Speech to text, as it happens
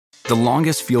The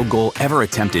longest field goal ever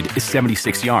attempted is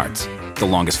 76 yards. The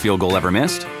longest field goal ever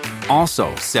missed?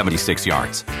 Also 76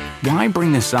 yards. Why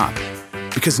bring this up?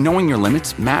 Because knowing your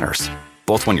limits matters,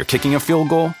 both when you're kicking a field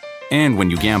goal and when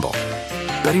you gamble.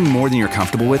 Betting more than you're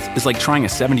comfortable with is like trying a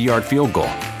 70-yard field goal.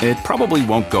 It probably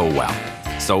won't go well.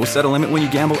 So set a limit when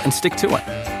you gamble and stick to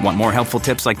it. Want more helpful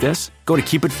tips like this? Go to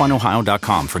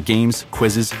keepitfunohio.com for games,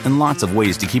 quizzes, and lots of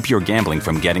ways to keep your gambling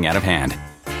from getting out of hand.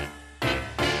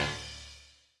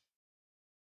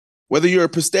 Whether you're a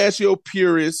pistachio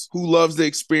purist who loves the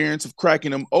experience of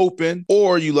cracking them open,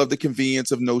 or you love the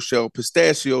convenience of no-shell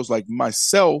pistachios like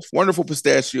myself, Wonderful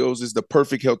Pistachios is the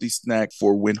perfect healthy snack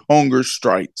for when hunger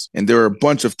strikes. And there are a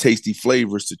bunch of tasty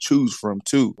flavors to choose from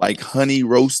too, like honey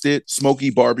roasted, smoky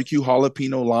barbecue,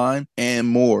 jalapeno lime, and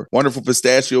more. Wonderful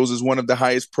Pistachios is one of the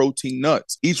highest protein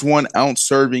nuts. Each 1 ounce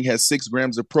serving has 6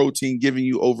 grams of protein, giving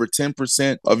you over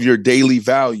 10% of your daily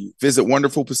value. Visit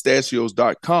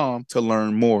wonderfulpistachios.com to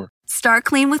learn more. Start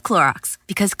clean with Clorox,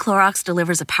 because Clorox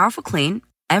delivers a powerful clean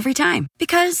every time.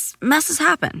 Because messes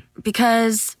happen.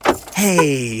 Because...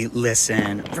 Hey,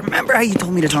 listen. Remember how you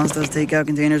told me to toss those takeout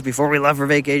containers before we left for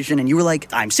vacation? And you were like,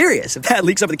 I'm serious. If that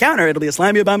leaks over the counter, it'll be a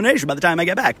slimy abomination by the time I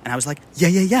get back. And I was like,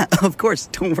 yeah, of course.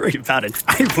 Don't worry about it.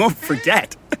 I won't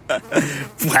forget.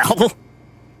 Well...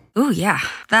 Ooh, yeah,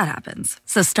 that happens.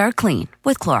 So start clean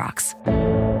with Clorox.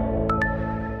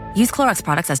 Use Clorox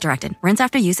products as directed. Rinse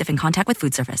after use if in contact with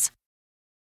food surface.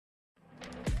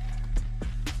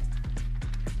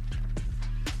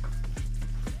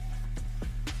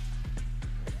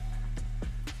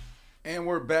 And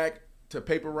we're back to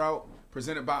Paper Route,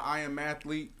 presented by I Am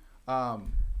Athlete.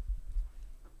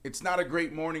 It's not a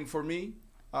great morning for me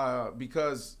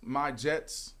because my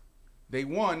Jets, they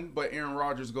won, but Aaron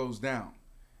Rodgers goes down.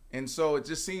 And so it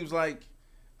just seems like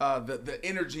the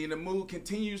energy and the mood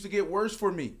continues to get worse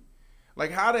for me.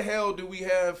 Like, how the hell do we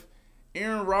have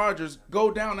Aaron Rodgers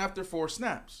go down after 4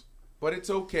 snaps? But it's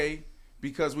okay,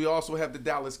 because we also have the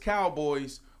Dallas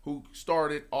Cowboys, who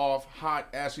started off hot,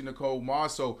 Ashley Nicole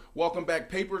Moss. So welcome back,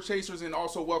 Paper Chasers, and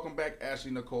also welcome back, Ashley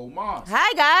Nicole Moss.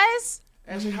 Hi, guys.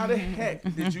 Ashley, how the heck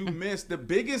did you miss the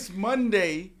biggest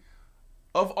Monday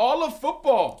of all of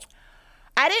football?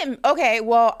 I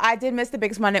did miss the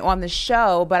biggest Monday on the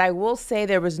show, but I will say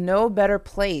there was no better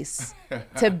place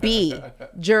to be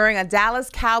during a Dallas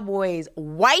Cowboys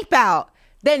wipeout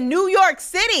than New York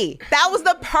City. That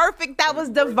was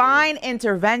divine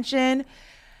intervention.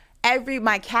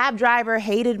 My cab driver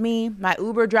hated me, my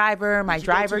Uber driver, my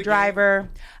driver.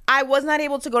 I was not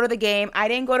able to go to the game. I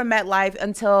didn't go to MetLife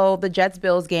until the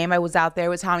Jets-Bills game. I was out there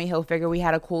with Tommy Hilfiger. We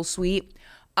had a cool suite.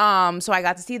 So I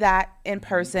got to see that in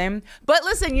person. But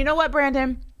listen, you know what,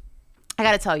 Brandon? I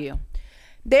got to tell you,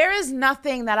 there is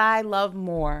nothing that I love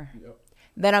more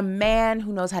than a man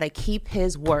who knows how to keep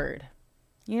his word.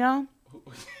 You know?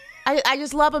 I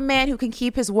just love a man who can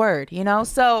keep his word, you know?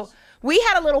 So we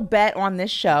had a little bet on this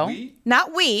show.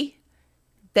 Not we.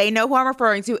 They know who I'm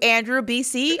referring to. Andrew,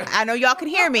 BC. I know y'all can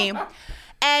hear me.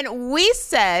 And we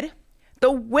said the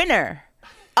winner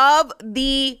of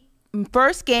the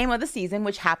first game of the season,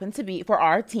 which happened to be for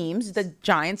our teams, the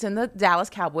Giants and the Dallas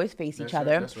Cowboys face each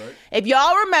other. That's right. If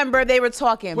y'all remember, they were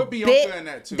talking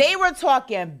They were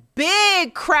talking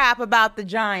big crap about the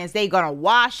Giants. They gonna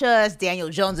wash us. Daniel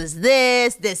Jones is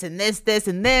this, and this,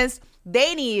 and this. They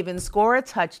didn't even score a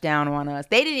touchdown on us.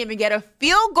 They didn't even get a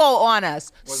field goal on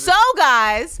us.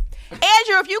 Guys,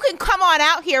 Andrew, if you can come on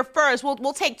out here first,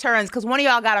 we'll take turns because one of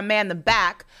y'all got to man the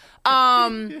back.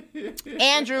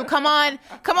 Andrew, come on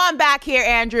back here,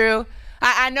 Andrew.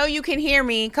 I know you can hear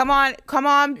me. Come on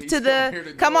onto set.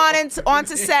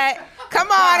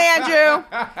 Come on, Andrew.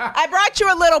 I brought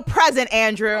you a little present,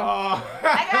 Andrew.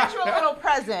 I got you a little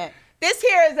present. This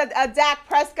here is a Dak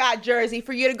Prescott jersey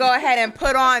for you to go ahead and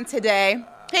put on today.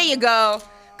 Here you go.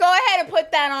 Go ahead and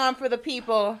put that on for the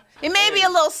people. It may be a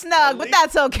little snug, but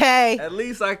that's okay. At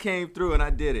least I came through and I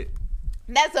did it.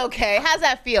 That's okay. How's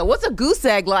that feel? What's a goose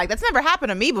egg like? That's never happened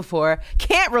to me before.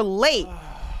 Can't relate.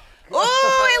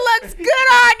 Oh, it looks good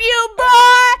on you,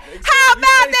 boy. How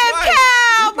about them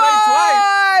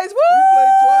Cowboys? We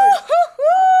played twice.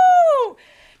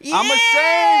 Yeah. I'm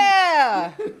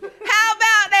ashamed. How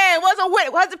about that? What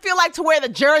does it feel like to wear the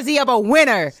jersey of a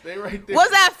winner? Stay right there.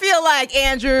 What's that feel like,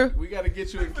 Andrew? We got to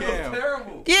get you in cam.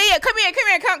 Terrible. Yeah. Come here.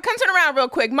 Come turn around real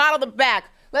quick. Model the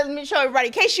back. Let me show everybody.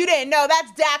 In case you didn't know,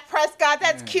 that's Dak Prescott.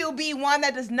 That's QB1.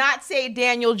 That does not say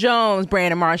Daniel Jones,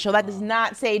 Brandon Marshall. That does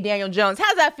not say Daniel Jones.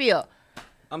 How's that feel?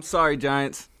 I'm sorry,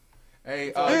 Giants.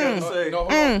 Hey,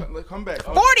 hold on. Come back.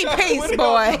 40 pace,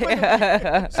 boy.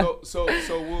 So,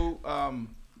 Woo,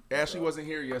 Ashley wasn't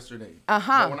here yesterday.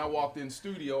 Uh-huh. But when I walked in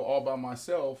studio all by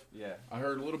myself, Yeah. I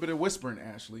heard a little bit of whispering,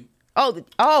 Ashley.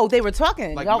 Oh, they were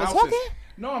talking. Like Y'all was mouses. talking?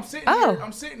 No, I'm sitting Oh. here.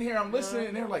 I'm sitting here. I'm listening,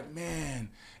 and they're like, "Man."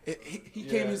 He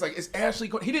came. He's like, "Is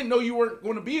Ashley?" He didn't know you weren't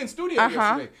going to be in studio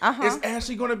yesterday. Is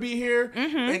Ashley going to be here?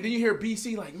 And then you hear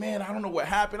BC like, "Man, I don't know what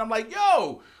happened." I'm like,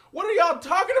 "Yo, what are y'all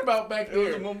talking about back there?" It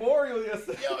was a memorial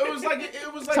yesterday. Yo, it was like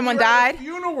Someone we were at a died?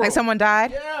 funeral. Like someone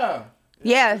died? Yeah.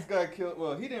 Yeah. This guy killed.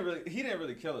 Well, he didn't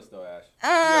really kill us though,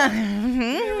 Ash. He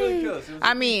didn't really kill us. It was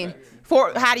I a mean,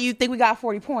 defect. how do you think we got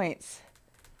 40 points?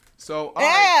 So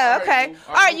Okay.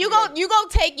 All right, you go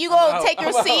take your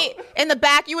I'm seat in the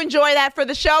back. You enjoy that for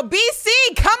the show. BC,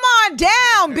 come on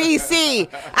down, BC.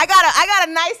 I got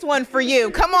a nice one for you.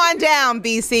 Come on down,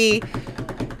 BC.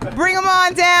 Bring them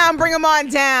on down. Bring them on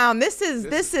down. This is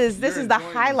the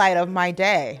highlight of my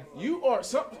day. You are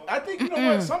I think you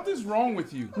know what? Something's wrong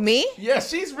with you. Me? Yeah,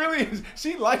 she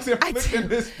likes inflicting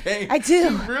this pain. I do.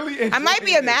 She's really I might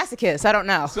be a masochist. I don't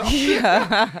know.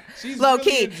 She's Low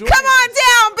really key. enjoying Come on this.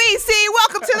 down, BC.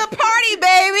 Welcome to the party,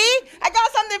 baby. I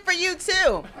got something for you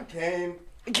too. I came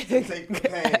to take the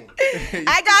pain.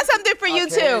 I got something for you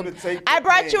came too. to take the I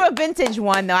brought pain. you a vintage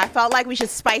one though. I felt like we should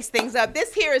spice things up.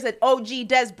 This here is an OG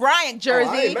Des Bryant jersey.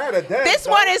 I ain't mad at that, This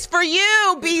dog. one is for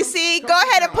you, BC. Go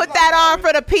ahead and put that on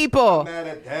for the people. Mad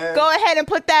at that. Go ahead and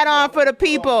put that on for the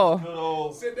people. Good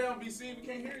old. Sit down, BC. We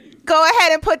can't hear you. Go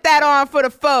ahead and put that on for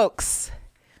the folks.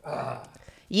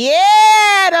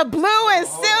 Yeah, the blue and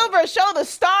silver. Show the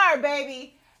star,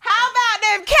 baby. How about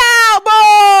them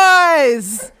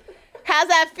Cowboys? How's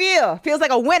that feel? Feels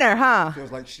like a winner, huh?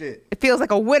 Feels like shit. It feels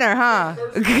like a winner, huh?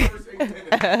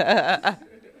 My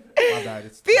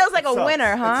bad. Feels like it a sucks.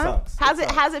 winner, huh? It sucks.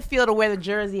 How's it feel to wear the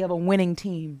jersey of a winning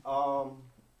team?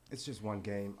 It's just one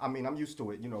game. I mean, I'm used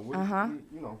to it. You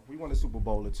know, we won a Super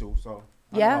Bowl or two, so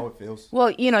I Yeah. know how it feels.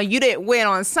 Well, you didn't win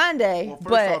on Sunday, Well, first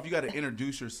but off, you got to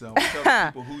introduce yourself, tell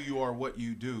people who you are, what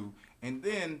you do, and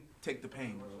then take the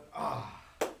pain.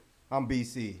 I'm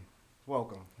BC.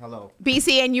 Welcome. Hello.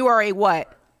 BC, and you are a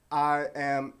what? I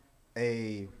am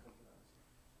a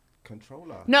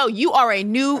controller. No, you are a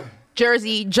New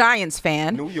Jersey Giants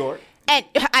fan. New York. And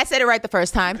I said it right the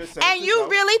first time. Just said it And you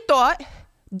yourself. really thought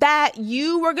that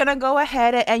you were going to go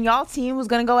ahead and y'all team was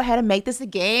going to go ahead and make this a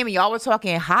game. And y'all were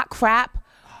talking hot crap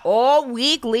all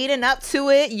week leading up to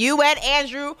it. You and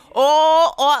Andrew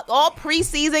all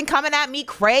preseason coming at me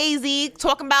crazy,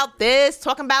 talking about this,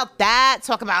 talking about that,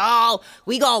 talking about, oh,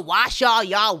 we going to wash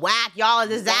y'all whack, y'all a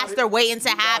disaster waiting to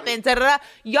happen. Da-da-da.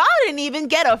 Y'all didn't even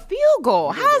get a field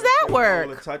goal. How's that A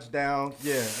work? touchdown.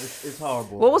 Yeah, it's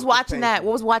horrible. What was It's watching that? painful.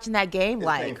 What was watching that game It's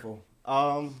like? painful.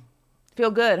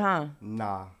 Feel good, huh?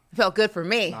 Nah. Felt good for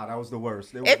me. Nah, that was the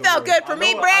worst. Was It the felt worst. good for I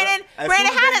me, know, Brandon.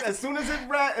 Brandon, as soon as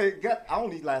it got, I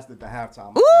only lasted the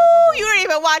halftime. Ooh, you didn't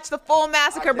even watch the full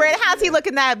massacre, I did, Brandon. How's he yeah.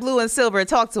 looking that blue and silver?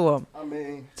 Talk to him. I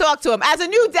mean, Talk to him. As a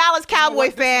new Dallas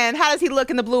Cowboy fan, how does he look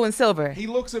in the blue and silver? He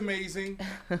looks amazing,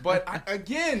 but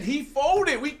again, he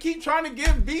folded. We keep trying to give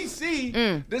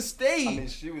BC the stage. I mean,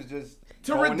 she was just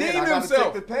To going redeem in. I gotta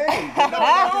himself. Take the pain. There's nothing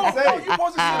I can say. You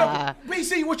supposed to sit up.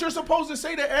 BC, what you're supposed to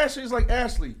say to Ashley is like,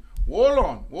 Ashley, hold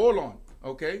on,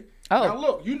 okay? Oh. Now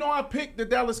look, I picked the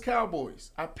Dallas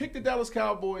Cowboys. I picked the Dallas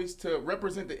Cowboys to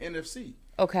represent the NFC.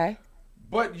 Okay.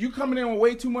 But you coming in with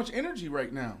way too much energy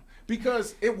right now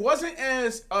because it wasn't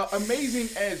as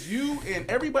amazing as you and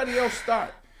everybody else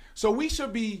thought. So we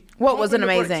should be. What wasn't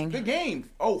pumping the brakes. amazing? The game.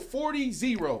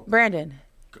 40-0. Brandon.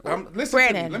 Listen to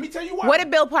Brandon. me. Let me tell you why. What did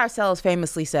Bill Parcells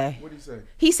famously say? What did he say?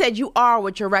 He said, you are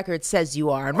what your record says you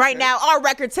are. And right now, our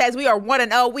record says we are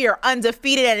 1-0. We are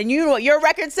undefeated. And you know what your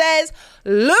record says?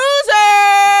 Losers!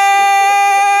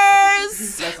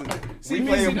 We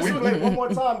play one more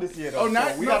time this year, though. Oh,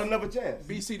 not- so we no. got another chance.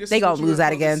 BC, this They is gonna what you lose were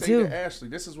that supposed again, to say too. to Ashley,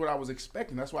 this is what I was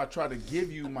expecting. That's why I tried to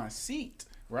give you my seat,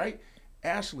 right?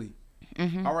 Ashley,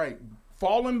 all right,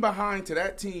 falling behind to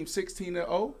that team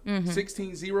 16-0,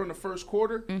 16-0 in the first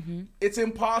quarter, it's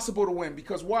impossible to win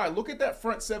because why? Look at that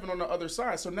front seven on the other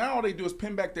side. So now all they do is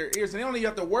pin back their ears, and they don't even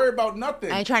have to worry about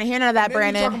nothing. I ain't trying to hear none of that, And then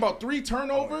Brandon. you're talking about 3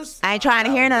 turnovers. I ain't trying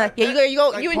to hear none. Yeah, Like, you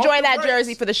pump enjoy the that brakes.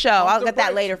 jersey for the show. Pump I'll the get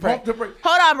that brakes. later. Pump the brakes.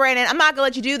 Hold on, Brandon. I'm not gonna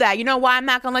let you do that. You know why I'm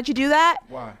not gonna let you do that?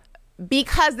 Why?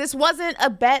 Because this wasn't a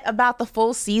bet about the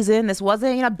full season. This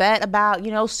wasn't a bet about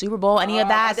Super Bowl, any of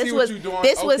that. I see This what was you're doing.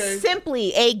 this was Okay.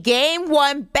 simply a game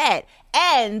one bet,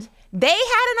 and they had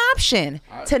an option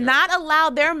to not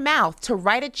allow their mouth to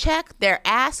write a check their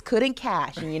ass couldn't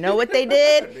cash. And you know what they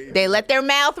did? They let their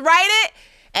mouth write it.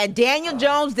 And Daniel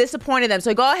Jones disappointed them.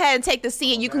 So go ahead and take the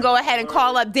seat, and you can go ahead and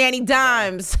call up Danny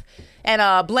Dimes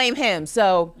and blame him.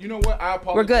 So You know what? I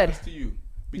apologize We're good. to you.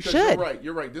 Because should.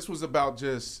 You're right. This was about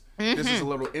just, this is a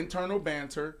little internal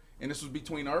banter, and this was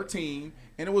between our team,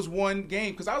 and it was one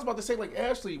game. Because I was about to say, like,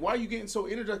 Ashley, why are you getting so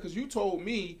energized? Because you told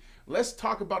me, let's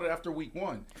talk about it after week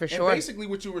 1. For sure. And basically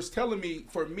what you were telling me,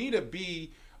 for me to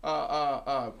be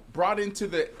brought into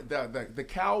the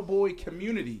cowboy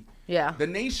community, the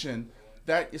nation,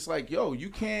 that it's like, yo, you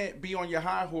can't be on your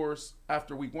high horse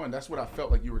after week 1. That's what I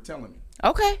felt like you were telling me.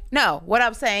 Okay. No, what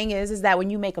I'm saying is that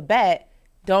when you make a bet,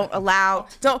 my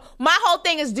whole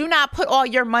thing is, do not put all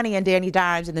your money in Danny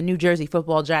Dimes and the New Jersey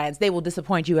Football Giants. They will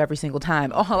disappoint you every single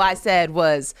time. All I said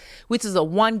was, which is a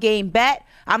 1-game bet.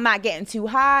 I'm not getting too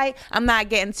high. I'm not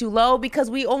getting too low, because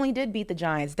we only did beat the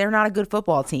Giants. They're not a good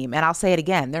football team. And I'll say it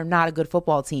again. They're not a good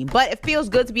football team. But it feels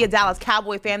good to be a Dallas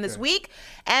Cowboy fan this week.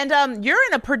 And you're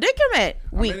in a predicament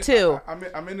week 2.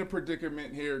 I'm in a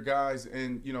predicament here, guys.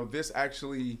 And, this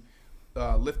actually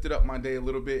lifted up my day a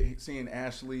little bit, seeing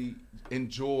Ashley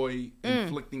enjoy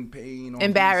inflicting pain on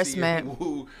embarrassment.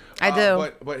 I do.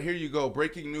 But here you go.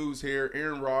 Breaking news here.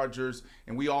 Aaron Rodgers,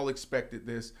 and we all expected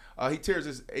this. He tears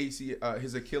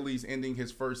his Achilles, ending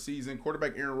his first season.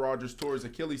 Quarterback Aaron Rodgers tore his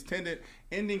Achilles tendon,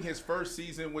 ending his first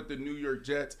season with the New York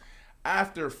Jets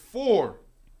after 4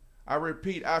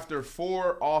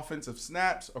 offensive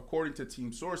snaps, according to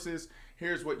team sources.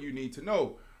 Here's what you need to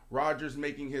know. Rodgers,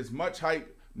 making his much-hyped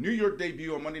New York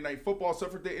debut on Monday Night Football,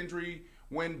 suffered the injury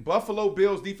when Buffalo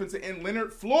Bills defensive end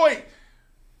Leonard Floyd,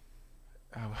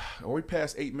 are we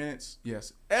past 8 minutes?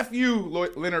 Yes.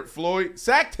 Leonard Floyd,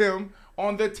 sacked him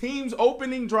on the team's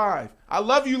opening drive. I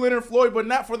love you, Leonard Floyd, but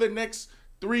not for the next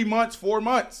 3 months, 4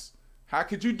 months. How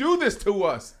could you do this to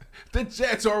us? The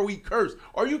Jets, are we cursed?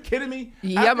 Are you kidding me?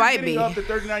 Yeah, might be. Up, the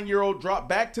 39-year-old dropped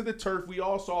back to the turf. We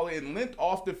all saw it, and limped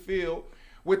off the field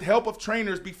with help of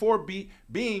trainers before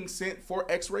being sent for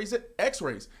x-rays.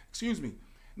 Excuse me.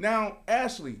 Now,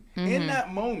 Ashley, in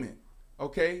that moment, I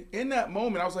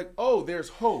was like, oh, there's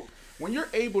hope. When you're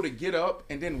able to get up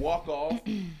and then walk off,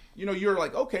 you're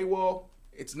like, okay, well,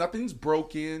 nothing's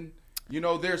broken.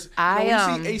 There's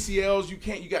you see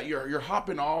ACLs, you're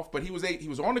hopping off, but he was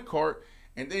on the cart,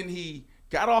 and then he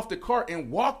got off the cart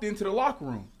and walked into the locker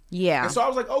room. Yeah. And so I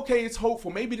was like, okay, it's hopeful.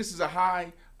 Maybe this is a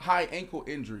high ankle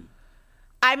injury.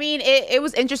 I mean, it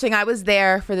was interesting. I was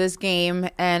there for this game.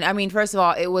 And I mean, first of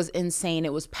all, it was insane.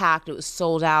 It was packed. It was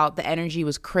sold out. The energy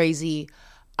was crazy.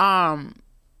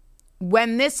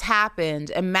 When this happened,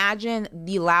 imagine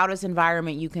the loudest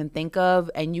environment you can think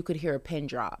of, and you could hear a pin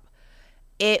drop.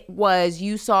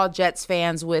 You saw Jets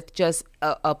fans with just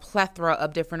a plethora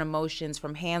of different emotions,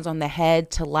 from hands on the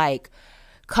head to like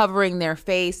covering their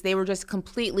face. They were just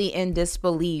completely in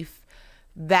disbelief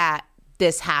that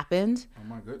this happened. Oh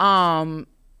my goodness.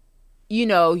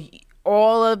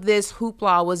 All of this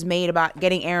hoopla was made about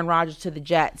getting Aaron Rodgers to the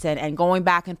Jets and going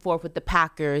back and forth with the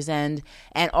Packers and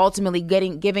ultimately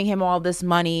giving him all this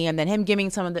money, and then him giving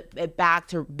some of it back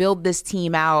to build this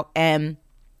team out. And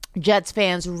Jets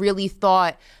fans really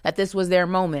thought that this was their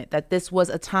moment, that this was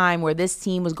a time where this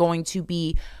team was going to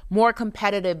be more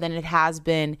competitive than it has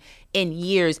been in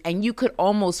years. And you could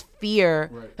almost feel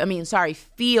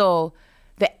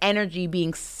the energy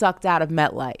being sucked out of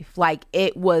MetLife. Like,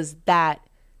 it was that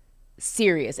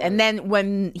serious. And then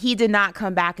when he did not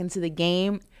come back into the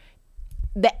game,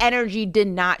 the energy did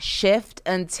not shift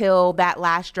until that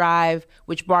last drive,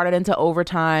 which brought it into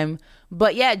overtime.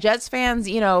 But yeah, Jets fans,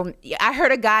 I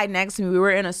heard a guy next to me. We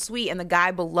were in a suite, and the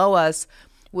guy below us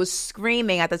was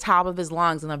screaming at the top of his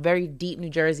lungs in a very deep New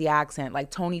Jersey accent,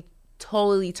 like Tony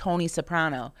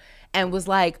Soprano, and was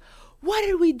like, "What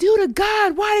did we do to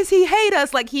God? Why does he hate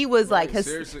us?" Like, he was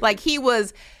he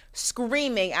was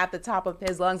screaming at the top of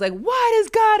his lungs, like, "Why does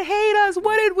God hate us?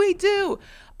 What did we do?"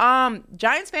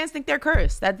 Giants fans think they're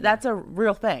cursed. That's a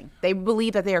real thing. They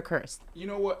believe that they are cursed. You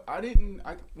know what?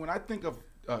 When I think of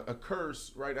a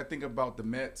curse, right, I think about the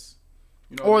Mets.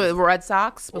 Or the Red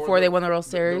Sox before they won the World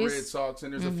Series. The Red Sox,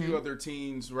 and there's a few other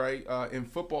teams, right, in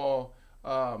football.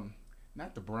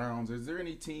 Not the Browns. Is there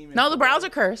any team? No, the Browns are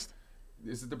cursed.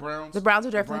 Is it the Browns? The Browns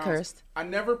are definitely cursed. I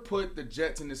never put the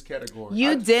Jets in this category.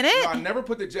 You didn't? No, I never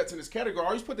put the Jets in this category. I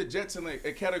always put the Jets in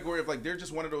a category of, like, they're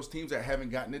just one of those teams that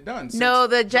haven't gotten it done. No,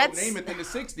 the Jets. Joe Namath in the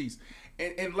 60s.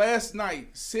 And last night,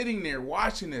 sitting there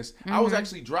watching this, I was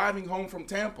actually driving home from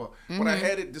Tampa when I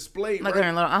had it displayed. Like,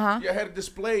 right? Yeah, I had it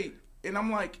displayed, and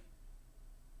I'm like,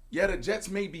 yeah, the Jets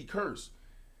may be cursed.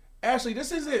 Ashley,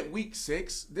 this isn't week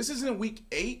 6. This isn't week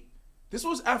 8. This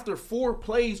was after 4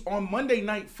 plays on Monday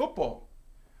Night Football.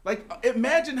 Like,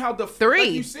 imagine how 3. Like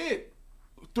you said,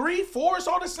 3, 4, it's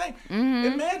all the same.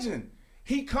 Imagine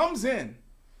he comes in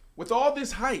with all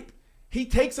this hype. He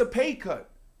takes a pay cut.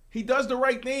 he does the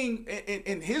right thing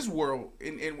in his world,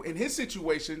 in his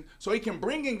situation, so he can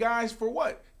bring in guys for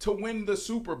what? To win the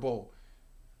Super Bowl.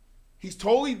 He's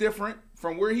totally different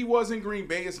from where he was in Green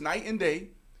Bay. It's night and day.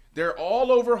 They're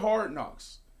all over Hard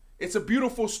Knocks. It's a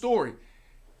beautiful story.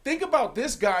 Think about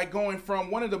this guy going from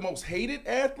one of the most hated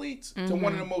athletes to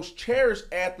one of the most cherished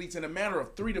athletes in a matter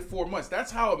of 3 to 4 months.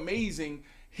 That's how amazing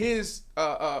his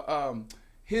time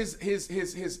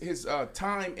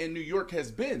in New York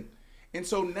has been. And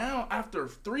so now after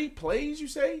 3 plays, you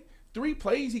say? 3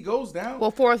 plays, he goes down?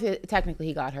 Well, 4th, technically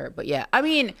he got hurt. But yeah, I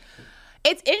mean,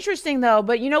 it's interesting though.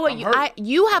 But you know what?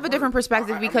 You have a different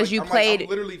perspective because you played. I'm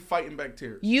literally fighting back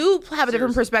tears. You have a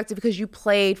different perspective because you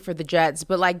played for the Jets.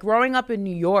 But like growing up in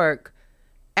New York,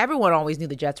 everyone always knew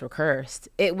the Jets were cursed.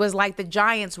 It was like the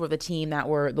Giants were the team that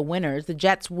were the winners. The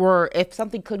Jets were, if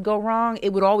something could go wrong,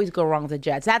 it would always go wrong with the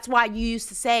Jets. That's why you used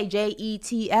to say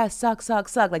Jets, suck, suck,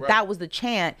 suck. Like that was the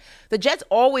chant. The Jets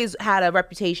always had a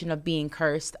reputation of being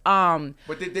cursed. But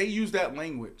did they use that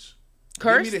language?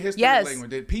 Cursed? Give me the history yes. of the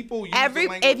language. Did people use the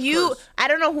language curse? I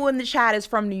don't know who in the chat is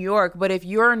from New York, but if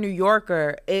you're a New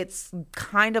Yorker, it's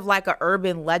kind of like an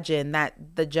urban legend that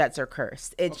the Jets are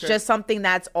cursed. It's just something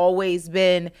that's always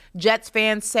been, Jets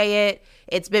fans say it.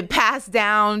 It's been passed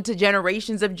down to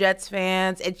generations of Jets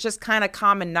fans. It's just kind of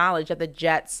common knowledge that the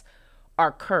Jets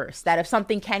are cursed, that if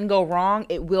something can go wrong,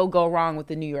 it will go wrong with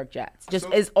the New York Jets.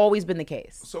 It's always been the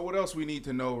case. So what else we need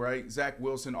to know, right? Zach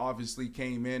Wilson obviously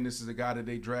came in. This is a guy that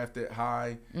they drafted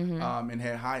high and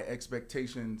had high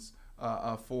expectations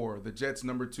for. The Jets'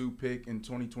 number 2 pick in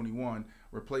 2021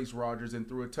 replaced Rodgers and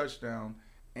threw a touchdown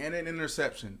and an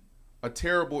interception, a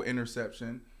terrible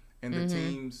interception, and the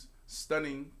team's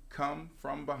stunning come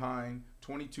from behind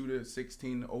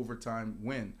 22-16 overtime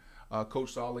win.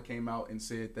 Coach Saleh came out and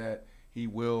said that he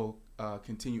will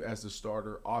continue as the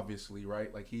starter, obviously,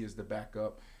 right? Like he is the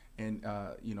backup. And,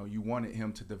 you wanted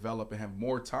him to develop and have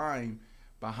more time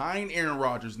behind Aaron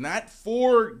Rodgers, not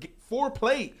four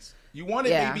plays. You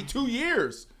wanted maybe 2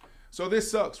 years. So this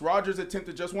sucks. Rodgers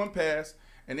attempted just 1 pass,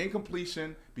 an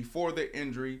incompletion before the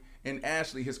injury. And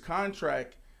Ashley, his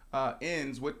contract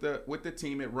ends with the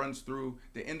team. It runs through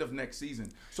the end of next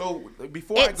season. So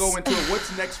before I go into it,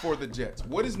 what's next for the Jets?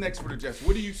 What is next for the Jets?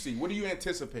 What do you see? What do you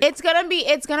anticipate? It's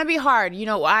gonna be hard. You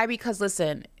know why? Because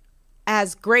listen,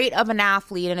 as great of an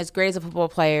athlete and as great as a football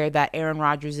player that Aaron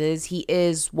Rodgers is, he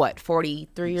is what,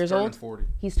 43 years old? 40.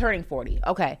 He's turning 40.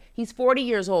 Okay, he's 40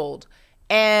 years old,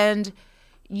 and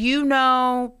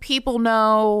people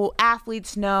know,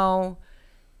 athletes know,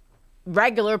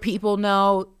 regular people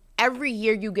know. Every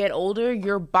year you get older,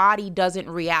 your body doesn't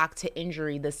react to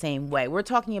injury the same way. We're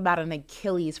talking about an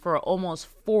Achilles for an almost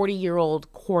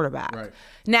 40-year-old quarterback. Right.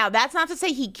 Now, that's not to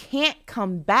say he can't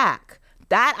come back.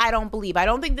 That I don't believe. I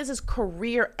don't think this is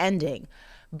career ending.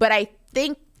 But I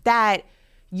think that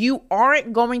you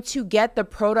aren't going to get the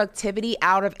productivity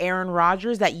out of Aaron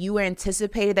Rodgers that you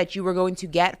anticipated that you were going to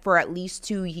get for at least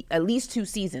two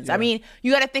seasons. Yeah. I mean,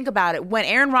 you got to think about it. When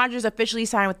Aaron Rodgers officially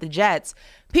signed with the Jets,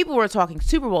 people were talking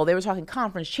Super Bowl. They were talking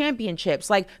conference championships.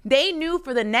 Like, they knew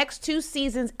for the next 2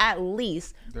 seasons at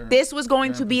least, this was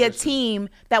going to be a team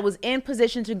that was in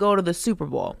position to go to the Super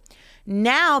Bowl.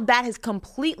 Now that has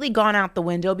completely gone out the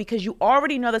window because you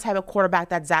already know the type of quarterback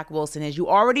that Zach Wilson is. You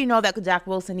already know that Zach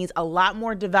Wilson needs a lot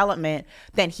more development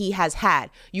than he has had.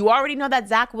 You already know that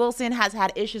Zach Wilson has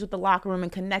had issues with the locker room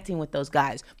and connecting with those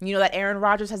guys. You know that Aaron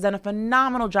Rodgers has done a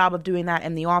phenomenal job of doing that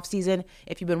in the offseason.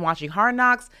 If you've been watching Hard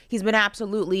Knocks, he's been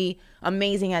absolutely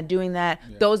amazing at doing that.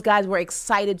 Yeah. Those guys were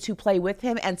excited to play with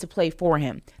him and to play for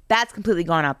him. That's completely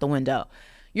gone out the window.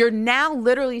 You're now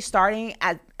literally starting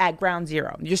at ground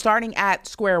zero. You're starting at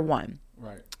square one.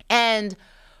 Right. And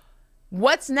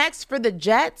what's next for the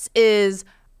Jets is,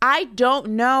 I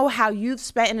don't know how you've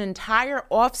spent an entire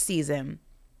offseason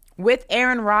with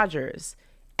Aaron Rodgers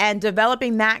and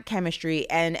developing that chemistry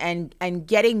and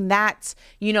getting that,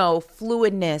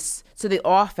 fluidness to the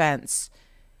offense.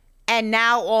 And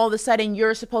now all of a sudden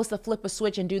you're supposed to flip a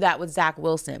switch and do that with Zach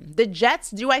Wilson. The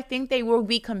Jets, do I think they will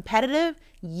be competitive?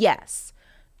 Yes.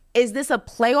 Is this a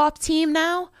playoff team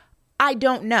now? I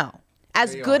don't know.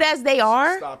 As good as they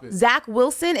are, Zach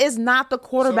Wilson is not the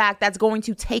quarterback that's going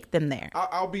to take them there.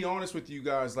 I'll be honest with you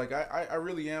guys. Like, I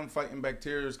really am fighting back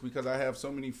tears because I have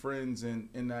so many friends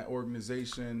in that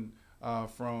organization,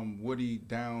 from Woody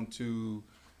down to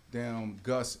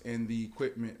Gus in the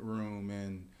equipment room,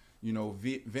 and,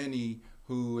 Vinny,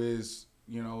 who is,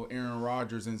 Aaron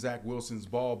Rodgers and Zach Wilson's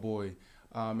ball boy.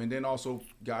 And then also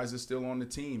guys that's still on the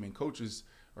team and coaches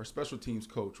or special teams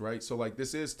coach, right? So, like,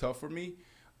 this is tough for me.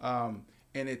 And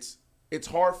it's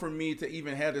hard for me to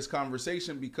even have this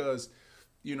conversation because,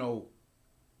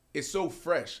 it's so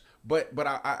fresh. But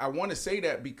I want to say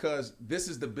that because this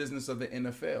is the business of the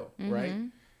NFL, right?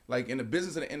 Like in the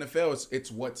business of the NFL,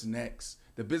 it's what's next.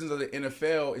 The business of the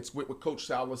NFL, it's what Coach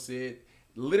Saleh said.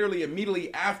 Literally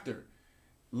immediately after,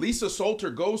 Lisa Salter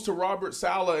goes to Robert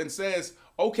Saleh and says,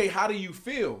 okay, how do you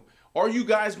feel? Are you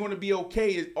guys going to be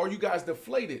okay? Are you guys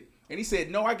deflated? And he said,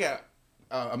 no, I got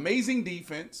amazing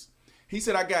defense. He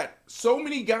said, I got so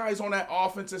many guys on that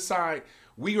offensive side.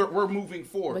 We're moving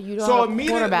forward. But you don't have a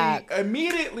quarterback.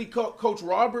 Immediately, Coach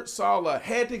Robert Saleh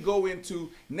had to go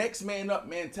into next man up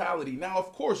mentality. Now,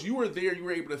 of course, you were there. You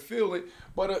were able to feel it.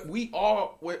 But we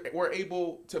all were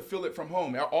able to feel it from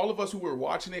home. All of us who were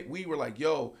watching it, we were like,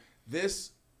 yo,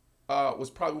 this was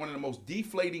probably one of the most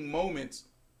deflating moments,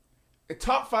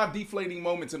 top 5 deflating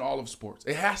moments in all of sports.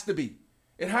 It has to be.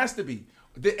 It has to be.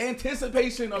 The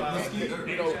anticipation of,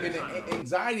 and the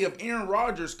anxiety of Aaron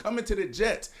Rodgers coming to the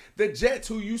Jets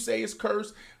who you say is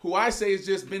cursed, who I say has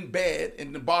just been bad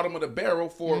in the bottom of the barrel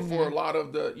for a lot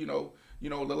of the,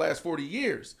 the last 40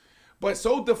 years. But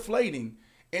so deflating.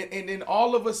 And then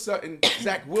all of a sudden,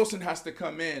 Zach Wilson has to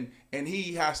come in and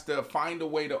he has to find a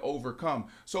way to overcome.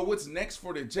 So what's next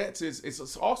for the Jets is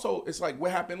it's like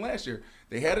what happened last year.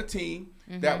 They had a team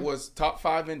that was top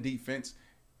 5 in defense.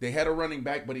 They had a running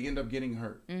back, but he ended up getting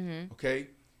hurt. Okay?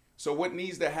 So what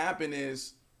needs to happen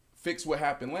is fix what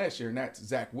happened last year, and that's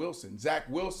Zach Wilson. Zach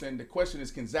Wilson, the question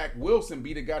is, can Zach Wilson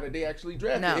be the guy that they actually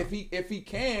drafted? No. If he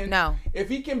can, no. If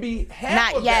he can be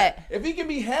half Not of yet. that, if he can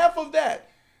be half of that,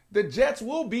 the Jets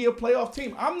will be a playoff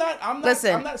team. I'm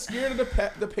not scared of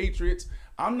the Patriots.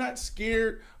 I'm not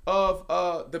scared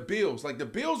of the Bills. Like the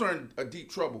Bills are in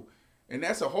deep trouble, and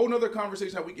that's a whole nother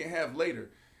conversation that we can have later.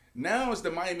 Now it's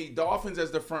the Miami Dolphins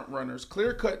as the front runners,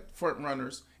 clear-cut front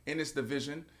runners in this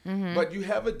division. But you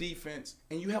have a defense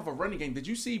and you have a running game. Did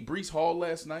you see Breece Hall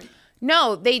last night?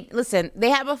 No, they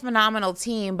have a phenomenal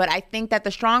team, but I think that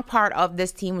the strong part of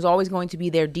this team was always going to be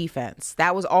their defense.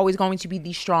 That was always going to be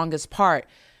the strongest part.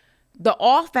 The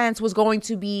offense was going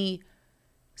to be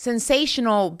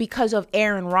sensational because of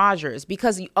Aaron Rodgers,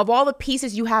 because of all the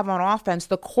pieces you have on offense,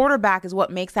 the quarterback is what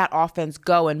makes that offense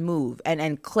go and move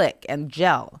and click and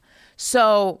gel.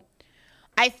 So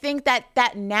I think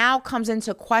that now comes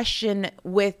into question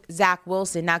with Zach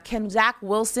Wilson. Now, can Zach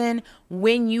Wilson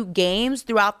win you games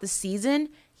throughout the season?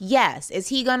 Yes. Is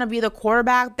he going to be the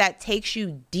quarterback that takes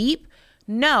you deep?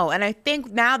 No. And I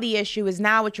think now the issue is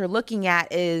now what you're looking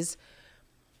at is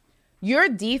your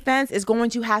defense is going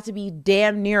to have to be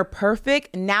damn near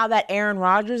perfect now that Aaron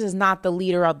Rodgers is not the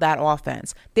leader of that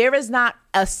offense. There is not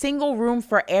a single room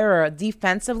for error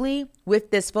defensively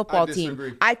with this football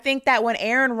team. I think that when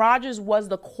Aaron Rodgers was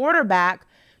the quarterback,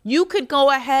 you could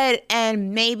go ahead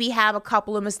and maybe have a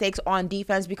couple of mistakes on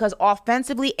defense because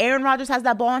offensively, Aaron Rodgers has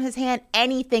that ball in his hand.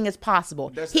 Anything is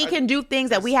possible. He can do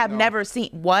things that we have never seen.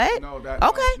 What?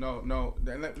 Okay. No.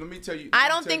 Let me tell you. I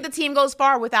don't think the team goes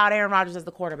far without Aaron Rodgers as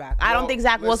the quarterback. I don't think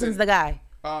Zach Wilson's the guy.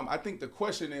 I think the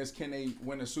question is, can they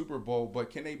win a Super Bowl? But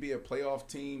can they be a playoff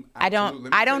team? Absolutely.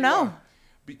 I don't know. Why.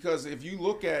 Because if you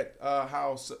look at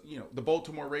how the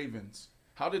Baltimore Ravens.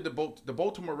 How did the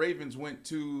Baltimore Ravens went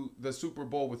to the Super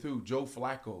Bowl with who? Joe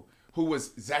Flacco, who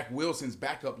was Zach Wilson's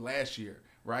backup last year,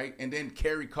 right? And then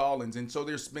Kerry Collins. And so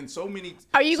there's been so many.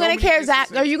 Are you going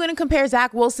to compare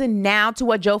Zach Wilson now to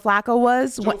what Joe Flacco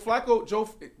was?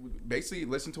 Basically,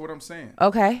 listen to what I'm saying.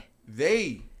 Okay.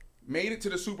 They made it to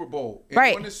the Super Bowl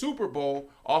and won the Super Bowl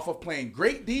off of playing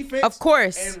great defense, of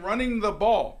course, and running the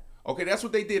ball. Okay, that's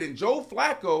what they did. And Joe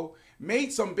Flacco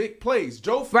made some big plays.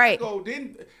 Joe Flacco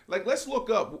didn't let's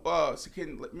look up. Joe Flacco.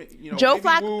 Can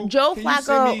you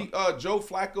send me Joe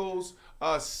Flacco's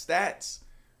stats?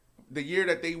 The year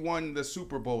that they won the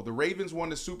Super Bowl, the Ravens won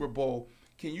the Super Bowl.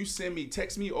 Can you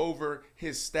text me over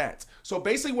his stats? So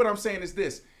basically, what I'm saying is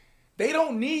this: they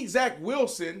don't need Zach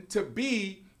Wilson to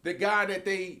be the guy that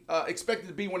they expected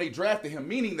to be when they drafted him,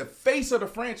 meaning the face of the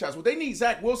franchise. What they need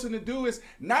Zach Wilson to do is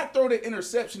not throw the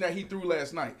interception that he threw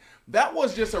last night. That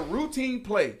was just a routine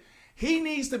play. He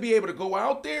needs to be able to go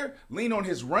out there, lean on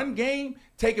his run game,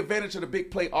 take advantage of the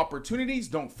big play opportunities,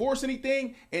 don't force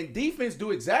anything, and defense do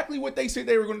exactly what they said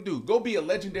they were going to do. Go be a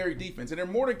legendary defense, and they're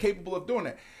more than capable of doing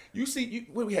that. You see,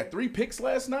 we had 3 picks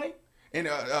last night. And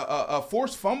a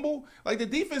forced fumble. Like, the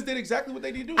defense did exactly what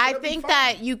they need to do. I think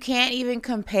that you can't even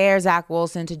compare Zach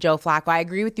Wilson to Joe Flacco. I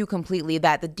agree with you completely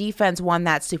that the defense won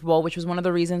that Super Bowl, which was one of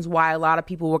the reasons why a lot of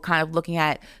people were kind of looking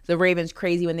at the Ravens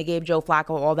crazy when they gave Joe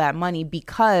Flacco all that money,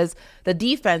 because the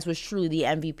defense was truly the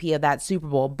MVP of that Super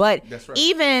Bowl. But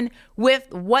even with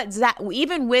what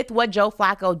Joe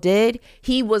Flacco did,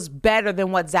 he was better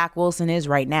than what Zach Wilson is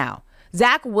right now.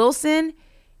 Zach Wilson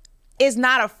is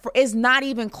not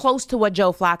even close to what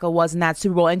Joe Flacco was in that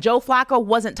Super Bowl. And Joe Flacco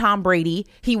wasn't Tom Brady.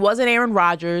 He wasn't Aaron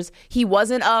Rodgers. He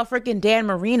wasn't freaking Dan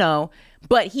Marino,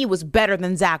 but he was better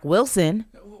than Zach Wilson.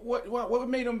 What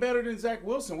made him better than Zach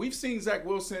Wilson? We've seen Zach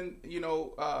Wilson,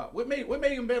 what made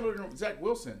him better than Zach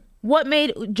Wilson? What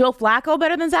made Joe Flacco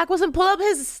better than Zach Wilson? Pull up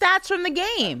his stats from the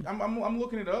game. I'm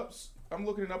looking it up.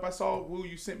 I saw who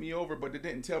you sent me over, but it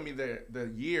didn't tell me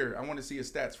the year. I want to see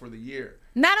his stats for the year.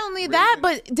 Not only that,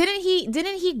 but didn't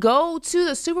he go to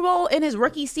the Super Bowl in his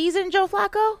rookie season, Joe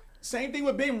Flacco? Same thing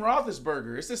with Ben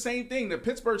Roethlisberger. It's the same thing. The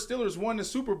Pittsburgh Steelers won the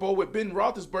Super Bowl with Ben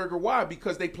Roethlisberger. Why?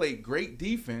 Because they played great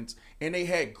defense and they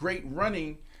had great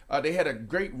running. They had a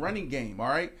great running game, all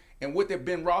right? And what did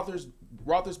Ben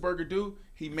Roethlisberger do?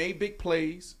 He made big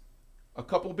plays, a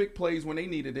couple big plays when they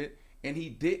needed it, and he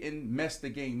didn't mess the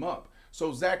game up.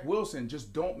 So Zach Wilson,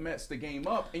 just don't mess the game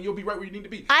up, and you'll be right where you need to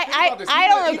be. I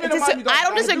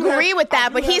don't disagree with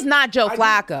that, but he's not Joe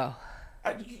Flacco.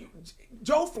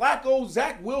 Joe Flacco,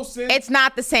 Zach Wilson. It's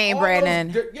not the same,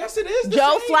 Brandon. Yes, it is.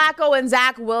 Joe Flacco and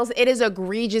Zach Wilson. It is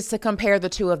egregious to compare the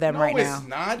two of them right now.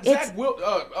 No, it's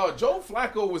not. Joe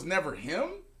Flacco was never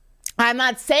him. I'm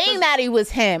not saying that he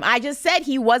was him. I just said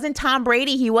he wasn't Tom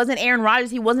Brady. He wasn't Aaron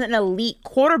Rodgers. He wasn't an elite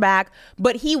quarterback,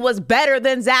 but he was better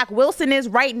than Zach Wilson is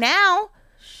right now.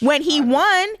 When he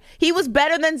won, he was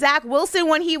better than Zach Wilson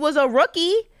when he was a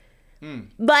rookie.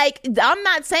 Like, I'm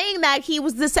not saying that he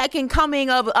was the second coming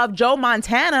of Joe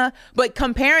Montana, but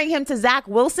comparing him to Zach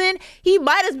Wilson, he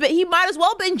might as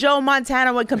well been Joe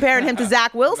Montana when comparing him to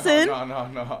Zach Wilson.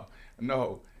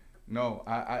 No.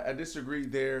 I disagree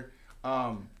there.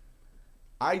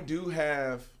 I do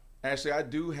have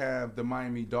the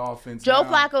Miami Dolphins. Joe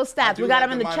Flacco's stats. We got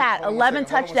him in the chat. 11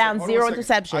 touchdowns, 0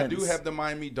 interceptions. I do have the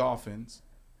Miami Dolphins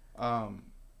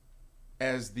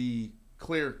as the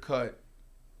clear-cut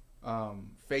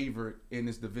favorite in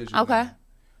this division. Okay. Now.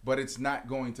 But it's not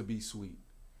going to be sweet,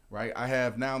 right? I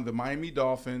have now the Miami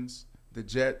Dolphins, the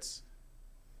Jets.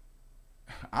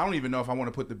 I don't even know if I want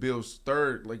to put the Bills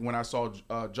third. Like when I saw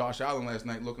Josh Allen last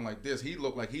night looking like this, he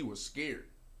looked like he was scared.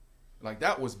 Like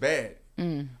that was bad.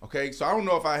 Okay, so I don't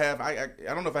know if I have I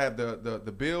don't know if I have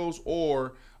the Bills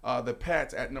or the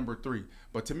Pats at number 3.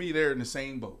 But to me, they're in the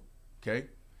same boat. Okay.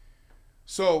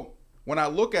 So when I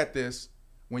look at this,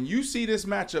 when you see this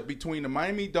matchup between the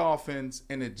Miami Dolphins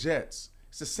and the Jets,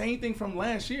 it's the same thing from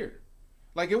last year.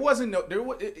 Like it wasn't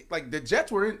like the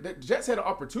Jets had an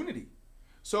opportunity.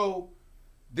 So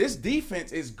this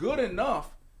defense is good enough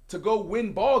to go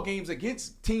win ball games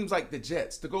against teams like the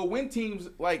Jets, to go win teams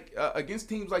like against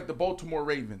teams like the Baltimore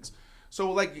Ravens.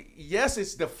 So like, yes,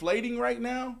 it's deflating right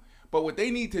now, but what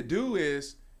they need to do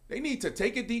is they need to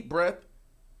take a deep breath.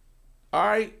 All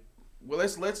right, well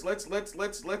let's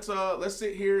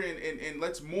sit here and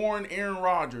let's mourn Aaron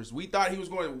Rodgers. We thought he was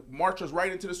going to march us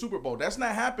right into the Super Bowl. That's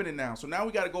not happening now. So now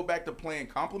we got to go back to playing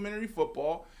complimentary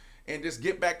football and just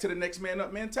get back to the next man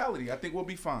up mentality. I think we'll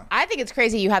be fine. I think it's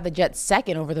crazy you have the Jets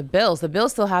second over the Bills. The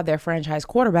Bills still have their franchise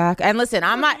quarterback. And listen,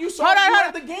 I'm not. You saw hold on.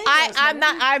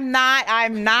 I'm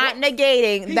not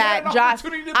negating that Josh.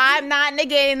 I'm not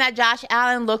negating that Josh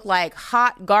Allen looked like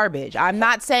hot garbage. I'm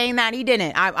not saying that he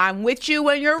didn't. I'm with you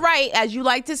when you're right, as you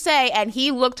like to say. And he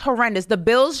looked horrendous. The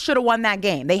Bills should have won that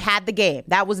game. They had the game.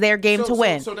 That was their game to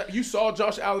win. So that you saw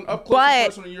Josh Allen up close and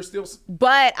personal, and you're still.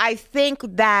 But I think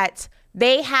that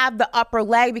they have the upper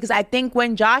leg because I think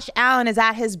when Josh Allen is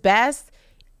at his best,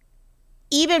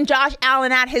 even Josh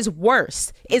Allen at his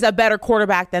worst is a better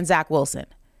quarterback than Zach Wilson.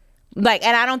 Like,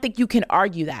 and I don't think you can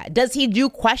argue that. Does he do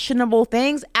questionable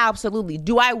things? Absolutely.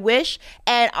 Do I wish,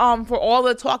 and for all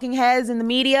the talking heads in the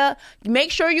media,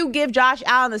 make sure you give Josh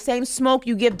Allen the same smoke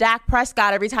you give Dak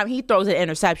Prescott every time he throws an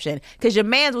interception, because your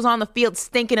man was on the field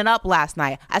stinking it up last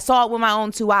night. I saw it with my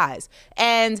own 2 eyes.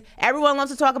 And everyone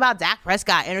loves to talk about Dak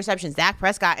Prescott interceptions, Dak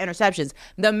Prescott interceptions.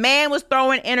 The man was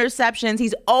throwing interceptions.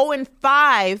 He's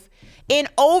 0-5 in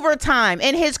overtime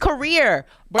in his career.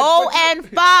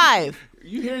 0-5.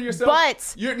 You hear yourself?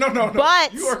 But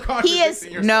But you are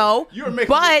contradicting yourself. No. You're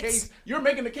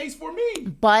making the case for me.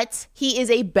 But he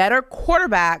is a better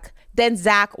quarterback than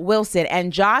Zach Wilson,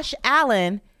 and Josh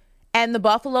Allen and the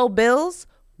Buffalo Bills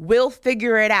will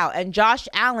figure it out. And Josh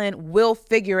Allen will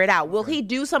figure it out. Will he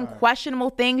do some questionable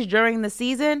things during the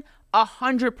season?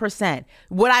 100%.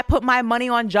 Would I put my money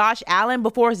on Josh Allen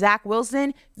before Zach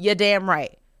Wilson? You're damn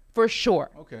right, for sure.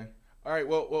 Okay. All right.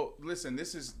 Well. Listen.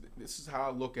 This is how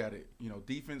I look at it. You know,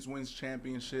 defense wins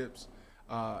championships,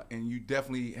 and you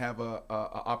definitely have a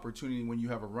opportunity when you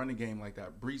have a running game like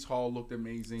that. Breece Hall looked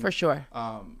amazing for sure.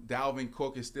 Dalvin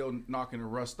Cook is still knocking the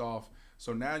rust off.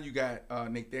 So now you got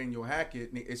Nathaniel Hackett.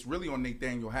 It's really on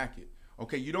Nathaniel Hackett.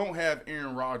 Okay, you don't have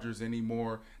Aaron Rodgers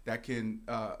anymore that can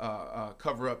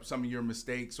cover up some of your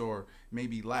mistakes or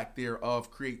maybe lack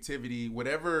thereof, creativity,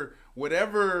 whatever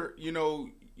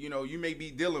you may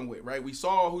be dealing with, right? We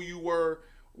saw who you were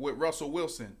with Russell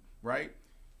Wilson, right?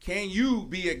 Can you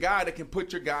be a guy that can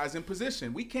put your guys in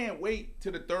position? We can't wait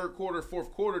to the third quarter,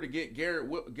 fourth quarter to get Garrett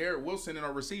Wilson and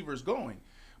our receivers going.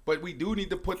 But we do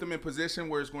need to put them in position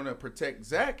where it's going to protect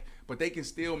Zach, but they can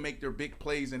still make their big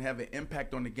plays and have an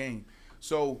impact on the game.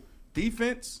 So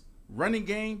defense, running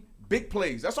game, big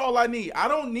plays. That's all I need. I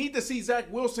don't need to see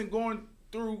Zach Wilson going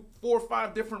through 4 or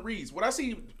 5 different reads. What I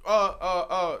see,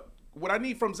 what I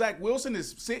need from Zach Wilson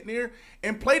is sitting there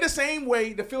and play the same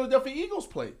way the Philadelphia Eagles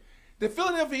play. The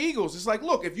Philadelphia Eagles, it's like,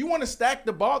 look, if you want to stack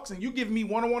the box and you give me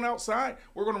one-on-one outside,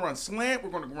 we're going to run slant, we're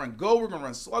going to run go, we're going to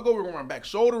run sluggo, we're going to run back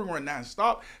shoulder, we're going to run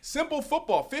nonstop. Simple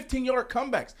football, 15-yard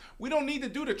comebacks. We don't need to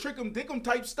do the trick-em-dick-em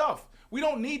type stuff. We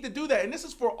don't need to do that. And this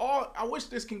is for all, I wish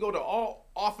this can go to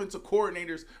all offensive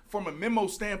coordinators from a memo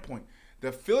standpoint.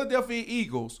 The Philadelphia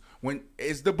Eagles, when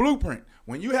is the blueprint.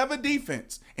 When you have a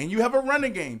defense and you have a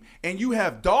running game and you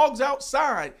have dogs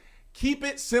outside, keep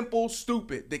it simple,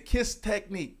 stupid. The KISS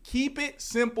technique. Keep it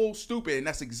simple, stupid. And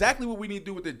that's exactly what we need to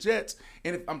do with the Jets.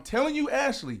 And if I'm telling you,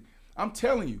 Ashley, I'm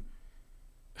telling you,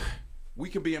 we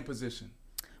can be in position.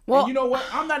 Well, and you know what?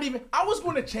 I was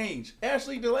going to change.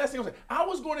 Ashley, the last thing I was saying, I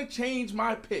was going to change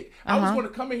my pick. I was going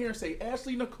to come in here and say,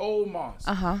 Ashley Nicole Moss.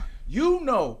 You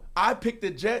know I picked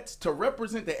the Jets to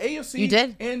represent the AFC you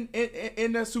did.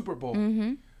 in the Super Bowl.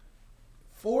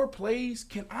 4 plays,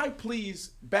 can I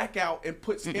please back out and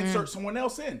insert someone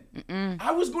else in?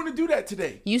 I was going to do that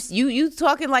today. You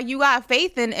talking like you got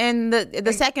faith in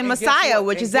the second Messiah,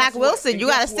 which is Zach Wilson. You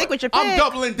got to stick with your pick. I'm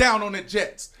doubling down on the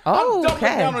Jets. Oh, I'm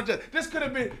doubling down on the Jets. This could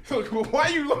have been. Why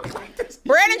you look like this?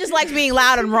 Brandon just likes being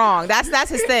loud and wrong. That's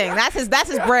his thing. That's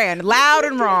his brand. Loud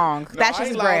and wrong. That's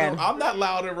his brand. I'm not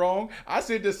loud and wrong. I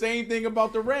said the same thing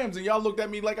about the Rams, and y'all looked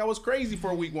at me like I was crazy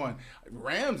for week 1.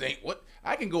 Rams ain't what.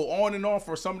 I can go on and on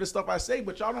for some of the stuff I say,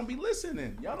 but y'all don't be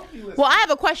listening. Well, I have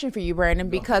a question for you, Brandon,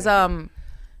 because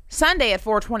Sunday at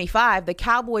 4:25, the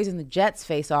Cowboys and the Jets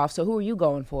face off. So who are you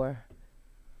going for?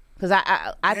 Because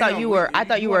I thought you were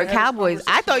a Cowboys.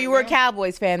 I thought you were a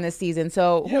Cowboys fan this season.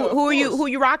 So who are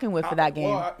you rocking with for that game?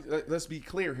 Well, let's be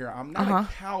clear here. I'm not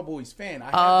a Cowboys fan. I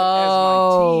have them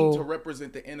as my team to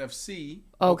represent the NFC.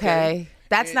 Okay.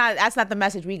 That's not the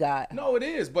message we got. No, it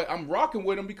is. But I'm rocking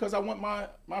with them because I want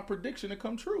my prediction to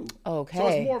come true. Okay. So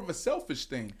it's more of a selfish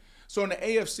thing. So in the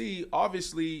AFC,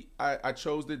 obviously, I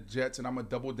chose the Jets, and I'm going to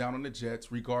double down on the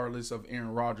Jets regardless of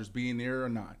Aaron Rodgers being there or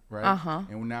not, right?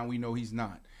 And now we know he's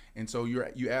not. And so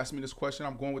you asked me this question,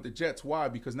 I'm going with the Jets. Why?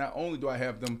 Because not only do I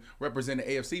have them represent the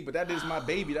AFC, but that is my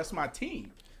baby. That's my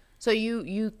team. So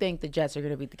you think the Jets are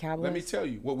going to beat the Cowboys? Let me tell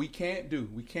you what we can't do.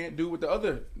 We can't do what the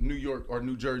other New York or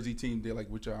New Jersey team did, like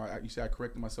which you say I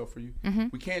corrected myself for you.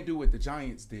 We can't do what the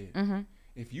Giants did.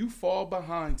 If you fall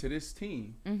behind to this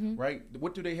team, right,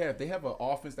 what do they have? They have an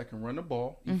offense that can run the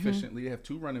ball efficiently. They have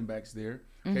 2 running backs there,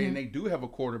 okay, and they do have a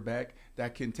quarterback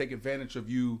that can take advantage of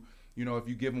you. You know, if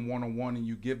you give them one-on-one and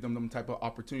you give them type of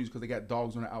opportunities because they got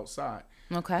dogs on the outside.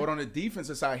 Okay. But on the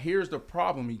defensive side, here's the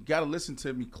problem. You got to listen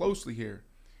to me closely here.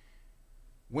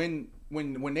 When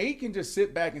they can just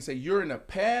sit back and say you're in a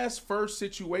pass-first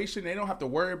situation, they don't have to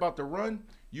worry about the run,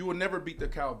 you will never beat the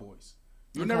Cowboys.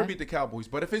 You'll never beat the Cowboys.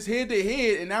 But if it's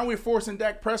head-to-head, and now we're forcing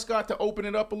Dak Prescott to open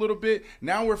it up a little bit,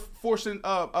 now we're forcing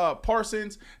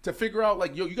Parsons to figure out,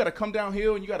 like, yo, you got to come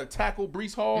downhill and you got to tackle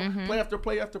Breece Hall play after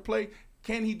play after play.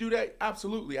 Can he do that?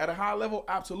 Absolutely. At a high level,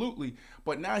 absolutely.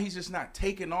 But now he's just not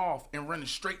taking off and running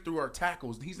straight through our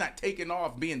tackles. He's not taking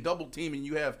off being double teamed, and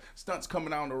you have stunts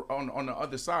coming out on the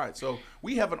other side. So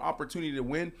we have an opportunity to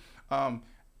win,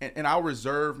 and I'll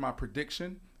reserve my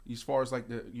prediction as far as like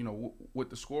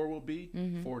what the score will be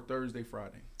for Thursday,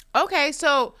 Friday. Okay,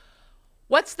 so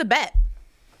what's the bet?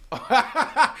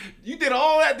 You did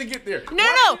all that to get there. No.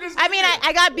 I mean,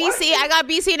 I got BC. I got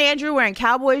BC and Andrew wearing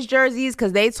Cowboys jerseys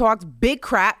because they talked big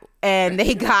crap and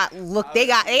they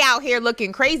out here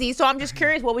looking crazy. So I'm just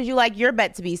curious, what would you like your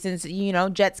bet to be? Since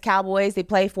Jets Cowboys, they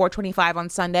play 4:25 on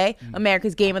Sunday,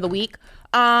 America's game of the week.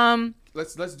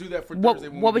 Let's do that for Thursday.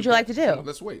 What would you like to do?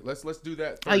 Let's wait. Let's do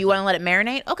that. Thursday. Oh, you want to let it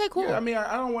marinate? Okay, cool. Yeah, I mean,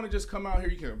 I don't want to just come out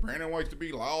here. Brandon likes to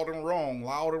be loud and wrong.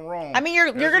 I mean,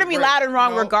 you're going to be loud and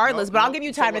wrong regardless, but I'll give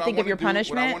you time to think of your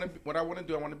punishment. What I want to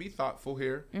do, I want to be thoughtful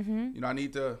here. I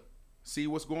need to see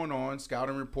what's going on, scout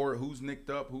and report who's nicked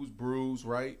up, who's bruised,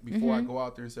 right? Before I go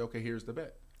out there and say, okay, here's the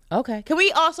bet. Okay. Can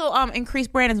we also increase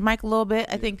Brandon's mic a little bit?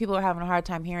 I think people are having a hard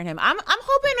time hearing him. I'm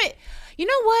hoping it. You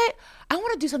know what? I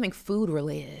want to do something food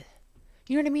related.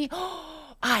 You know what I mean?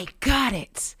 I got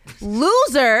it.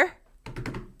 Loser,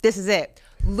 this is it.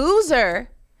 Loser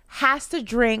has to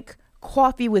drink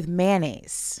coffee with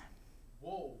mayonnaise.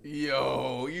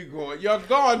 Yo, you're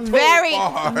gone too Very,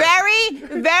 far.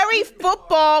 very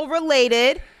football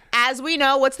related. As we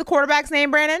know, what's the quarterback's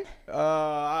name, Brandon?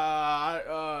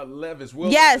 Levis. Will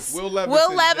Levis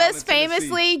Levis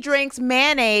famously drinks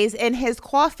mayonnaise in his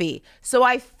coffee. So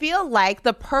I feel like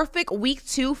the perfect week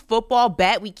 2 football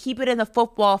bet, we keep it in the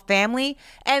football family,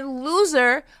 and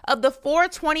loser of the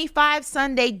 4:25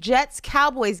 Sunday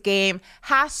Jets-Cowboys game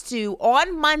has to,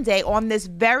 on Monday, on this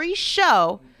very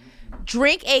show,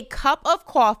 drink a cup of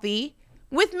coffee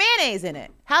with mayonnaise in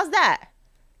it. How's that?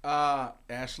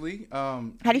 Ashley, how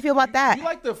do you feel about that? You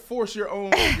like to force your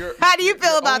own. How do you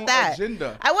feel about that?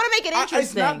 Agenda. I want to make it interesting.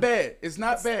 It's not bad. It's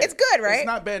not bad. It's good, right? It's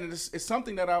not bad. And it's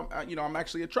something that I'm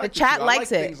actually attracted to. The chat to.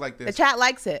 likes I like it. Things like this. The chat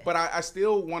likes it. But I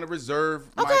still want to reserve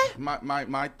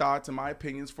my thoughts and my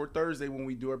opinions for Thursday when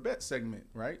we do our bet segment,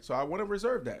 right? So I want to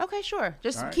reserve that. Okay, sure.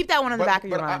 Just keep that one in the back of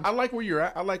your mind. I like where you're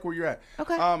at.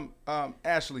 Okay.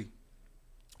 Ashley.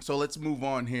 So let's move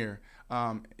on here.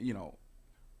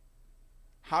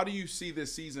 How do you see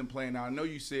this season playing out? I know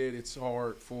you said it's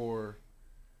hard for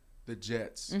the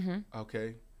Jets,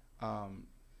 okay,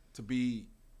 to be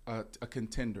a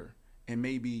contender and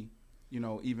maybe,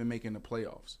 even making the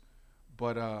playoffs.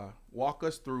 But walk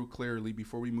us through clearly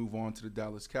before we move on to the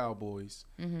Dallas Cowboys,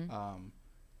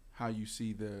 how you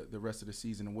see the rest of the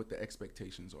season and what the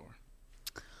expectations are.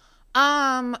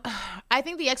 I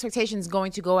think the expectation is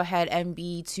going to go ahead and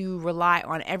be to rely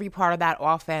on every part of that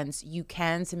offense you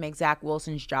can to make Zach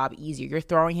Wilson's job easier. You're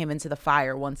throwing him into the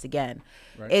fire once again.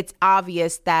 Right. It's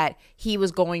obvious that he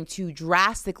was going to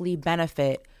drastically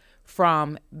benefit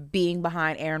from being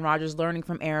behind Aaron Rodgers, learning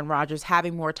from Aaron Rodgers,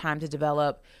 having more time to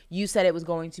develop. You said it was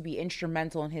going to be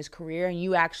instrumental in his career, and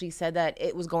you actually said that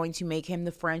it was going to make him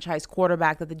the franchise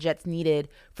quarterback that the Jets needed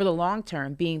for the long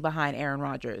term, being behind Aaron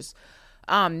Rodgers.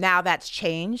 Now that's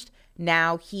changed.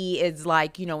 Now he is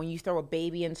like, when you throw a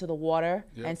baby into the water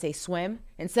and say swim,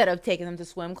 instead of taking them to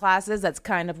swim classes, that's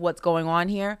kind of what's going on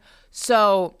here.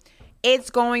 So it's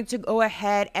going to go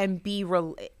ahead and be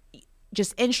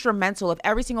just instrumental of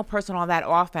every single person on that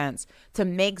offense to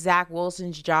make Zach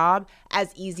Wilson's job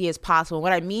as easy as possible.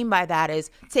 What I mean by that is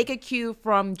take a cue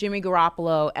from Jimmy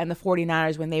Garoppolo and the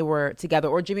 49ers when they were together,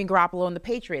 or Jimmy Garoppolo and the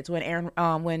Patriots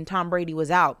when Tom Brady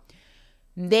was out.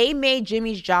 They made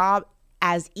Jimmy's job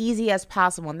as easy as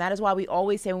possible. And that is why we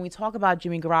always say when we talk about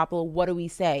Jimmy Garoppolo, what do we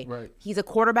say? Right. He's a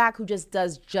quarterback who just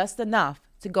does just enough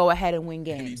to go ahead and win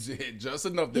games. And he did just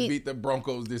enough to beat the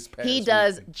Broncos this past week. He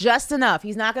does just enough.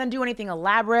 He's not going to do anything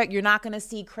elaborate. You're not going to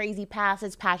see crazy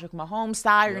passes, Patrick Mahomes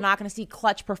style. Yep. You're not going to see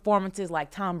clutch performances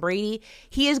like Tom Brady.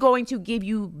 He is going to give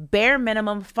you bare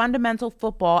minimum fundamental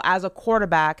football as a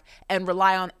quarterback and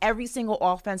rely on every single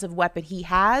offensive weapon he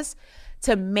has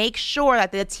to make sure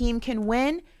that the team can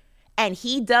win, and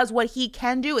he does what he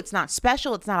can do. It's not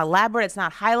special, it's not elaborate, it's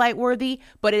not highlight worthy,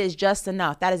 but it is just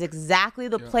enough. That is exactly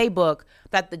the playbook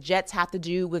that the Jets have to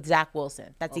do with Zach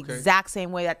Wilson. That's the exact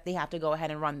same way that they have to go ahead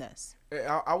and run this.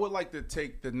 I would like to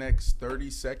take the next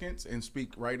 30 seconds and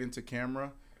speak right into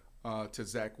camera to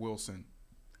Zach Wilson.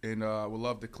 And would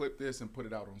love to clip this and put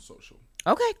it out on social.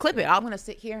 Okay, clip it. I'm going to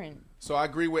sit here and... So I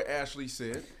agree with Ashley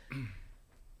said.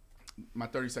 My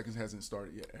 30 seconds hasn't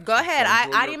started yet. Go ahead.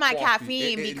 So I need my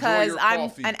caffeine because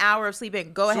I'm an hour of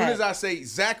sleeping. Go ahead. As soon as I say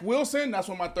Zach Wilson, that's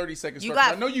when my 30 seconds starts.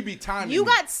 I know you be timing You me.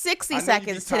 got 60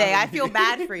 seconds today. I feel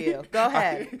bad for you. Go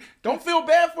ahead. Don't feel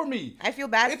bad for me. I feel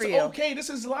bad for you. It's okay. This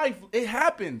is life. It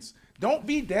happens. Don't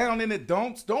be down in the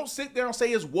dumps. Don't sit there and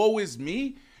say it's woe is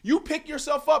me. You pick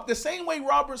yourself up the same way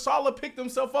Robert Saleh picked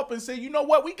himself up and said, you know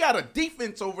what? We got a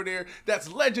defense over there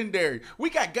that's legendary. We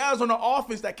got guys on the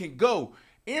offense that can go.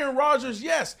 Aaron Rodgers,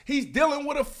 yes, he's dealing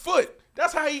with a foot.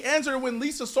 That's how he answered when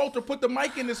Lisa Salter put the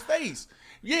mic in his face.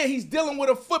 Yeah, he's dealing with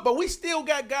a foot, but we still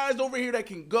got guys over here that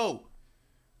can go.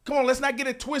 Come on, let's not get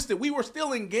it twisted. We were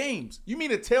still in games. You mean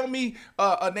to tell me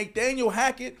Nathaniel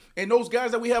Hackett and those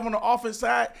guys that we have on the offense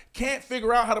side can't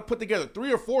figure out how to put together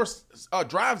 3 or 4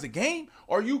 drives a game?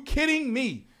 Are you kidding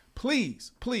me?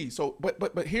 Please. So,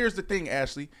 but here's the thing,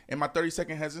 Ashley, and my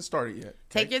 30-second hasn't started yet.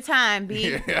 Okay? Take your time,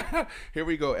 B. Yeah. Here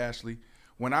we go, Ashley.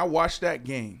 When I watched that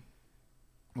game,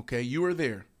 okay, you were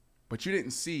there, but you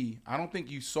didn't see, I don't think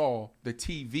you saw the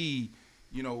TV,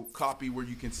 copy where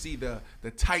you can see the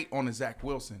tight on the Zach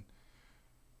Wilson.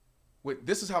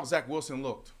 This is how Zach Wilson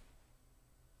looked.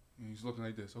 And he's looking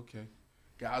like this, okay.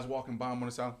 Guys walking by him on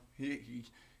the side.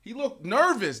 He looked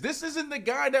nervous. This isn't the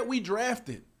guy that we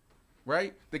drafted,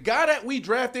 right? The guy that we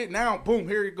drafted, now, boom,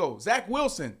 here you go. Zach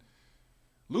Wilson,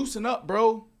 loosen up,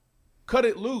 bro. Cut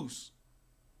it loose.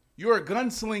 You're a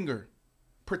gunslinger.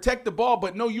 Protect the ball,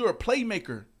 but no, you're a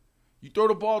playmaker. You throw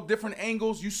the ball different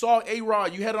angles. You saw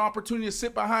A-Rod. You had an opportunity to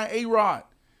sit behind A-Rod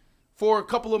for a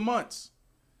couple of months.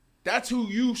 That's who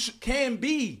you can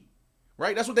be,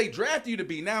 right? That's what they drafted you to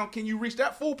be. Now, can you reach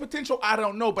that full potential? I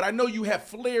don't know, but I know you have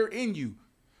flair in you.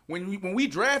 When we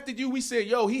drafted you, we said,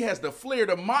 yo, he has the flair,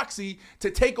 the moxie to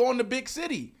take on the big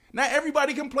city. Not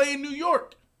everybody can play in New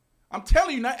York. I'm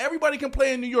telling you, not everybody can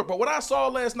play in New York. But what I saw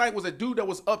last night was a dude that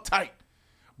was uptight.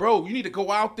 Bro, you need to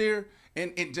go out there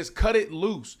and just cut it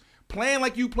loose. Playing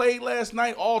like you played last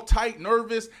night, all tight,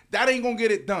 nervous, that ain't going to get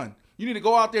it done. You need to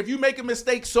go out there. If you make a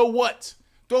mistake, so what?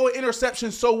 Throw an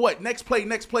interception, so what? Next play,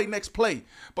 next play, next play.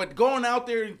 But going out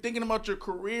there and thinking about your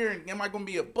career and am I going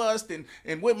to be a bust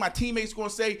and what my teammates going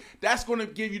to say, that's going to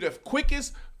give you the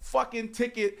quickest fucking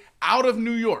ticket out of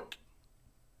New York.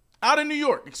 Out of New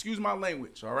York. Excuse my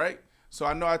language, all right? So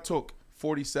I know I took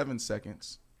 47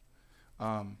 seconds.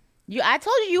 I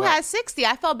told you had 60.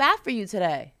 I felt bad for you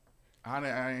today.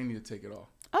 I ain't need to take it all.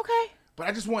 Okay. But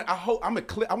I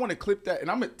want to clip that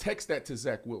and I'm going to text that to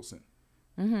Zach Wilson.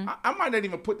 Mm-hmm. I might not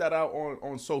even put that out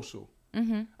on social.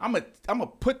 Mm-hmm. I'm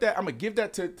gonna give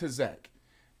that to Zach.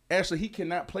 Ashley, he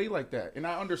cannot play like that. And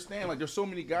I understand, like, there's so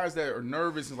many guys that are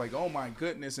nervous and like, oh my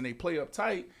goodness, and they play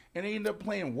uptight and they end up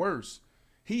playing worse.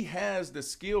 He has the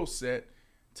skill set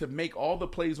to make all the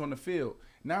plays on the field.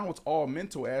 Now it's all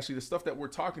mental, Ashley. The stuff that we're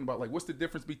talking about, like what's the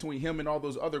difference between him and all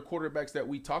those other quarterbacks that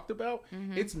we talked about?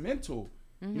 Mm-hmm. It's mental.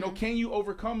 Mm-hmm. You know, can you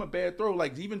overcome a bad throw?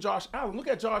 Like even Josh Allen. Look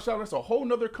at Josh Allen. That's a whole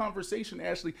nother conversation,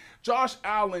 Ashley. Josh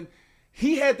Allen,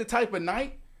 he had the type of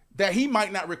night that he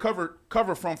might not recover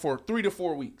from for 3 to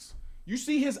 4 weeks. You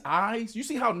see his eyes? You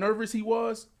see how nervous he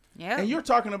was? Yeah. And you're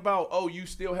talking about, oh, you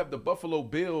still have the Buffalo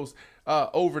Bills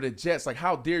over the Jets. Like,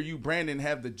 how dare you, Brandon,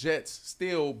 have the Jets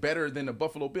still better than the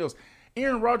Buffalo Bills?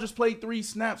 Aaron Rodgers played 4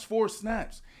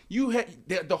 snaps. You had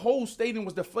the whole stadium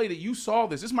was deflated. You saw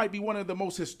this. This might be one of the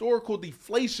most historical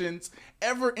deflations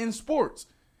ever in sports.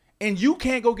 And you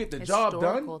can't go get the job done.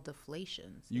 Historical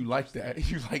deflations. You like that.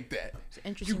 You like that. It's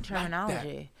interesting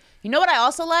terminology. You know what I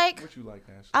also like? What you like,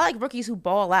 Ashley? I like rookies who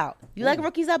ball out. You like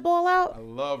rookies that ball out? I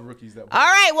love rookies that ball out.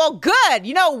 All right, well, good.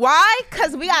 You know why?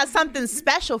 Because we got something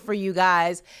special for you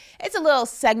guys. It's a little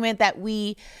segment that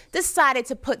we decided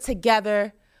to put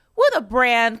together with a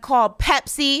brand called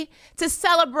Pepsi to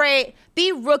celebrate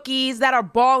the rookies that are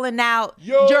balling out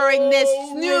during this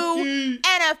new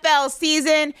NFL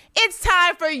season. It's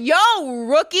time for Yo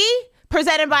Rookie,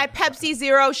 presented by Pepsi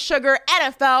Zero Sugar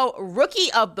NFL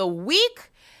Rookie of the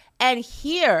Week. And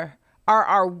here are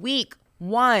our Week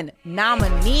 1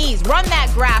 nominees. Run that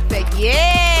graphic.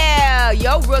 Yeah,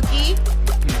 Yo Rookie.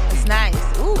 It's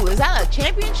nice. Ooh, is that a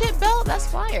championship belt? That's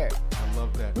fire.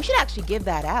 Love that. We should actually give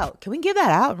that out. Can we give that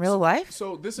out in real life?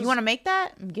 So this is. You want to make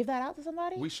that and give that out to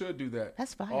somebody? We should do that.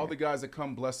 That's fine. All the guys that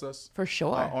come bless us for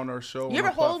sure on our show. You ever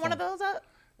hold one of those up?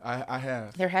 I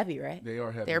have. They're heavy, right? They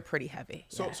are heavy. They're pretty heavy.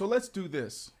 So let's do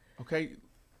this, okay?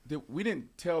 We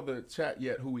didn't tell the chat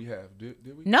yet who we have. Did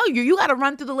we? No, you got to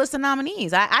run through the list of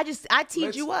nominees. I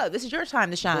teed you up. This is your time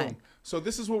to shine. Boom. So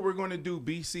this is what we're going to do.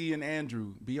 BC and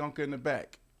Andrew, Bianca in the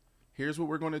back. Here's what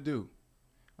we're going to do.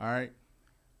 All right.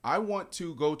 I want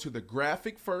to go to the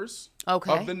graphic first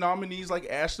of the nominees, like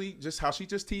Ashley, just how she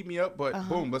just teed me up. But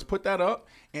boom, let's put that up.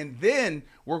 And then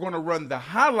we're going to run the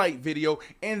highlight video.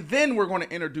 And then we're going to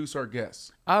introduce our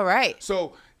guests. All right.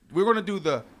 So we're going to do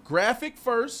the graphic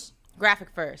first.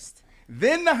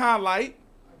 Then the highlight.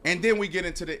 And then we get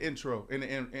into the intro in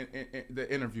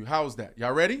the interview. How's that?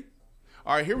 Y'all ready?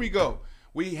 All right, here we go.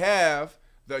 We have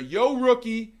the Yo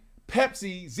Rookie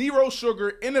Pepsi Zero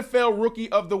Sugar NFL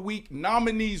Rookie of the Week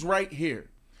nominees right here.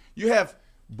 You have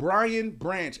Brian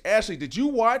Branch. Ashley, did you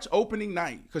watch opening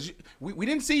night? Because we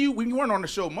didn't see you when you weren't on the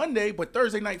show Monday, but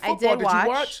Thursday Night Football, did you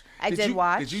watch? I did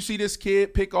watch. Did you see this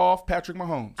kid pick off Patrick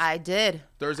Mahomes? I did.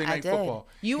 Thursday Night Football.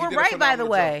 You were right, by the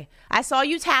way. I saw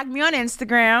you tag me on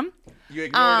Instagram. You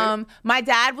ignored it? My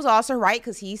dad was also right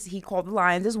because he called the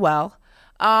Lions as well.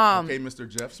 Okay, Mr.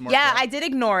 Jeff, smart guy. I did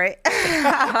ignore it.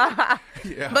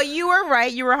 But you were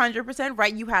right. You were 100%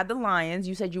 right. You had the Lions.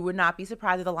 You said you would not be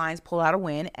surprised if the Lions pull out a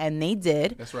win, and they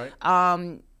did. That's right.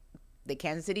 The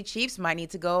Kansas City Chiefs might need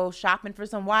to go shopping for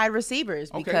some wide receivers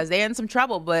because they're in some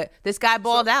trouble, but this guy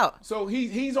balled out. So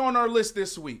he's on our list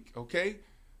this week, okay?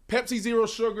 Pepsi Zero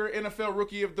Sugar NFL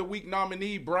Rookie of the Week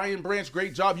nominee, Brian Branch,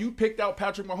 great job. You picked out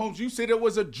Patrick Mahomes. You said it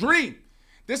was a dream.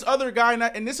 This other guy,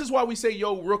 and this is why we say,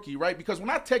 yo, rookie, right? Because when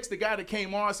I text the guy that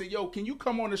came on, I said, yo, can you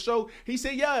come on the show? He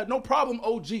said, yeah, no problem,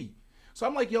 OG. So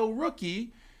I'm like, yo,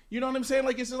 rookie, You know what I'm saying?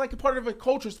 Like, it's just like a part of a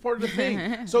culture. It's part of the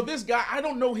thing. So this guy, I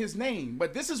don't know his name,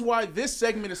 but this is why this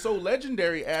segment is so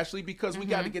legendary, Ashley, because we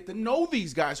got to get to know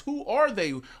these guys. Who are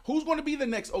they? Who's going to be the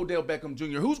next Odell Beckham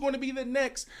Jr.? Who's going to be the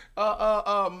next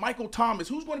Michael Thomas?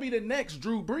 Who's going to be the next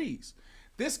Drew Brees?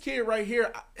 This kid right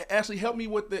here, Ashley, help me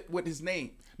with his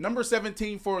name. Number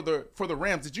 17 for the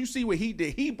Rams. Did you see what he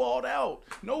did? He balled out.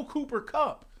 No Cooper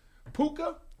Kupp.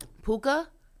 Puka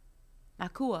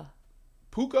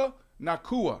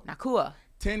Nakua.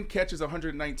 10 catches,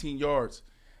 119 yards.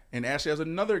 And Ashley has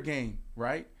another game,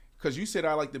 right? Because you said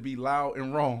I like to be loud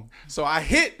and wrong. So I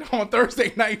hit on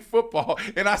Thursday Night Football,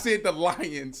 and I said the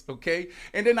Lions, okay?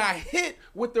 And then I hit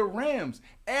with the Rams.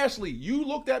 Ashley, you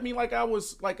looked at me like I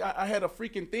was I had a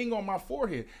freaking thing on my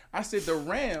forehead. I said the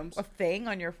Rams. A thing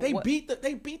on your forehead?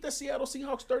 They beat the Seattle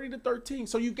Seahawks 30-13.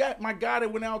 So you got my guy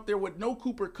that went out there with no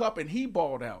Cooper Kupp, and he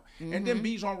balled out. And then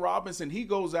Bijan Robinson, he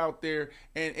goes out there,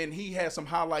 and he had some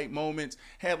highlight moments,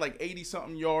 had like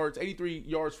 80-something yards, 83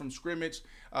 yards from scrimmage,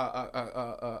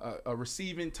 a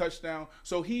receiving touchdown.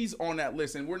 So he's on that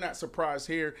list, and we're not surprised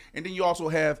here. And then you also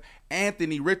have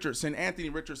Anthony Richardson. Anthony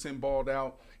Richardson balled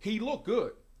out. He looked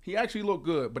good. He actually looked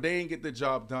good, but they didn't get the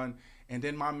job done. And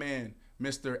then my man,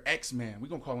 Mr. X-Man. We're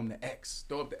going to call him the X.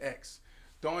 Throw up the X.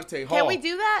 Dante Hall. Can we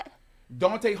do that?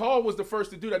 Dante Hall was the first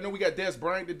to do that. I know we got Des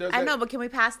Bryant that does that. I know, but can we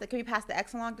pass the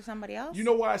X along to somebody else? You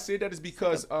know why I said that is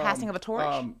because like passing of a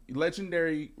torch.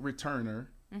 Legendary returner,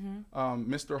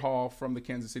 Mr. Hall from the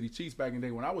Kansas City Chiefs back in the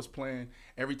day when I was playing,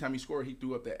 every time he scored, he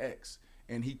threw up the X.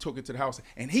 And he took it to the house.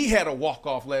 And he had a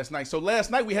walk-off last night. So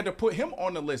last night we had to put him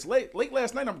on the list. Late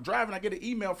last night I'm driving. I get an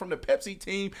email from the Pepsi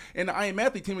team and the I Am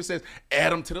Athlete team that says,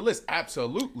 add him to the list.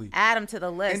 Absolutely. Add him to the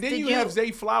list. And then you have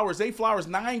Zay Flowers. Zay Flowers,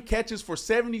 9 catches for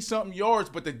 70-something yards.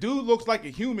 But the dude looks like a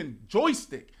human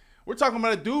joystick. We're talking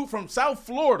about a dude from South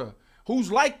Florida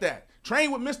who's like that.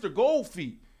 Trained with Mr.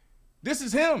 Goldfeet. This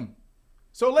is him.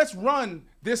 So let's run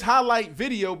this highlight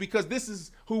video because this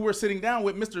is who we're sitting down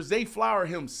with, Mr. Zay Flower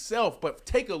himself. But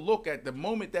take a look at the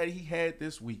moment that he had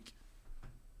this week.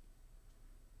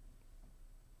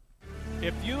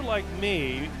 If you, like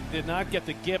me, did not get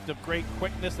the gift of great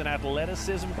quickness and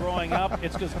athleticism growing up,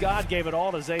 it's because God gave it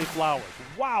all to Zay Flowers.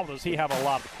 Wow, does he have a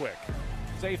lot of quick.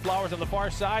 Zay Flowers on the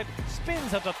far side,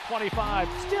 spins at the 25,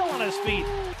 still on his feet.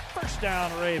 First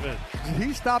down, Ravens.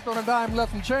 He stopped on a dime,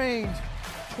 left some change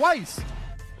twice.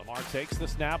 Lamar takes the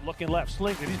snap, looking left,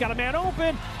 slings it. He's got a man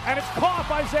open, and it's caught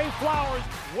by Zay Flowers.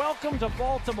 Welcome to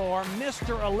Baltimore,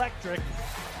 Mr. Electric.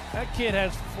 That kid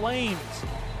has flames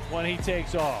when he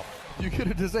takes off. You get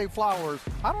it to Zay Flowers.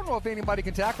 I don't know if anybody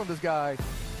can tackle this guy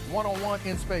one-on-one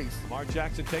in space. Lamar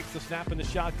Jackson takes the snap in the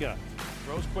shotgun.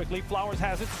 Throws quickly, Flowers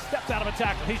has it, steps out of a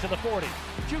tackle. He's to the 40.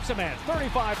 Jukes a man,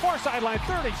 35, far sideline,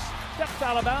 30. Steps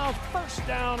out of bounds, first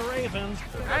down, Ravens.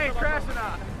 I ain't crashing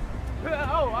out.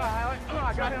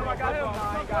 I got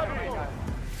him.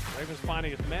 Ravens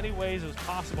finding as many ways as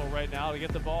possible right now to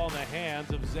get the ball in the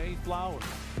hands of Zay Flowers.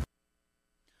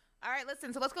 All right,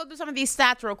 listen, so let's go through some of these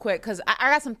stats real quick because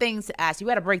I got some things to ask. You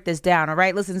got to break this down, all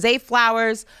right? Listen, Zay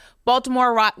Flowers,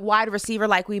 Baltimore wide receiver,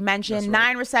 like we mentioned,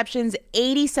 right. 9 receptions,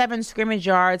 87 scrimmage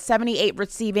yards, 78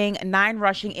 receiving, 9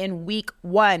 rushing in week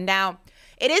 1. Now,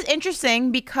 it is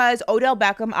interesting because Odell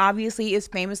Beckham obviously is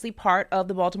famously part of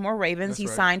the Baltimore Ravens. He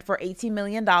signed for $18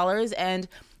 million, and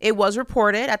it was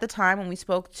reported at the time when we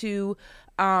spoke to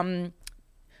DeAndre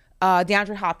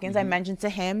Hopkins. I mentioned to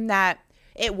him that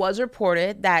it was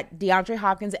reported that DeAndre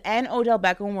Hopkins and Odell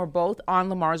Beckham were both on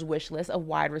Lamar's wish list of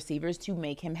wide receivers to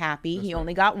make him happy. He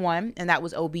only got one, and that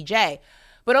was OBJ.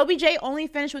 But OBJ only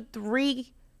finished with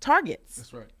 3 targets.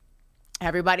 That's right.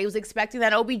 Everybody was expecting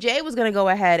that OBJ was going to go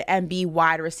ahead and be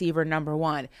wide receiver number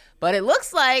 1. But it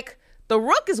looks like the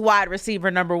Rook is wide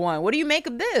receiver number 1. What do you make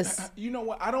of this? You know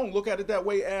what? I don't look at it that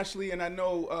way, Ashley. And I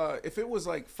know if it was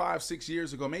like 5-6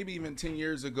 years ago, maybe even 10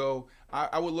 years ago,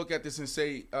 I would look at this and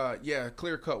say,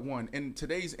 clear-cut 1. In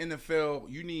today's NFL,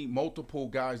 you need multiple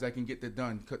guys that can get that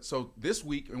done. So this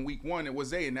week, in week 1, it was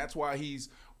Zay, and that's why he's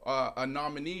a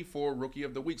nominee for Rookie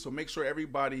of the Week. So make sure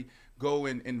everybody go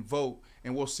and vote,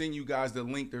 and we'll send you guys the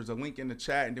link. There's a link in the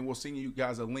chat, and then we'll send you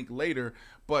guys a link later.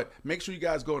 But make sure you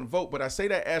guys go and vote. But I say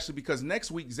that, Ashley, because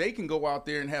next week Zay can go out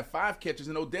there and have 5 catches,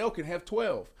 and Odell can have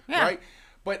 12, right?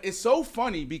 But it's so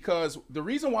funny because the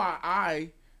reason why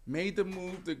I made the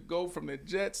move to go from the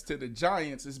Jets to the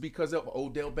Giants is because of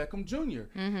Odell Beckham Jr.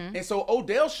 And so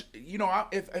Odell,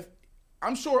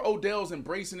 I'm sure Odell's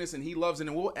embracing this and he loves it.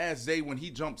 And we'll ask Zay when he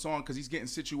jumps on, because he's getting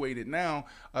situated now,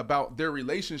 about their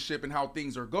relationship and how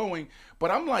things are going. But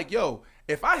I'm like, yo,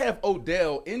 if I have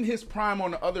Odell in his prime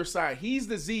on the other side, he's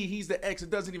the Z, he's the X, it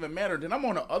doesn't even matter. Then I'm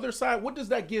on the other side. What does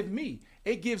that give me?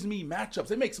 It gives me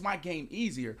matchups. It makes my game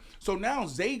easier. So now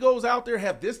Zay goes out there,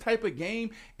 have this type of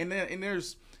game, and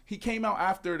he came out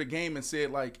after the game and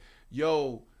said, like,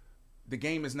 yo, the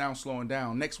game is now slowing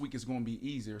down. Next week is going to be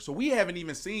easier. So we haven't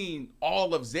even seen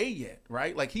all of Zay yet,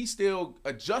 right? Like, he's still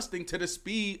adjusting to the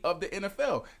speed of the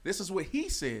NFL. This is what he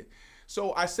said.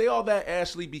 So I say all that,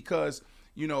 Ashley, because,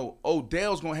 you know,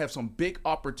 Odell's going to have some big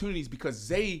opportunities because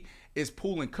Zay is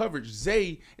pulling coverage.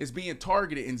 Zay is being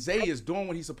targeted, and Zay is doing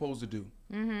what he's supposed to do.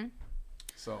 Mm-hmm.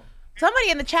 So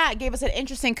somebody in the chat gave us an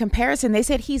interesting comparison. They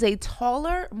said he's a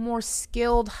taller, more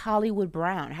skilled Hollywood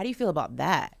Brown. How do you feel about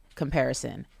that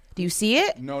comparison? Do you see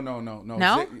it? No. No?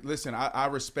 Zay, listen, I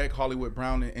respect Hollywood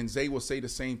Brown, and Zay will say the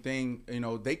same thing. You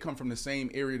know, they come from the same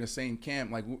area, the same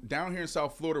camp. Like, down here in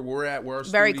South Florida, where our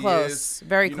very studio close, is.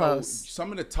 Very you close. Know,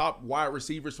 some of the top wide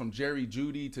receivers, from Jerry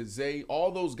Jeudy to Zay, all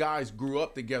those guys grew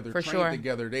up together, trained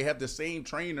together. They have the same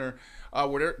trainer.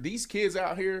 These kids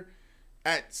out here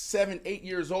at 7, 8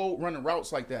 years old running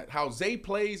routes like that. How Zay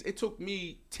plays, it took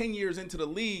me 10 years into the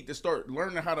league to start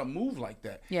learning how to move like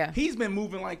that. Yeah. He's been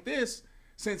moving like this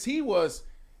since he was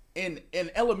in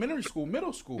elementary school,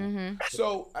 middle school. Mm-hmm.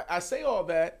 So I say all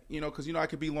that, you know, because, you know, I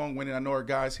could be long-winded. I know our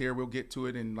guys here, we'll get to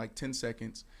it in like 10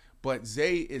 seconds. But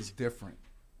Zay is different.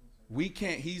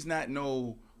 He's not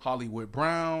no Hollywood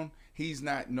Brown. He's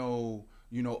not no,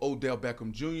 you know, Odell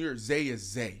Beckham Jr. Zay is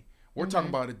Zay. We're talking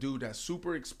about a dude that's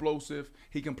super explosive.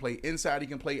 He can play inside. He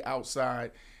can play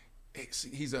outside.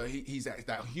 He's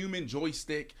that human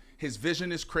joystick. His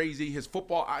vision is crazy. His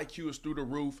football IQ is through the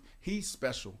roof. He's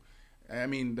special. I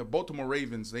mean, the Baltimore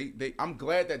Ravens, I'm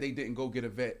glad that they didn't go get a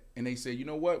vet. And they said, you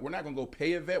know what? We're not going to go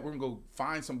pay a vet. We're going to go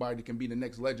find somebody that can be the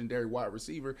next legendary wide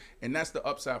receiver. And that's the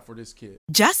upside for this kid.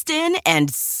 Just in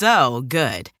and so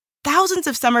good. Thousands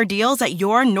of summer deals at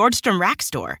your Nordstrom Rack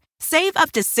store. Save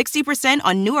up to 60%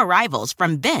 on new arrivals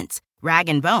from Vince,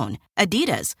 Rag & Bone,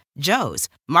 Adidas, Joe's,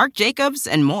 Marc Jacobs,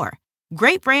 and more.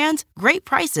 Great brands, great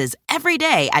prices every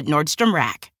day at Nordstrom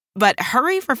Rack. But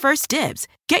hurry for first dibs.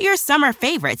 Get your summer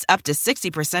favorites up to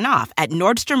 60% off at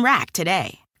Nordstrom Rack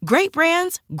today. Great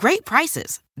brands, great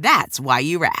prices. That's why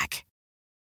you rack.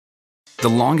 The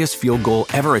longest field goal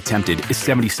ever attempted is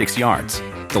 76 yards.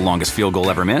 The longest field goal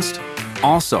ever missed?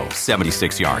 Also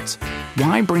 76 yards.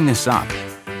 Why bring this up?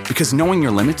 Because knowing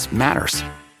your limits matters,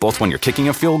 both when you're kicking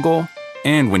a field goal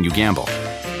and when you gamble.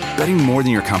 Betting more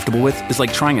than you're comfortable with is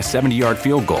like trying a 70-yard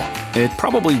field goal. It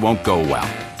probably won't go well.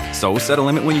 So set a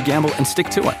limit when you gamble and stick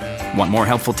to it. Want more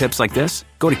helpful tips like this?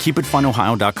 Go to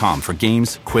keepitfunohio.com for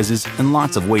games, quizzes, and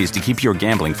lots of ways to keep your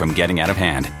gambling from getting out of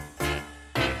hand.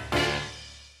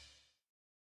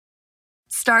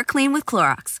 Start clean with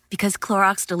Clorox, because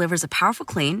Clorox delivers a powerful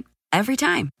clean every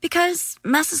time. Because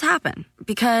messes happen.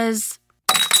 Because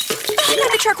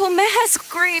the charcoal mask.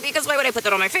 Great, because why would I put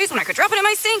that on my face when I could drop it in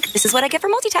my sink? This is what I get for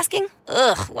multitasking.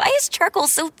 Ugh, why is charcoal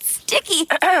so sticky?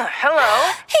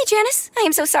 Hello? Hey, Janice. I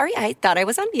am so sorry. I thought I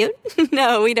was on mute.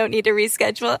 No, we don't need to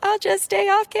reschedule. I'll just stay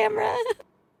off camera.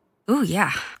 Ooh,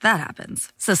 yeah, that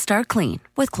happens. So start clean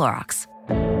with Clorox.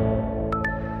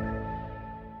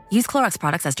 Use Clorox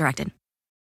products as directed.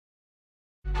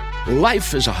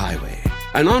 Life is a highway,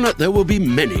 and on it there will be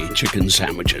many chicken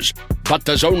sandwiches. But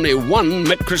there's only one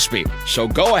McCrispy. So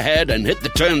go ahead and hit the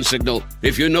turn signal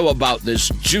if you know about this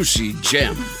juicy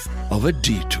gem of a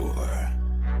detour.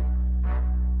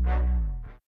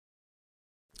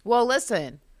 Well,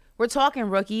 listen, we're talking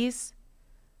rookies.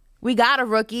 We got a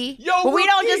rookie. Yo, but we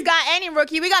don't rookie. just got any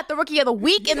rookie. We got the rookie of the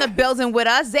week in the building with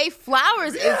us. Zay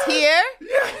Flowers is here.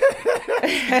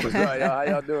 What's up, y'all? How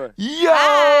y'all doing? Yo,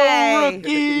 Hey.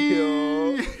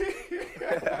 rookie!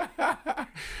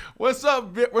 What's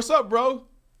up, bro?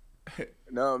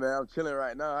 No, man, I'm chilling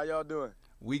right now. How y'all doing?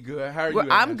 We good. How are you? Well,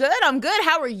 I'm good.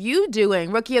 How are you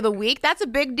doing? Rookie of the week. That's a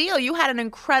big deal. You had an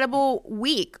incredible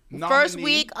week. Nominee. First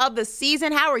week of the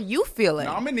season. How are you feeling?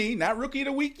 Nominee, not rookie of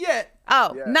the week yet.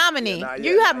 Oh, Yeah, nominee. yeah, not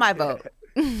You yet, have my not vote.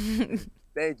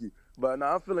 Thank you. But no,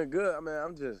 I'm feeling good. I mean,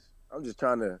 I'm just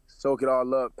trying to soak it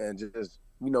all up and just,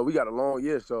 you know, we got a long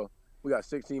year, so we got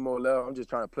 16 more left. I'm just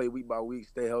trying to play week by week,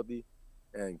 stay healthy,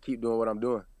 and keep doing what I'm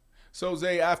doing. So,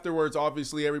 Zay, afterwards,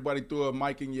 obviously everybody threw a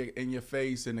mic in your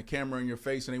face and a camera in your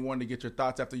face, and they wanted to get your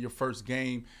thoughts after your first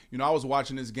game. You know, I was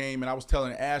watching this game, and I was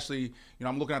telling Ashley, you know,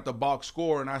 I'm looking at the box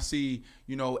score, and I see,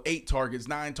 you know, 8 targets,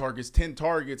 9 targets, 10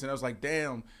 targets, and I was like,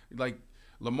 damn, like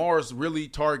Lamar's really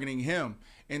targeting him.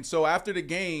 And so after the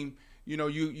game,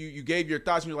 you gave your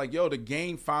thoughts and you're like, yo, the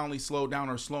game finally slowed down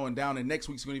or slowing down, and next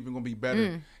week's even going to be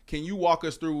better. Can you walk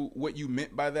us through what you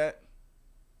meant by that?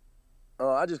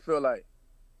 I just feel like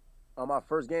on my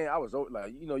first game, I was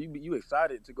like, you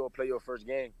excited to go play your first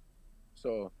game.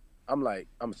 So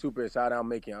I'm super excited. I'm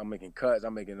making cuts.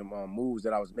 I'm making moves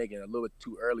that I was making a little bit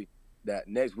too early. That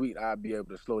next week I'd be able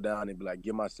to slow down and be like,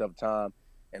 give myself time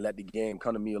and let the game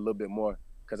come to me a little bit more.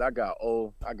 Because I got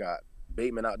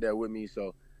Bateman out there with me.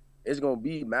 So it's going to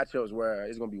be matchups where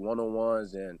it's going to be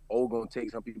one-on-ones and going to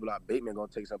take some people out. Bateman going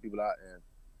to take some people out. And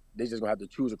they just going to have to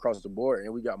choose across the board.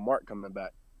 And we got Mark coming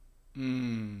back.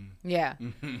 Yeah.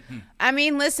 I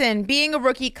mean, listen, being a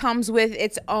rookie comes with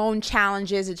its own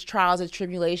challenges, its trials, its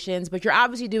tribulations, but you're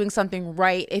obviously doing something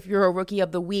right if you're a Rookie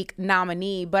of the Week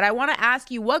nominee. But I want to ask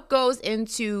you, what goes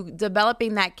into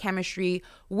developing that chemistry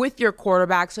with your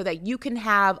quarterback so that you can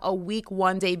have a week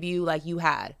 1 debut like you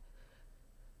had?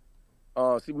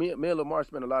 See, me and Lamar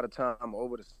spent a lot of time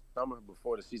over the summer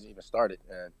before the season even started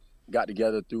and got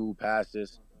together through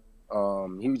passes.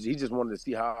 He just wanted to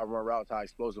see how I run routes, how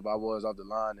explosive I was off the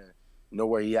line, and know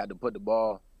where he had to put the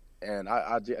ball. And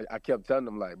I kept telling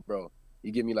him, like, bro,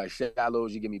 you give me like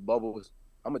shallows, you give me bubbles,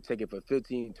 I'm gonna take it for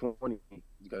 15, 20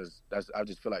 because I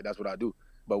just feel like that's what I do.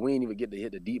 But we ain't even get to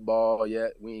hit the deep ball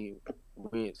yet. We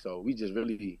ain't, so we just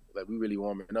really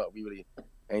warming up. We really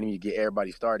ain't even get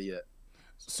everybody started yet.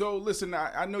 So listen,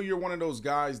 I know you're one of those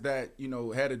guys that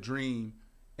had a dream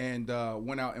and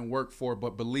went out and worked for it,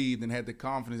 but believed and had the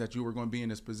confidence that you were going to be in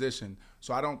this position.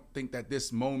 So I don't think that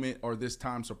this moment or this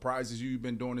time surprises you. You've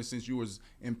been doing this since you was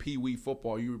in Pee Wee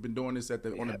football. You've been doing this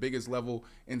on the biggest level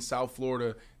in South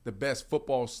Florida, the best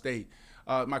football state.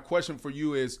 My question for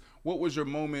you is, what was your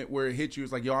moment where it hit you?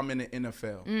 It's like, yo, I'm in the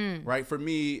NFL, right? For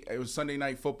me, it was Sunday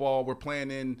Night Football. We're playing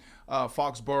in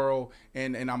Foxborough,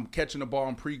 and I'm catching the ball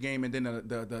in pregame, and then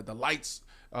the lights,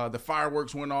 the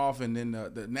fireworks went off, and then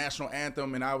the national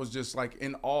anthem, and I was just like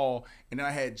in awe. And then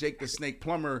I had Jake the Snake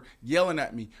Plumber yelling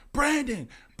at me, Brandon,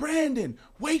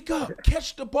 wake up,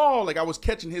 catch the ball. Like I was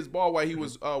catching his ball while he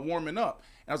was warming up.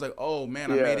 And I was like, oh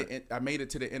man, I made it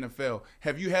to the NFL.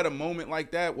 Have you had a moment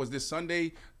like that? Was this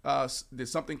Sunday? Did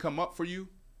something come up for you?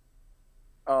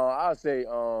 I'll say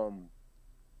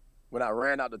when I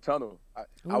ran out the tunnel.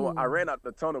 I ran out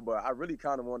the tunnel, but I really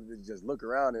kind of wanted to just look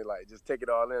around and like just take it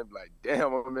all in, like,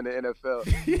 damn, I'm in the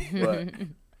NFL. But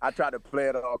I tried to play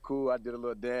it all cool. I did a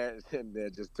little dance and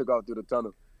then just took off through the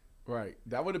tunnel. Right.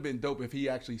 That would have been dope if he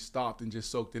actually stopped and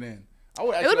just soaked it in. It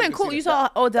would have been cool. You saw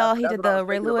Odell. He did the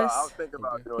Ray Lewis. I was thinking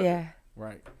about doing Yeah.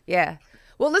 Right. Yeah.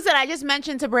 Well, listen, I just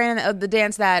mentioned to Brandon the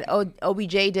dance that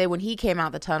OBJ did when he came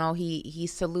out the tunnel. He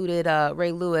saluted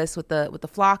Ray Lewis with the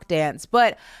flock dance.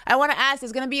 But I want to ask,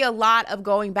 there's going to be a lot of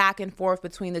going back and forth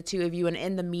between the two of you, and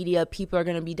in the media, people are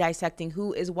going to be dissecting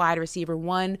who is wide receiver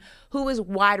 1, who is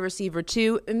wide receiver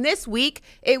 2. And this week,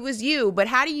 it was you. But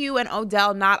how do you and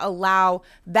Odell not allow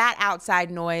that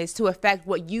outside noise to affect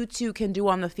what you two can do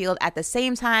on the field at the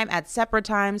same time, at separate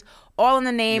times, all in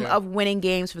the name of winning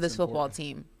games for this football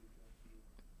team?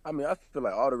 I mean, I feel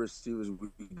like all the receivers we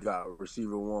got,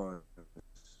 receiver 1,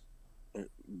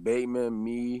 Bateman,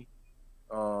 me,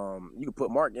 you could put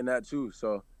Mark in that too.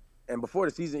 So, and before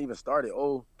the season even started,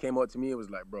 came up to me and was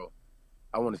like, bro,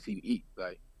 I want to see you eat.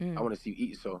 Like, I want to see you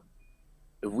eat. So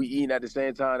if we eating at the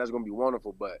same time, that's going to be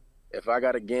wonderful. But if I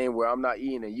got a game where I'm not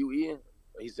eating and you eating,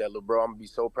 he said, look, bro, I'm going to be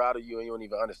so proud of you and you don't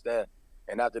even understand.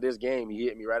 And after this game, he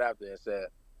hit me right after and said,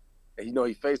 and he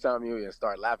FaceTimed me and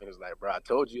started laughing. He was like, bro, I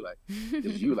told you, like, this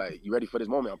is you, like, you ready for this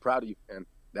moment? I'm proud of you. And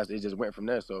it just went from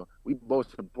there. So we both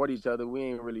support each other. We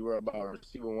ain't really worried about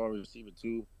receiver 1, receiver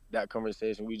 2, that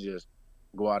conversation. We just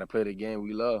go out and play the game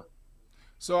we love.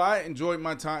 So I enjoyed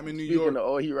my time in New York. Speaking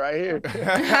of he right here.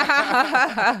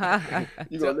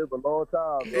 You're going to live a long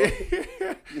time, bro.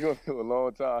 You're going to live a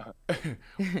long time.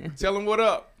 Tell him what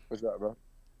up. What's up, bro?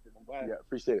 Yeah,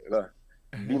 appreciate it.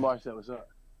 B. Marshall, what's up?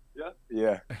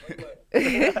 Yeah.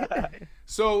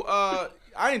 So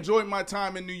I enjoyed my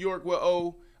time in New York with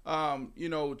O.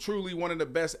 Truly one of the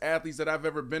best athletes that I've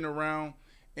ever been around.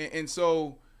 And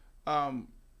so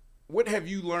what have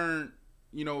you learned,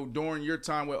 during your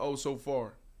time with O so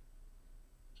far?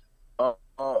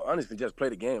 Honestly, just play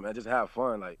the game, man. Just have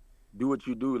fun. Like, do what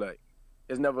you do. Like,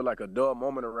 it's never like a dull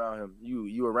moment around him.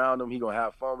 You around him, he going to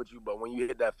have fun with you. But when you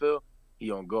hit that field, he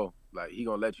going to go. Like, he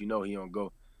going to let you know he going to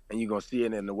go. And you're going to see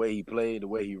it in the way he played, the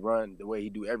way he run, the way he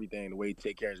do everything, the way he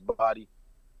take care of his body.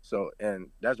 So, and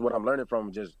that's what I'm learning from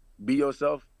him. Just be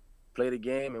yourself, play the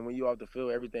game, and when you off the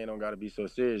field, everything don't got to be so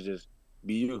serious. Just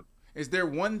be you. Is there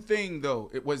one thing though?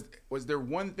 Was there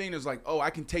one thing that's like, oh, I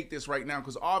can take this right now?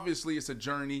 Because obviously it's a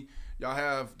journey. Y'all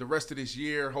have the rest of this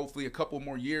year, hopefully a couple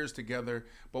more years together.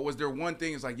 But was there one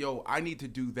thing that's like, yo, I need to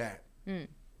do that?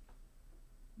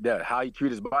 Yeah, how he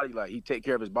treat his body, like he take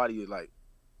care of his body, like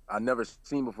I never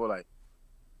seen before. Like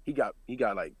he got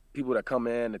like people that come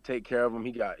in to take care of him.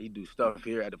 He do stuff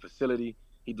here at the facility.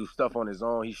 He do stuff on his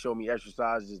own. He showed me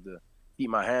exercises to keep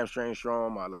my hamstrings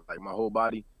strong, my whole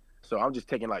body. So I'm just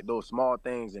taking like those small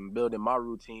things and building my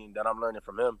routine that I'm learning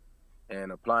from him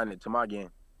and applying it to my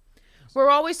game. We're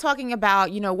always talking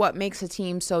about, what makes a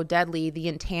team so deadly,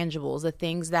 the intangibles, the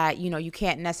things that, you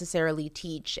can't necessarily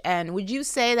teach. And would you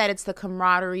say that it's the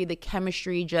camaraderie, the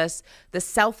chemistry, just the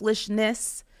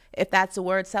selflessness, if that's a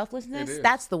word, selflessness?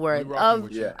 That's the word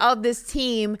of this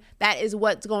team. That is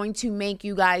what's going to make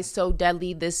you guys so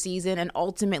deadly this season and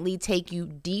ultimately take you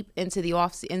deep into the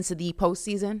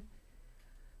postseason?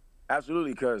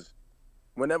 Absolutely, because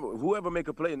whoever make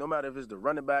a play, no matter if it's the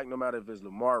running back, no matter if it's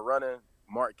Lamar running,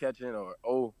 Mark catching, or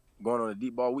going on a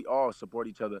deep ball, we all support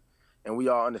each other, and we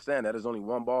all understand that there's only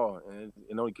one ball, and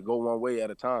it only can go one way at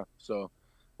a time. So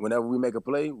whenever we make a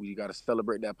play, we got to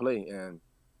celebrate that play and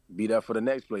be there for the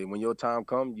next play. When your time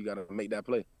comes, you got to make that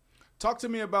play. Talk to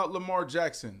me about Lamar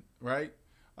Jackson, right?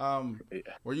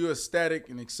 Were you ecstatic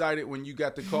and excited when you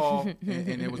got the call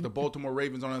and it was the Baltimore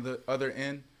Ravens on the other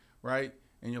end, right?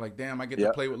 And you're like, damn, I get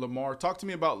to play with Lamar. Talk to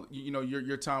me about,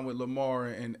 your time with Lamar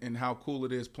and how cool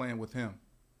it is playing with him.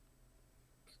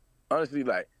 Honestly,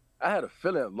 like, I had a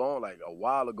feeling a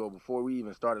while ago before we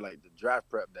even started, like, the draft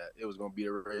prep that it was going to be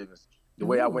the Ravens. The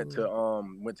way I went to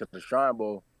the Shrine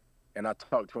Bowl and I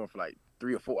talked to him for, like,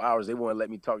 3 or 4 hours. They wouldn't let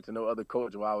me talk to no other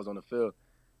coach while I was on the field.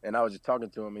 And I was just talking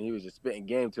to him, and he was just spitting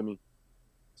game to me.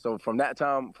 So from that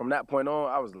point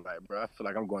on, I was like, bro, I feel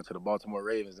like I'm going to the Baltimore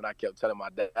Ravens. And I kept telling my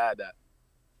dad that.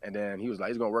 And then he was like,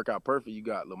 it's going to work out perfect. You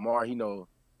got Lamar. He know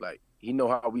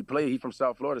how we play. He from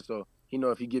South Florida, so he know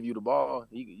if he give you the ball,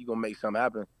 he going to make something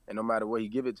happen. And no matter where he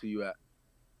give it to you at.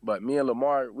 But me and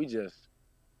Lamar, we just,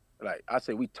 like, I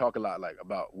say we talk a lot, like,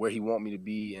 about where he want me to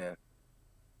be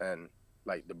and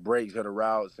like, the breaks of the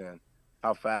routes and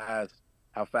how fast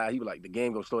he was like, the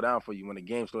game going to slow down for you. When the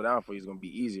game slow down for you, it's going to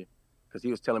be easier. Because he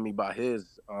was telling me about his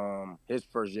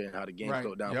first year and how the game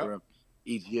slowed down for him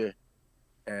each year.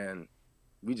 And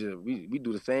we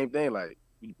do the same thing. Like,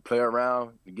 we play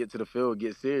around, we get to the field,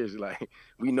 get serious. Like,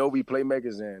 we know we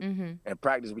playmakers and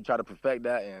practice. We try to perfect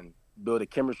that and build a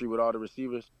chemistry with all the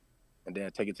receivers, and then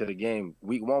take it to the game.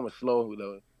 Week 1 was slow.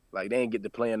 Like, they didn't get to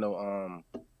play in the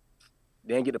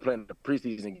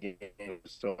preseason game.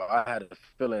 So I had a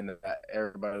feeling that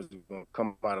everybody was going to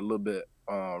come out a little bit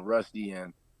rusty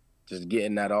and just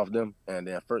getting that off them. And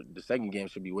then the second game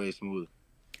should be way smoother.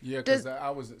 Yeah, because I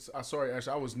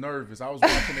was nervous. I was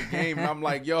watching the game, and I'm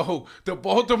like, yo, the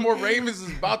Baltimore Ravens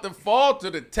is about to fall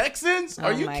to the Texans?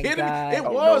 Are you kidding me? It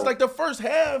was like the first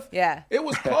half. Yeah. It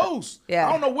was close. I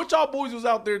don't know what y'all boys was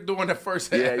out there doing the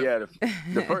first half. Yeah.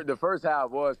 The first half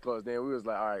was close. Then we was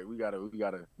like, all right, we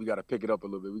gotta pick it up a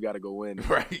little bit. We gotta go win.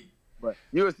 Right. But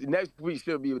next week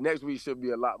should be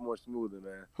a lot more smoother,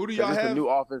 man. Who do y'all have? It's a new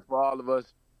offense for all of us.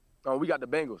 We got the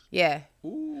Bengals. Yeah.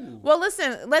 Ooh. Well,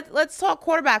 listen, let's talk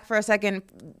quarterback for a second.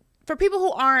 For people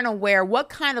who aren't aware, what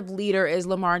kind of leader is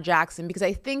Lamar Jackson? Because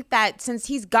I think that since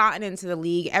he's gotten into the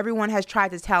league, everyone has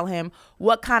tried to tell him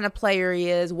what kind of player he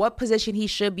is, what position he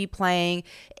should be playing.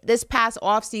 This past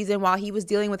offseason, while he was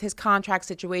dealing with his contract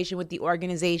situation with the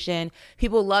organization,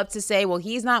 people love to say, well,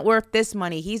 he's not worth this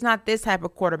money. He's not this type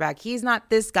of quarterback. He's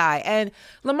not this guy. And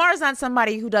Lamar's not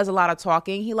somebody who does a lot of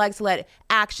talking. He likes to let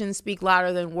actions speak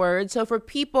louder than words. So for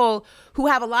people who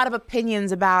have a lot of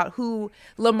opinions about who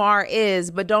Lamar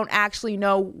is, but don't actually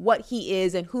know what he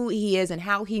is and who he is and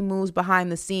how he moves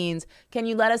behind the scenes, can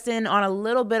you let us in on a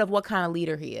little bit of what kind of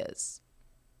leader he is?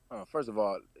 First of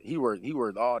all, he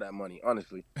worth all that money,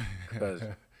 honestly, because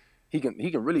he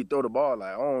can really throw the ball.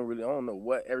 Like, I don't know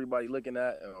what everybody looking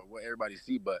at or what everybody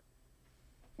see, but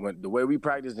the way we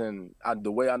practice and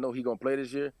the way I know he gonna play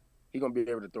this year, he gonna be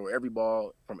able to throw every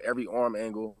ball from every arm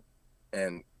angle,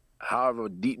 and however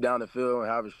deep down the field and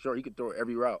however short, he can throw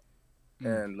every route.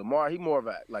 And Lamar, he more of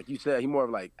a, like you said, he more of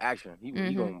like action. He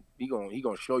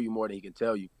gonna show you more than he can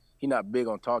tell you. He not big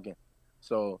on talking.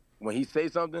 So when he say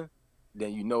something,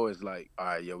 then you know it's like, all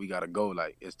right, yeah, we gotta go.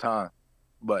 Like, it's time.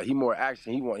 But he more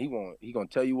action. He gonna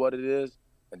tell you what it is,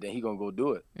 and then he gonna go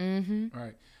do it. Mm-hmm.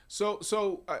 Right.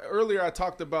 So earlier I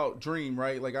talked about dream,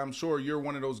 right? Like, I'm sure you're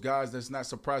one of those guys that's not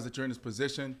surprised that you're in this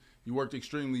position. You worked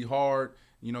extremely hard.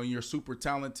 You know, you're super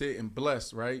talented and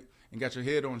blessed, right? And got your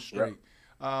head on straight.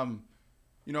 Yep.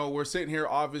 You know, we're sitting here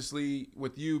obviously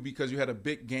with you because you had a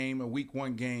big game, a week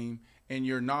 1 game, and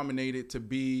you're nominated to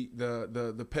be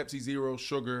the Pepsi Zero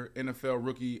Sugar NFL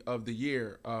Rookie of the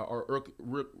Year or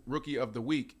Rookie of the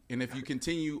Week. And if you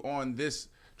continue on this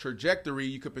trajectory,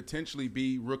 you could potentially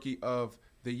be Rookie of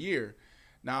the Year.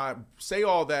 Now, I say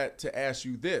all that to ask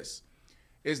you this.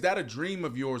 Is that a dream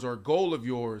of yours or a goal of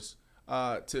yours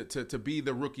to be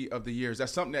the Rookie of the Year? Is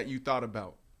that something that you thought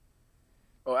about?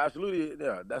 Oh, absolutely.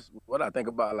 Yeah, that's what I think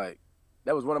about. Like,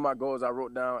 that was one of my goals I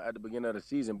wrote down at the beginning of the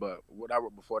season. But what I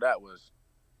wrote before that was,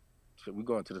 we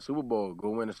going to the Super Bowl, go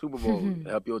win the Super Bowl,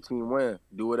 help your team win,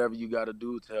 do whatever you got to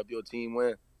do to help your team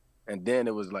win. And then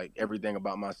it was like everything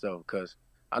about myself, because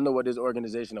I know what this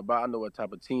organization about. I know what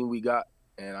type of team we got,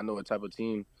 and I know what type of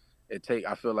team it take.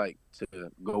 I feel like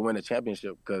to go win a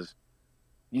championship, because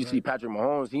you see Patrick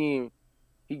Mahomes,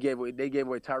 they gave away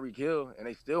Tyreek Hill, and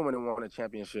they still went and won a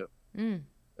championship.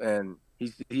 And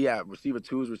he had receiver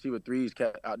 2s, receiver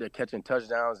 3s out there catching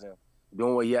touchdowns and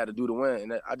doing what he had to do to win.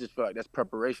 And I just feel like that's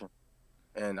preparation.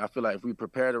 And I feel like if we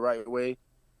prepare the right way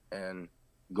and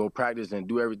go practice and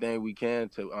do everything we can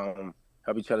to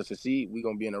help each other succeed, we're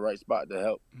going to be in the right spot to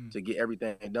help to get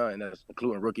everything done. And that's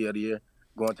including Rookie of the Year,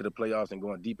 going to the playoffs and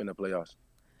going deep in the playoffs.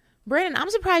 Brandon, I'm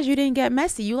surprised you didn't get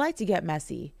messy. You like to get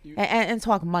messy and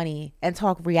talk money and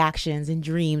talk reactions and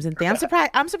dreams and things.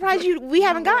 I'm surprised we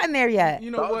haven't gotten there yet. You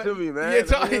know what? To me, man. Yeah,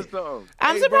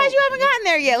 I'm surprised you haven't gotten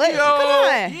there yet. Come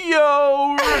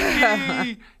on.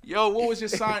 Rookie. Yo, what was your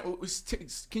sign?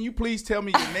 Can you please tell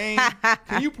me your name?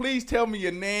 Can you please tell me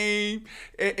your name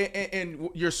and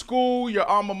your school, your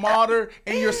alma mater,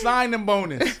 and your signing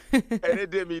bonus? Hey, they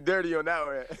did me dirty on that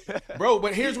one. Bro,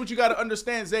 but here's what you got to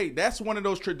understand, Zay. That's one of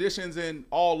those traditions in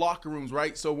all locker rooms,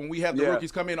 right? So when we have the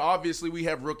rookies come in, obviously we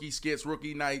have rookie skits,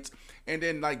 rookie nights, and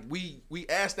then like we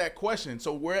ask that question.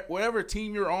 So whatever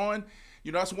team you're on,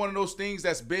 you know, that's one of those things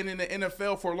that's been in the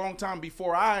NFL for a long time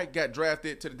before I got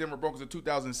drafted to the Denver Broncos in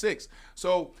 2006.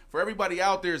 So for everybody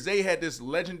out there, Zay had this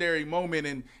legendary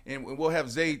moment, and we'll have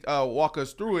Zay walk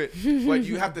us through it. But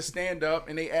you have to stand up,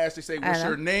 and they say, what's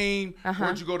your name,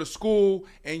 where'd you go to school,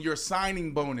 and your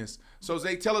signing bonus. So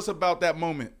Zay, tell us about that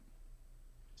moment.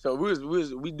 So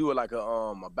we do like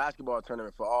a basketball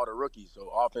tournament for all the rookies, so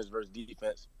offense versus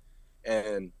defense.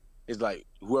 And it's like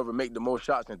whoever make the most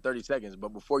shots in 30 seconds. But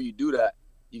before you do that,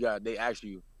 they ask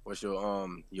you what's your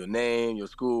name, your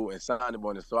school, and signing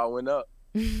bonus. So I went up,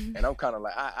 and I'm kind of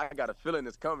like, I got a feeling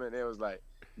it's coming. And it was like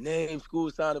name, school,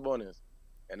 signing bonus,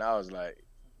 and I was like,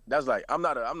 that's like I'm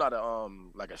not a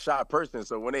like a shy person.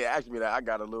 So when they asked me that, I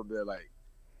got a little bit like,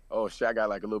 oh shit, I got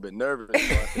like a little bit nervous.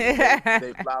 So I said,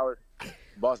 Dave Flowers,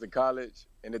 Boston College,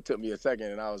 and it took me a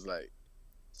second, and I was like,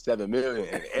 $7 million,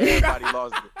 and everybody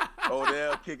lost it.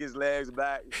 Odell kick his legs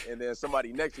back, and then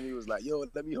somebody next to me was like, yo,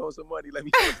 let me hold some money.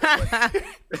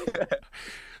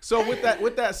 So with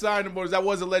that signing bonus, that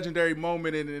was a legendary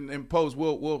moment in post.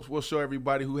 We'll show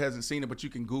everybody who hasn't seen it, but you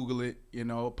can Google it, you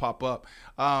know, pop up.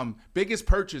 Biggest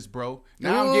purchase, bro.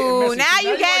 Now I'm getting messy. Now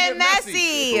you getting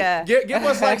messy. Give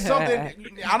us like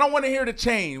something. I don't want to hear the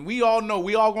chain. We all know.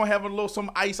 We all gonna have some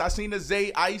ice. I seen the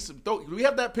Zay ice. We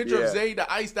have that picture of Zay,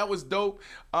 the ice. That was dope.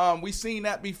 We seen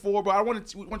that before, but I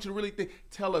want you to really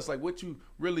tell us like what you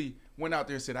really went out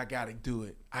there and said, I gotta do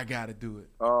it. I gotta do it.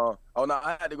 No,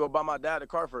 I had to go buy my dad a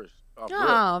car first.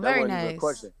 Very nice.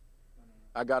 Question.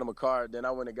 I got him a car. Then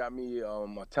I went and got me a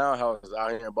townhouse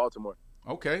out here in Baltimore.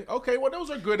 Okay. Well, those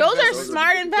are good. Those are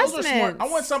smart investments. Those are smart. I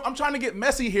want some. I'm trying to get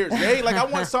messy here, Zay. Like I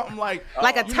want something like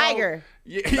a tiger.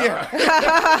 Yeah.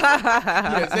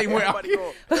 Zay went out.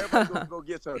 Everybody go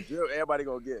get some. Everybody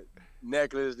gonna get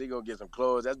necklace. They gonna get some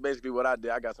clothes. That's basically what I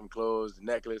did. I got some clothes,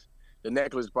 necklace. The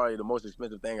necklace is probably the most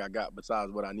expensive thing I got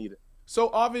besides what I needed. So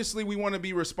obviously we want to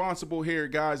be responsible here,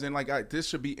 guys, and this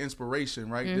should be inspiration,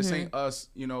 right? Mm-hmm. This ain't us,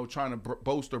 trying to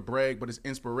boast or brag, but it's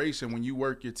inspiration. When you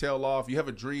work your tail off, you have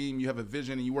a dream, you have a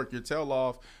vision, and you work your tail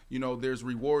off, there's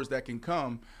rewards that can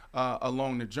come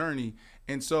along the journey.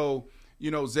 And so,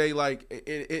 Zay,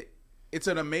 like it's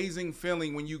an amazing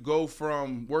feeling when you go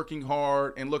from working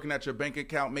hard and looking at your bank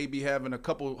account, maybe having a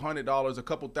couple $100, a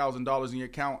couple $1,000 in your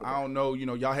account. I don't know,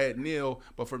 y'all had nil,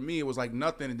 but for me, it was like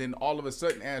nothing. And then all of a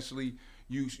sudden, Ashley,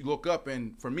 you look up,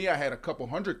 and for me, I had a couple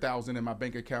 $100,000 in my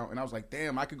bank account, and I was like,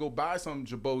 damn, I could go buy some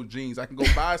Jabot jeans. I can go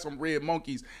buy some Red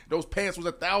Monkeys. Those pants was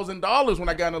 $1,000 when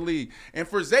I got in the league. And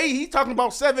for Zay, he's talking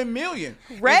about $7 million.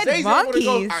 Red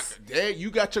Monkeys. Dad,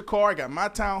 you got your car. I got my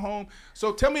townhome.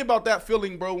 So tell me about that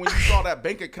feeling, bro, when you saw that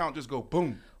bank account just go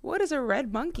boom. What is a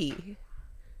red monkey?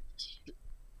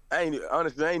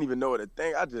 Honestly, I ain't even know what to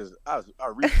think. I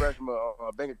refreshed my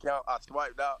bank account. I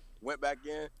swiped out. went back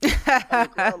in. I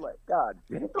was like, God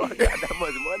damn, I got that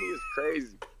much money. It's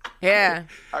crazy. Yeah.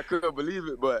 I couldn't believe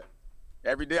it, but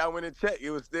every day I went and checked, it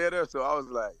was still there. So I was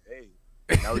like, hey,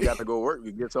 now we got to go work.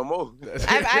 We get some more.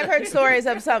 I've heard stories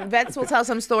of some vets will tell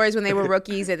some stories when they were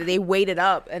rookies that they waited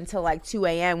up until like 2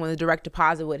 a.m. when the direct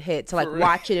deposit would hit to like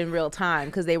watch it in real time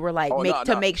because they were like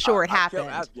make sure it happened.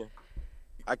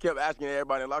 I kept asking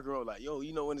everybody in the locker room like, yo,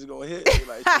 you know when it's gonna hit? They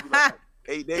like, it should be like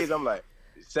 8 days. I'm like,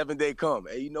 7th day come.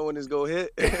 Hey, you know when it's gonna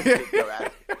hit?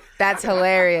 That's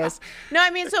hilarious. No,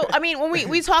 when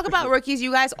we talk about rookies,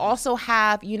 you guys also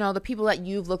have, the people that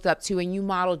you've looked up to and you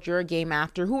modeled your game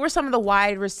after. Who were some of the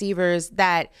wide receivers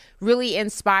that really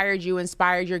inspired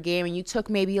your game, and you took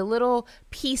maybe a little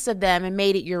piece of them and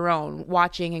made it your own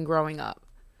watching and growing up?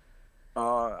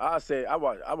 I'd say I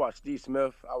watched Steve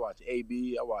Smith, I watched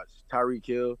AB, I watched Tyreek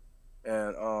Hill,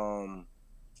 and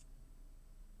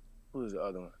who was the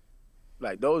other one?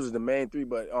 Like, those are the main three,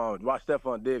 but watch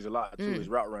Stephon Diggs a lot, too, his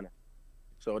route running.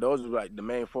 So those were, like, the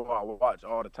main 4 I would watch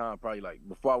all the time, probably, like,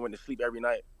 before I went to sleep every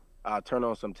night, I'll turn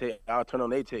on some tape. I'll turn on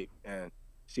their tape and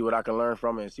see what I can learn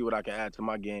from it and see what I can add to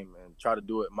my game and try to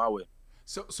do it my way.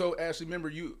 So Ashley,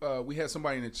 remember we had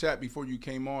somebody in the chat before you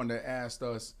came on that asked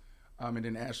us, and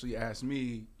then Ashley asked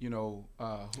me, who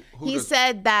he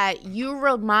said that you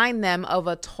remind them of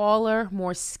a taller,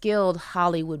 more skilled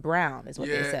Hollywood Brown, is what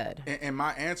they said. And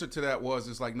my answer to that was,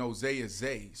 it's like, no, Zay is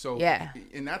Zay. So,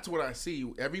 and that's what I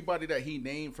see. Everybody that he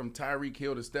named, from Tyreek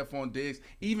Hill to Stephon Diggs,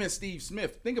 even Steve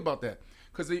Smith. Think about that.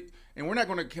 And we're not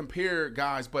going to compare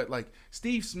guys, but like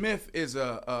Steve Smith is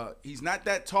he's not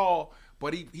that tall,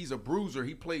 but he's a bruiser.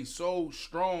 He plays so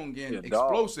strong and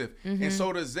explosive. Mm-hmm. And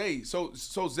so does Zay. So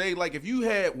Zay, like, if you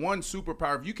had one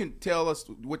superpower, if you can tell us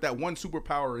what that one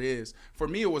superpower is. For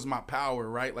me, it was my power,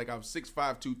 right? Like, I was 6'5",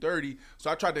 230.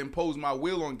 So I tried to impose my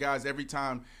will on guys every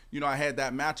time, I had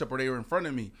that matchup or they were in front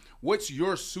of me. What's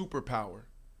your superpower?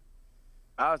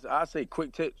 I say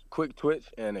quick twitch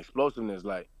and explosiveness,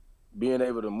 like being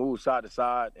able to move side to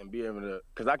side and be able to,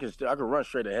 because I can run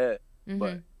straight ahead,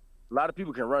 but a lot of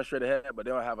people can run straight ahead, but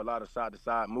they don't have a lot of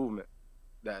side-to-side movement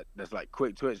that's like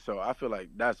quick twitch. So I feel like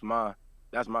that's my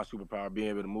superpower, being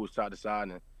able to move side to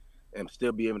side and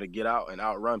still be able to get out and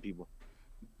outrun people.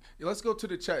 Let's go to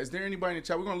the chat. Is there anybody in the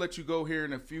chat? We're gonna let you go here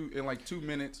in like 2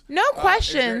 minutes. No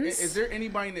questions. Is there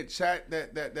anybody in the chat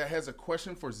that has a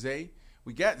question for Zay?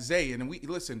 We got Zay, and we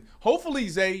listen. Hopefully,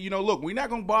 Zay, look, we're not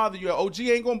gonna bother you. OG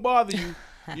ain't gonna bother you.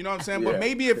 You know what I'm saying? Yeah. But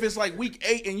maybe if it's like week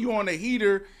 8 and you on a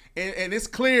heater, and it's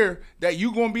clear that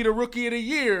you're going to be the rookie of the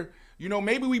year,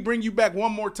 maybe we bring you back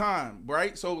one more time,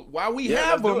 right? So while we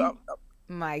have them.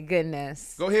 My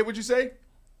goodness. Go ahead, what you say?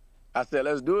 I said,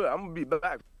 let's do it. I'm going to be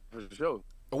back for sure.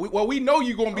 We know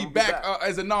you're going to be back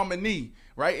as a nominee,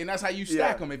 right? And that's how you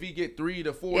stack them. If he get 3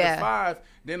 to 4 to 5,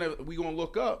 then we going to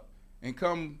look up and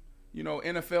come,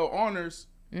 NFL honors.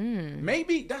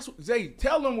 Maybe that's Zay.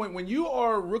 Tell them when you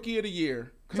are rookie of the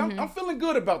year, because I'm feeling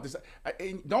good about this.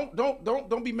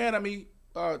 Don't be mad at me.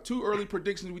 2 early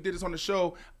predictions. We did this on the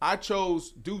show. I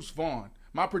chose Deuce Vaughn.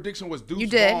 My prediction was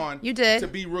Deuce Vaughn to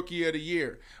be rookie of the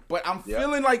year. But I'm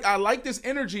feeling like I like this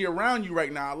energy around you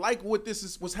right now. I like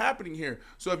what's happening here.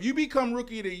 So if you become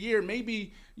rookie of the year,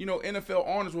 maybe NFL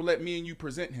honors will let me and you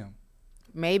present him.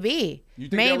 Maybe. You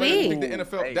think the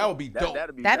NFL that would be dope.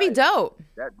 That'd be dope.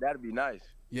 That'd be nice.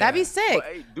 Yeah. That'd be sick. But,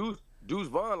 hey, Deuce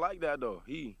Vaughn like that though.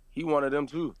 He one of them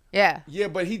too. Yeah. Yeah,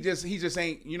 but he just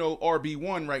ain't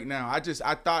RB1 right now.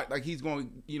 I thought like he's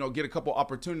going to get a couple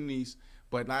opportunities,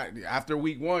 but not after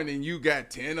week 1 and you got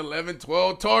 10, 11,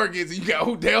 12 targets and you got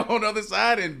Odell on the other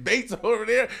side and Bates over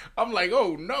there. I'm like,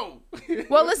 oh no.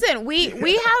 Well, listen, we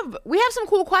have some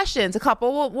cool questions. A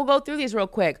couple. We'll go through these real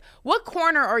quick. What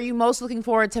corner are you most looking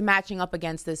forward to matching up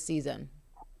against this season?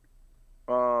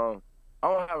 I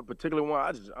don't have a particular one.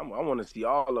 I want to see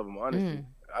all of them, honestly.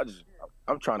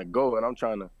 I'm trying to go, and I'm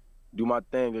trying to do my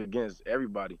thing against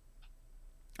everybody.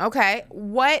 Okay.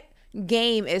 What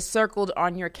game is circled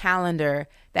on your calendar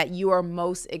that you are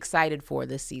most excited for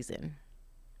this season?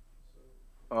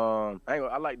 I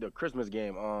like the Christmas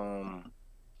game.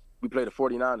 We play the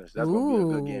 49ers. That's going to be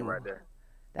a good game right there.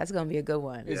 That's going to be a good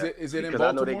one. Is it in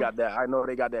Baltimore? Because I know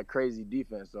they got that crazy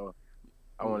defense, so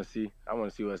I want to see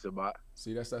what it's about.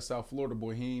 See, that's that South Florida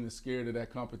boy. He ain't scared of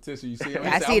that competition. You see?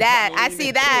 I see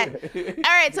that. All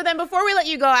right. So then before we let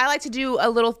you go, I like to do a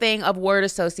little thing of word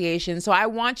association. So I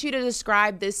want you to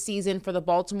describe this season for the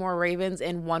Baltimore Ravens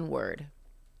in one word.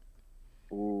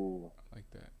 Ooh. I like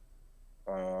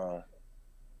that.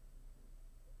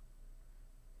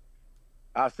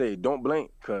 I say don't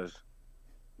blink, because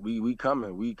we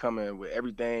coming. We coming with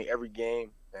everything, every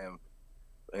game. And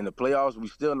in the playoffs, we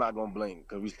still not going to blink,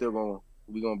 because we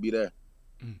we gonna be there.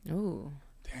 Ooh.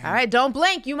 All right, don't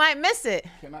blink. You might miss it.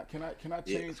 Can I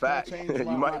change? Fact. Can I You change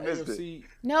my might miss AFC?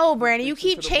 No, Brandon, you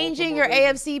keep to the changing your Baltimore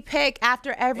Ravens? AFC pick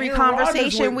after every Aaron Rodgers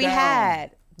conversation went we down.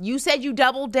 had. You said you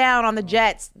doubled down on the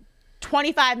Jets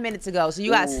 25 minutes ago, so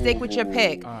you got to stick with your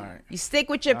pick. All right. You stick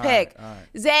with your pick. all right.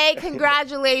 Zay,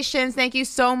 congratulations. Thank you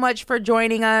so much for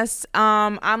joining us.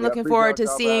 I'm looking forward to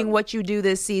y'all for seeing having me. what you do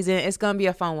this season. It's going to be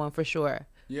a fun one for sure.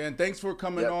 Yeah, and thanks for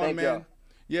coming on, thank man. y'all.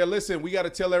 Yeah, listen, we got to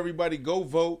tell everybody, go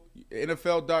vote,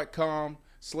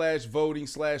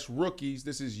 NFL.com/voting/rookies.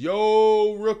 This is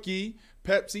Yo Rookie,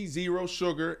 Pepsi Zero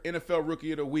Sugar, NFL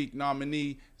Rookie of the Week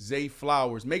nominee, Zay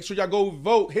Flowers. Make sure y'all go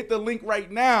vote. Hit the link right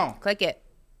now. Click it.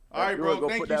 All right, bro.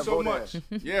 Thank you so much.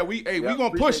 Yeah, we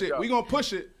gonna push it. We gonna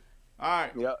push it. All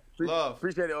right. Yeah. Love.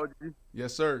 Appreciate it, OG.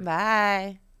 Yes, sir.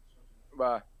 Bye.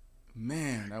 Bye.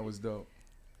 Man, that was dope.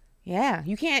 Yeah,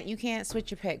 you can't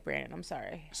switch your pick, Brandon. I'm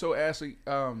sorry. So Ashley,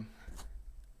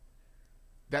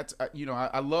 that's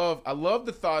I love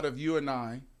the thought of you and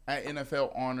I at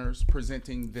NFL Honors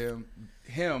presenting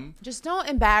him. Just don't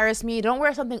embarrass me. Don't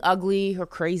wear something ugly or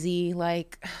crazy.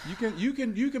 Like You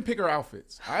can pick our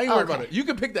outfits. I ain't worried about it. You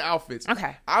can pick the outfits.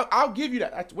 Okay. I'll give you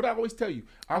that. That's what I always tell you.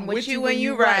 I'm with you when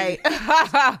you right.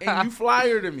 And you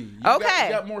flyer to me. You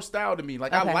got more style to me.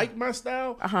 Like Okay. I like my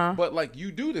style, but like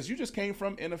you do this. You just came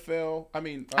from NFL.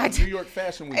 New York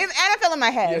Fashion Week. It's NFL in my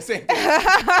head. Yeah, same thing.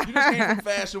 You just came from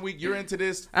Fashion Week. You're into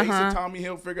this face of Tommy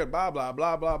Hilfiger, blah blah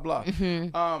blah blah blah.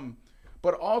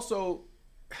 But also,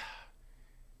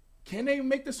 can they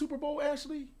make the Super Bowl,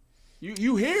 Ashley?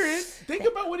 You hear it. Think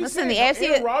about what he's Listen, saying.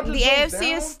 the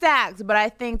AFC is stacked, but I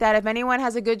think that if anyone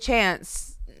has a good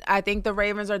chance, I think the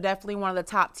Ravens are definitely one of the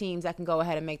top teams that can go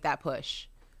ahead and make that push.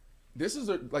 This is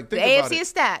think the about AFC it. is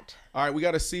stacked. All right, we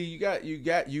got to see.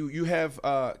 You have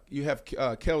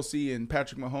Kelsey and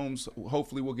Patrick Mahomes.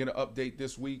 Hopefully, we'll get an update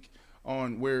this week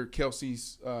on where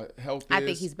Kelsey's health is. I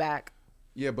think he's back.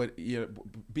 Yeah, but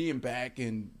being back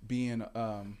and being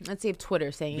Let's see if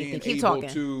Twitter's saying anything. being Keep able talking.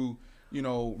 to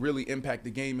really impact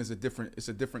the game is a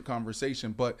different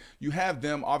conversation. But you have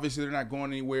them. Obviously, they're not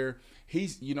going anywhere. He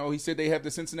said they have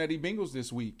the Cincinnati Bengals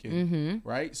this week,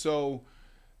 right? So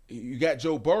you got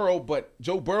Joe Burrow, but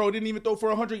Joe Burrow didn't even throw for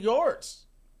 100 yards.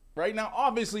 Right now,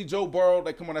 obviously, Joe Burrow,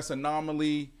 come on, that's an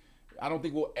anomaly. I don't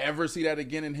think we'll ever see that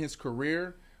again in his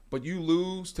career. But you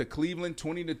lose to Cleveland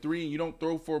 20-3, and you don't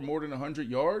throw for more than 100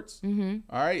 yards. All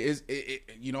right, is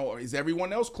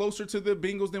everyone else closer to the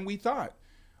Bengals than we thought?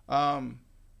 Aaron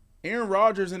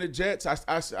Rodgers and the Jets. I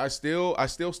still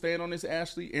stand on this,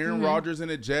 Ashley. Aaron Rodgers and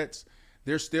the Jets.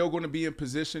 They're still going to be in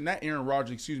position. Not Aaron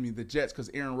Rodgers, the Jets, because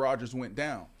Aaron Rodgers went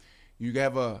down. You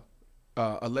have a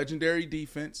legendary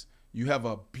defense. You have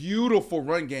a beautiful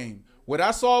run game. What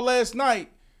I saw last night,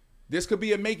 this could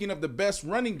be a making of the best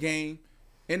running game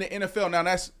in the NFL. Now,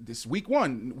 this week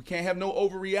one. We can't have no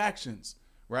overreactions,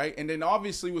 right? And then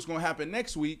obviously what's going to happen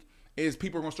next week is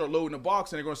people are going to start loading the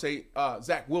box and they're going to say,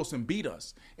 Zach Wilson beat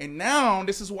us. And now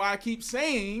this is why I keep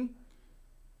saying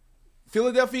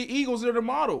Philadelphia Eagles are the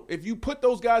model. If you put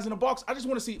those guys in the box, I just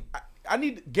want to see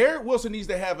Garrett Wilson needs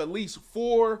to have at least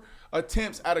 4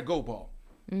 attempts at a go ball.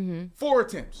 4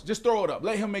 attempts. Just throw it up.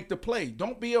 Let him make the play.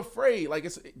 Don't be afraid.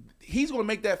 He's going to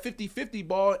make that 50-50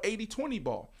 ball, 80-20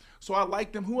 ball. So I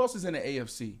like them. Who else is in the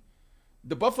AFC?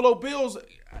 The Buffalo Bills,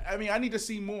 I need to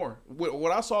see more.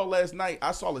 What I saw last night,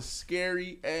 I saw a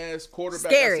scary-ass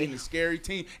quarterback. I seen a scary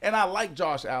team. And I like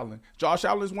Josh Allen. Josh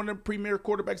Allen is one of the premier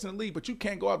quarterbacks in the league, but you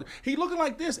can't go out there. He looking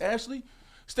like this, Ashley.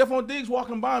 Stephon Diggs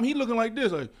walking by him, he looking like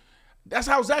this. That's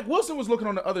how Zach Wilson was looking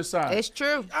on the other side. It's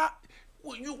true.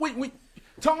 Wait.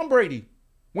 Tom Brady.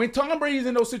 When Tom Brady's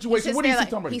in those situations, what do you see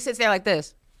Tom Brady? He sits there like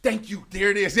this. Thank you.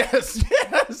 There it is. Yes.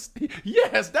 That's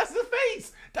the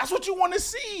face. That's what you want to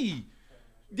see.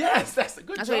 Yes, that's a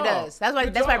good job. That's what he does.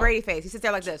 That's why Brady face. He sits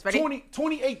there like this. Ready?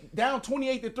 28 down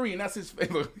 28-3, and that's his face.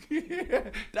 Look.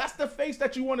 That's the face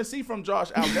that you want to see from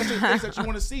Josh Allen. That's the face that you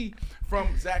want to see from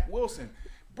Zach Wilson.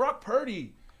 Brock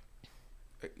Purdy.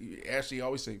 Ashley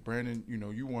always say, Brandon,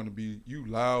 you want to be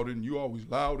loud and you always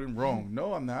loud and wrong.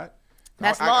 No, I'm not.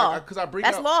 That's law.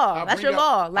 That's law. That's your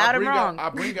law. Loud and wrong.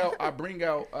 I bring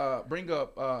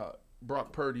up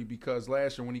Brock Purdy because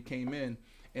last year when he came in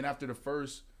and after the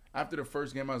first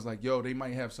game I was like, yo, they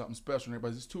might have something special. And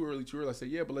everybody's, it's too early. I said,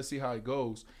 yeah, but let's see how it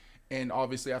goes. And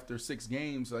obviously after 6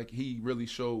 games, he really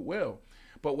showed well.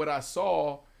 But what I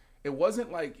saw, it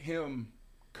wasn't like him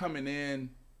coming in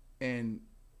and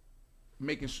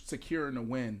securing a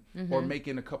win or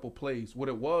making a couple plays. What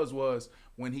it was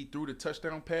when he threw the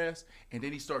touchdown pass and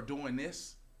then he started doing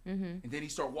this And then he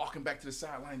started walking back to the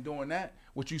sideline doing that.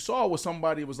 What you saw was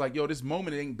somebody was like, yo, this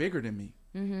moment ain't bigger than me.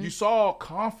 You saw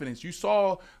confidence. You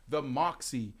saw the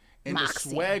moxie and the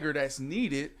swagger that's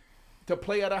needed to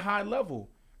play at a high level.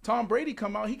 Tom Brady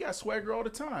come out, he got swagger all the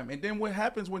time. And then what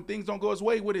happens when things don't go his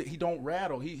way with it? He don't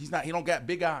rattle. He don't got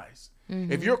big eyes.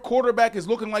 If your quarterback is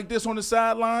looking like this on the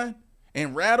sideline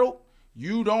and rattle,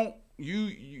 you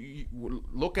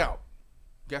look out.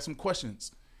 Got some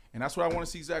questions. And that's what I want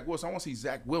to see Zach Wilson. I want to see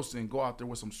Zach Wilson go out there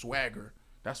with some swagger.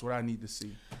 That's what I need to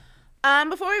see.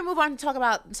 Before we move on to talk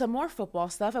about some more football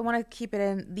stuff, I want to keep it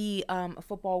in the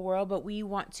football world, but we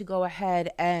want to go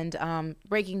ahead and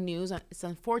breaking news. It's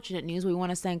unfortunate news. We want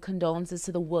to send condolences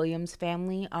to the Williams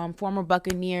family. Former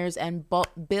Buccaneers and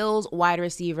Bills wide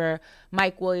receiver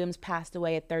Mike Williams passed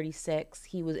away at 36.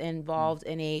 He was involved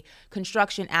in a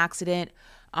construction accident.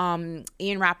 Ian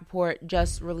Rappaport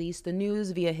just released the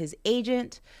news via his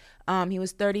agent. He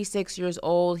was 36 years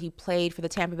old. He played for the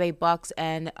Tampa Bay Bucks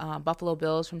and Buffalo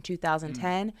Bills from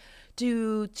 2010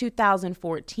 to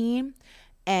 2014.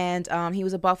 And he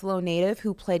was a Buffalo native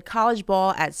who played college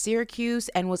ball at Syracuse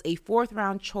and was a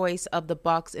fourth-round choice of the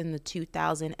Bucks in the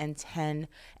 2010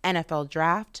 NFL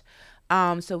draft.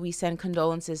 So we send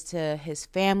condolences to his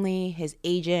family, his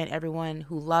agent, everyone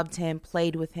who loved him,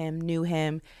 played with him, knew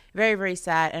him. Very, very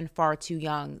sad and far too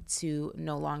young to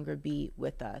no longer be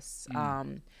with us.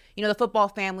 The football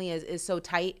family is so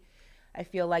tight. I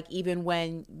feel like even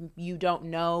when you don't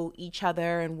know each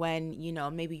other and when,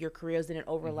 maybe your careers didn't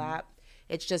overlap,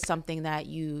 it's just something that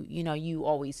you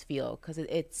always feel because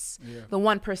it's the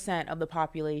 1% of the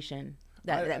population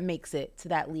that makes it to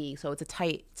that league. So it's a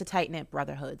tight-knit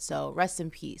brotherhood. So rest in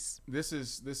peace. This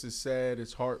is sad.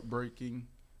 It's heartbreaking.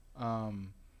 When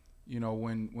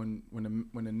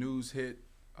the news hit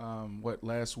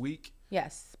last week?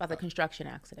 Yes, about the construction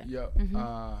accident. Yeah.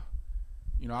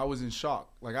 I was in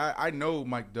shock. Like I know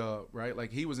Mike Dub, right?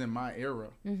 Like he was in my era.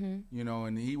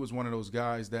 And he was one of those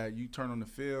guys that you turn on the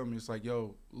film, it's like,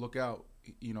 yo, look out.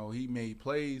 He made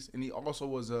plays, and he also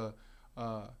was a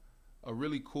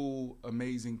really cool,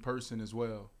 amazing person as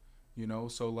well.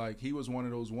 So like he was one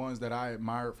of those ones that I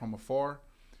admired from afar.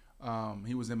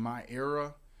 He was in my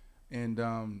era,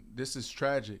 and this is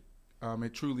tragic.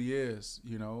 It truly is.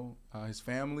 His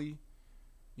family.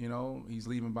 He's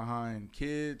leaving behind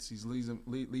kids. He's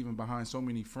leaving behind so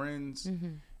many friends.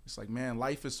 It's like, man,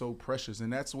 life is so precious,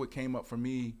 and that's what came up for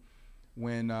me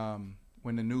when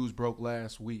the news broke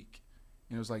last week.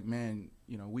 And it was like, man,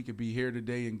 we could be here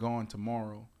today and gone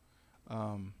tomorrow.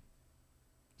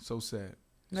 So sad.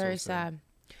 Very sad.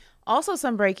 Also,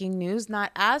 some breaking news,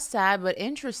 not as sad but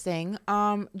interesting.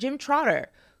 Jim Trotter,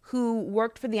 who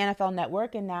worked for the NFL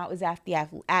Network and now is at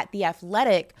the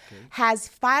Athletic, has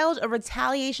filed a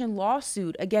retaliation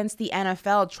lawsuit against the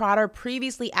NFL. Trotter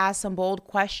previously asked some bold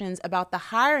questions about the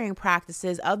hiring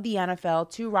practices of the NFL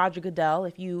to Roger Goodell,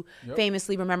 if you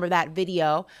famously remember that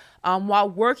video, while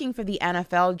working for the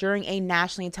NFL during a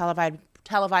nationally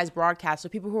televised broadcast. So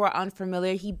people who are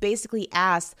unfamiliar, he basically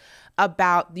asked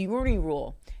about the Rooney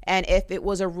Rule and if it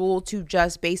was a rule to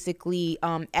just basically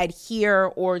adhere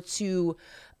or to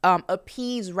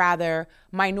appease rather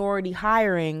minority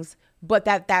hirings, but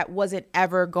that wasn't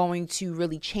ever going to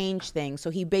really change things.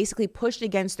 So he basically pushed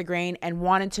against the grain and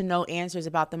wanted to know answers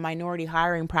about the minority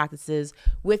hiring practices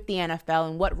with the NFL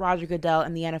and what Roger Goodell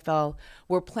and the NFL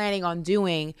were planning on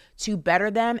doing to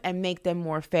better them and make them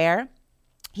more fair.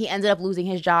 He ended up losing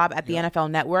his job at the NFL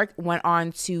Network, went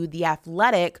on to the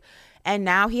Athletic, and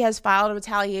now he has filed a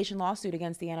retaliation lawsuit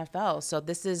against the NFL. So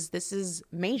this is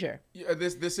major. Yeah,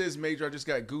 this is major. I just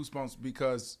got goosebumps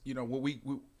because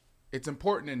it's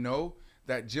important to know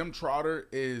that Jim Trotter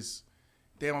is.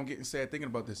 Damn, I'm getting sad thinking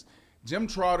about this. Jim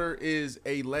Trotter is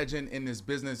a legend in this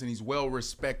business, and he's well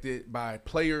respected by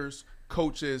players,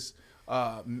 coaches,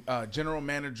 general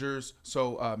managers,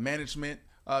 management.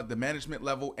 The management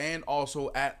level, and also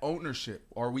at ownership,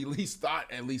 or we at least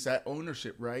at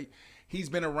ownership, right? He's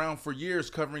been around for years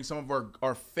covering some of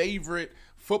our favorite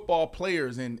football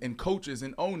players and coaches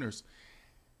and owners.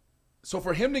 So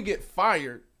for him to get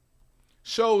fired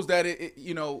shows that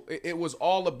it was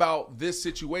all about this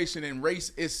situation, and race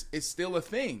is still a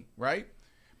thing, right?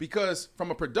 Because from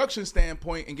a production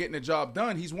standpoint and getting the job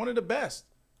done, he's one of the best.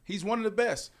 He's one of the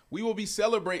best. We will be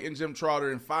celebrating Jim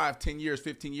Trotter in 5, 10 years,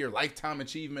 15-year lifetime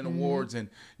achievement awards and,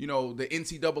 the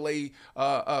NCAA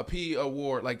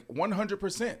award, like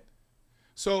 100%.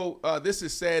 So this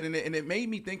is sad, and it made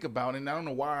me think about, and I don't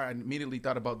know why I immediately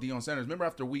thought about Deion Sanders. Remember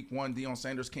after week 1, Deion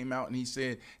Sanders came out and he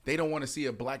said they don't want to see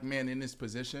a black man in this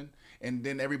position. And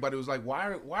then everybody was like,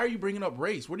 why are you bringing up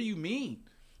race? What do you mean?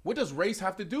 What does race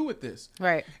have to do with this?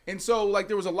 Right. And so, like,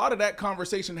 there was a lot of that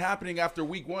conversation happening after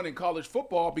week 1 in college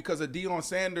football because of Deion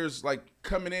Sanders, like,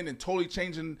 coming in and totally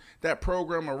changing that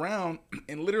program around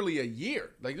in literally a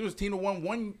year. Like, there was a team that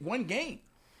won one game,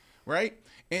 right?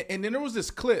 And then there was this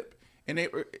clip, and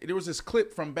there was this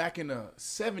clip from back in the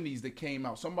 70s that came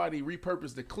out. Somebody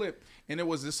repurposed the clip, and it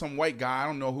was some white guy. I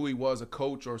don't know who he was, a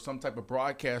coach or some type of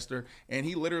broadcaster, and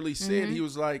he literally said, he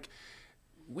was like,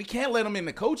 we can't let him in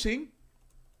the coaching.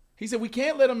 He said, we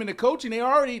can't let them into coaching. They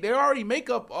already make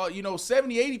up,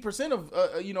 70, 80%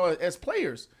 of, as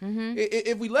players.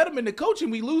 If we let them into coaching,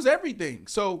 we lose everything.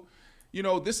 So,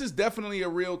 this is definitely a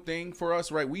real thing for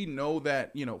us, right? We know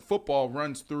that, football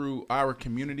runs through our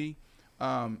community.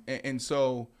 And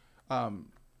so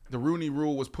the Rooney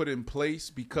Rule was put in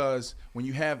place because when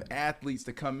you have athletes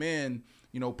that come in,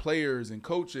 players and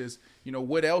coaches,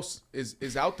 what else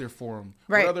is out there for them?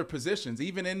 Right. What other positions,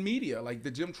 even in media, like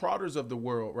the Jim Trotters of the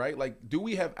world, right? Like, do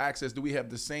we have access? Do we have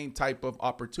the same type of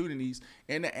opportunities?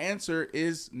 And the answer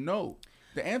is no.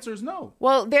 The answer is no.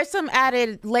 Well, there's some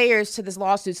added layers to this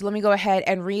lawsuit, so let me go ahead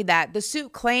and read that. The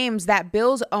suit claims that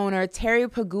Bills owner Terry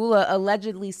Pegula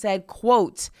allegedly said,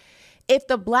 quote, if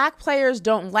the black players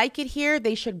don't like it here,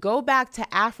 they should go back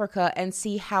to Africa and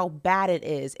see how bad it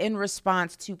is in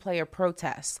response to player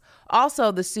protests. Also,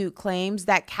 the suit claims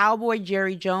that Cowboys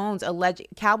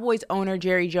owner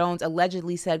Jerry Jones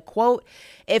allegedly said, quote,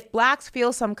 if blacks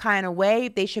feel some kind of way,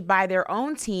 they should buy their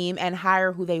own team and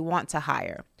hire who they want to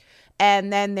hire.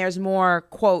 And then there's more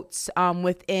quotes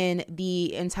within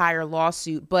the entire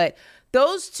lawsuit. But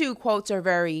those two quotes are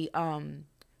very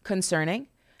concerning,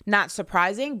 not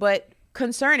surprising, but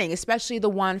concerning, especially the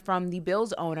one from the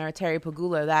Bills owner, Terry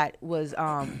Pegula, that was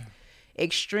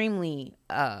extremely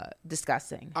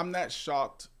disgusting. I'm not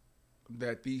shocked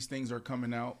that these things are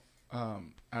coming out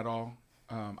at all.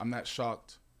 I'm not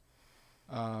shocked.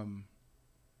 I'm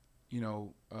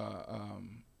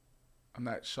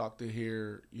not shocked to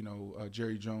hear,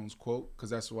 Jerry Jones quote, because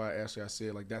that's why actually I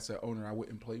said, like, that's an owner I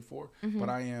wouldn't play for. But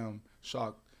I am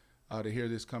shocked to hear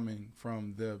this coming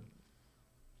from the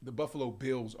Buffalo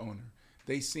Bills owner.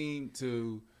 They seem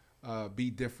to be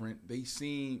different. They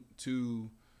seem to,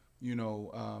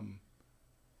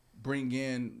 bring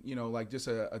in, like just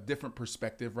a different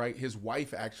perspective, right? His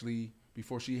wife actually,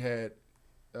 before she had,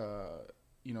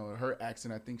 her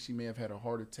accident, I think she may have had a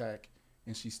heart attack,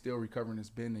 and she's still recovering.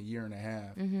 It's been a year and a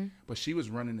half. But she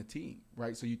was running the team,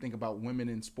 right? So you think about women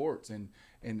in sports and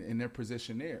their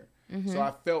position there. So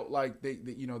I felt like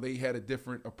they had a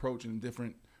different approach and a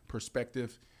different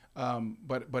perspective.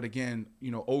 But again,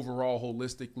 overall,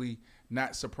 holistically,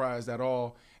 not surprised at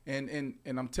all. And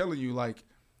I'm telling you, like,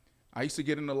 I used to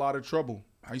get in a lot of trouble.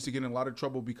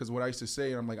 Because what I used to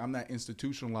say, I'm like, I'm not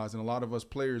institutionalized. And a lot of us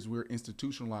players, we're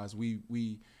institutionalized.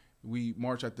 We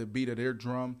march at the beat of their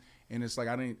drum. And it's like,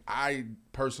 I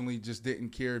personally just didn't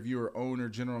care if you were owner,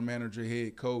 general manager,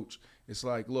 head coach. It's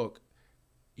like, look,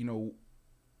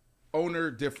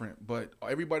 owner different, but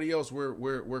everybody else,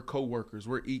 we're co-workers,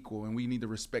 we're equal, and we need to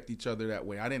respect each other that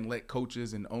way. I didn't let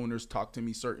coaches and owners talk to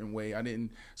me certain way. I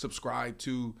didn't subscribe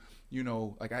to,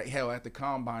 like at the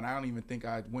combine, I don't even think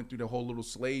I went through the whole little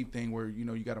slave thing where,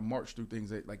 you got to march through things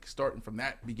that, like, starting from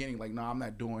that beginning, like, no, I'm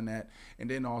not doing that. And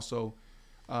then also,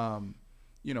 going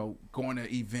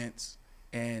to events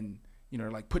and,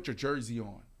 like, put your jersey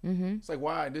on. It's like,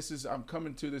 why? I'm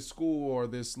coming to this school or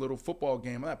this little football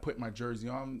game. I'm not putting my jersey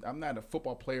on. I'm not a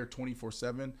football player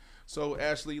 24/7. So,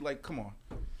 Ashley, like, come on.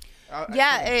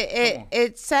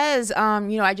 It says,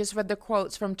 I just read the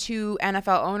quotes from two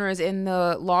NFL owners in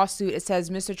the lawsuit. It says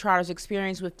Mr. Trotter's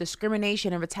experience with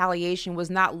discrimination and retaliation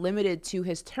was not limited to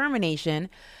his termination.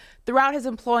 Throughout his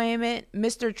employment,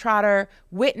 Mr. Trotter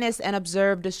witnessed and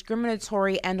observed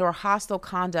discriminatory and or hostile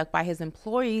conduct by his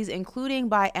employees, including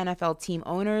by NFL team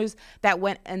owners, that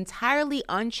went entirely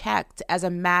unchecked as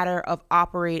a matter of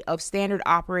standard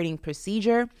operating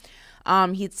procedure.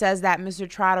 He says that Mr.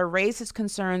 Trotter raised his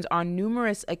concerns on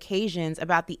numerous occasions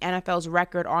about the NFL's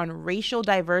record on racial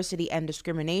diversity and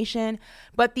discrimination,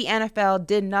 but the NFL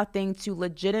did nothing to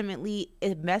legitimately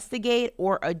investigate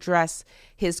or address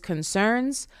his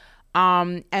concerns.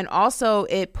 And also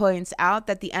it points out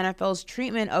that the NFL's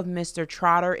treatment of Mr.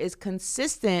 Trotter is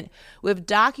consistent with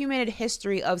documented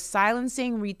history of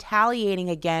silencing, retaliating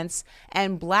against,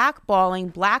 and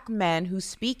blackballing black men who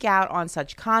speak out on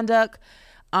such conduct.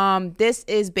 This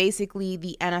is basically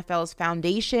the NFL's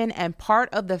foundation and part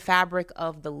of the fabric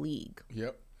of the league.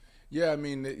 Yep. Yeah, I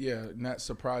mean, not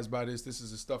surprised by this. This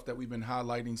is the stuff that we've been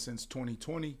highlighting since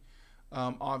 2020.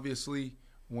 Obviously,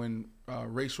 when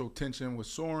racial tension was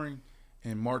soaring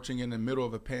and marching in the middle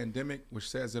of a pandemic, which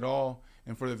says it all,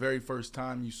 And for the very first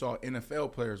time, you saw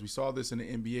NFL players. We saw this in the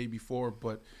NBA before,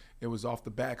 but it was off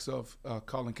the backs of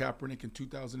Colin Kaepernick in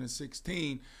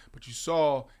 2016. But you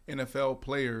saw NFL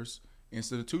players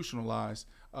institutionalized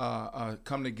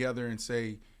come together and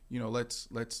say, let's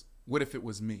what if it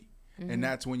was me? Mm-hmm. And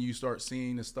that's when you start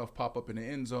seeing the stuff pop up in the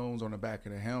end zones, on the back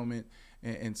of the helmet.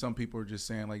 And some people are just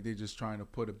saying, like, they're just trying to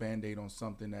put a Band-Aid on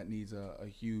something that needs a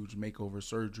huge makeover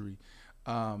surgery.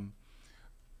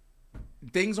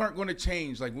 Things aren't going to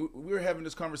change. Like, we were having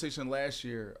this conversation last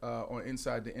year on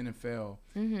Inside the NFL,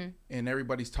 and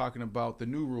everybody's talking about the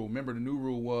new rule. Remember, the new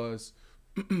rule was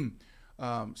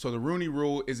so the Rooney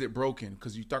Rule, is it broken?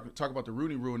 Because you talk about the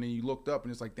Rooney Rule, and then you looked up,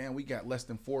 and it's like, damn, we got less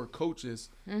than 4 coaches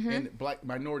and black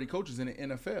minority coaches in the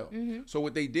NFL. So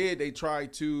what they did, they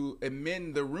tried to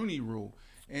amend the Rooney Rule.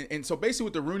 And so basically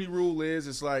what the Rooney Rule is,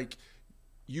 it's like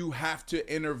you have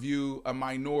to interview a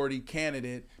minority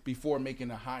candidate before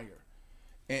making a hire.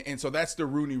 And so that's the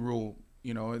Rooney Rule.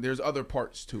 There's other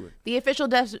parts to it. The official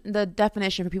the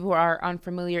definition for people who are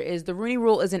unfamiliar is the Rooney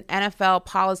Rule is an NFL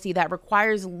policy that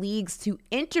requires leagues to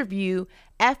interview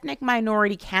ethnic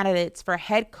minority candidates for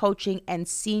head coaching and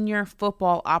senior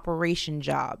football operation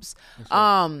jobs.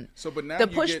 Right. But now the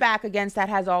pushback against that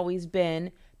has always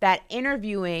been that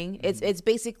interviewing, it's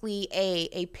basically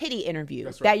a pity interview.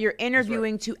 That's right. That you're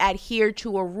interviewing to adhere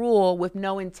to a rule with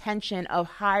no intention of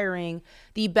hiring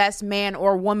the best man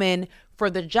or woman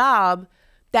for the job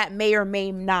that may or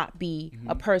may not be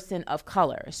a person of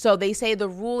color. So they say the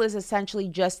rule is essentially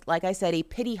just, like I said, a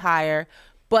pity hire,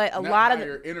 but a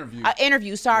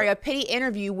pity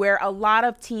interview where a lot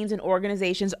of teams and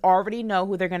organizations already know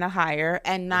who they're going to hire,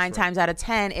 and 9 times out of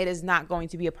 10, it is not going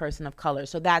to be a person of color.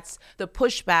 So that's the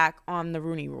pushback on the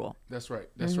Rooney Rule. That's right.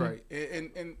 That's right.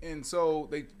 And so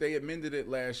they amended it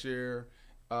last year,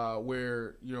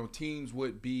 where teams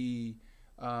would be.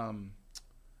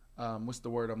 What's the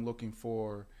word I'm looking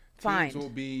for? Fined. Teams will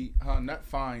be not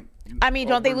fined. I mean,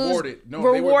 don't they rewarded.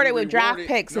 Rewarded with draft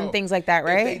picks and things like that,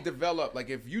 right? If they develop, like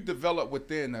if you develop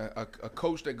within a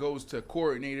coach that goes to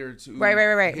coordinator to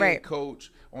head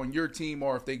coach on your team,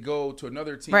 or if they go to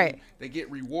another team, they get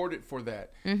rewarded for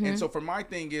that. And so for my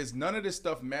thing is, none of this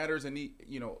stuff matters, and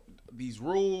these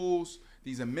rules,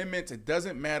 these amendments, it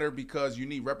doesn't matter, because you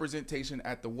need representation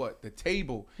at the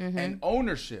table and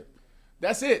ownership.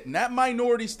 That's it. And that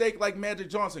minority stake, like Magic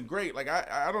Johnson, great. Like,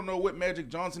 I don't know what Magic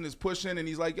Johnson is pushing, and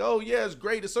he's like, oh, yeah, it's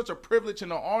great. It's such a privilege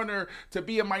and an honor to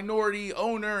be a minority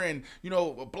owner and,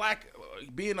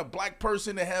 being a black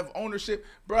person to have ownership.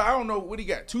 Bro, I don't know, what he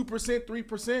got, 2%,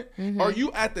 3%? Are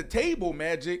you at the table,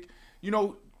 Magic,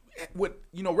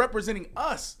 representing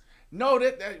us? No,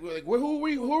 like,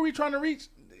 who are we trying to reach?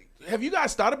 Have you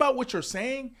guys thought about what you're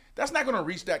saying? That's not going to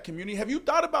reach that community. Have you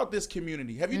thought about this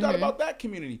community? Have you thought about that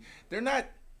community? That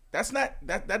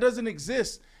doesn't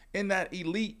exist in that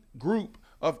elite group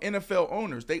of NFL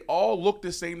owners. They all look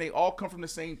the same. They all come from the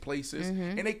same places.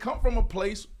 And they come from a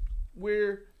place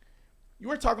where you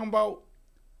were talking about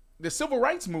the civil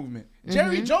rights movement.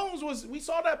 Jerry Jones we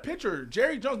saw that picture.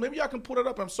 Jerry Jones, maybe y'all can put it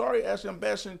up. I'm sorry, Ashley, I'm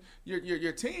bashing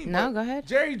your team. No, go ahead.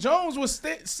 Jerry Jones was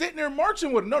sitting there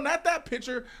marching with him. No, not that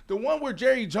picture. The one where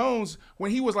Jerry Jones, when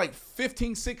he was like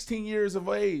 15, 16 years of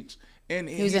age. And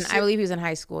I believe he was in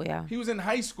high school, yeah. He was in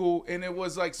high school, and it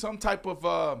was like some type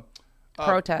of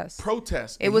protest.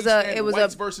 It was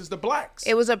whites versus the blacks.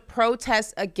 It was a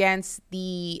protest against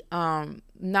the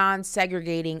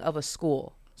non-segregating of a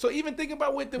school. So even thinking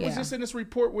about what was just in this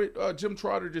report what Jim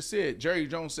Trotter just said, Jerry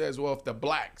Jones says, well, if the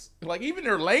blacks, like, even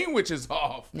their language is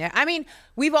off. Yeah, I mean,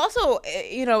 we've also,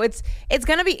 it's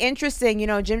going to be interesting.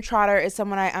 Jim Trotter is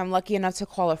someone I'm lucky enough to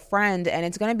call a friend, and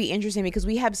it's going to be interesting because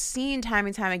we have seen time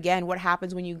and time again what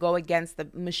happens when you go against the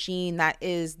machine that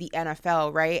is the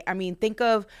NFL, right? I mean, think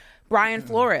of Brian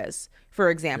Flores,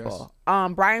 for example.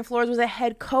 Yes. Brian Flores was a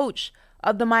head coach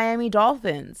of the Miami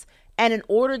Dolphins. And in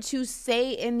order to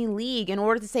stay in the league, in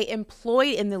order to stay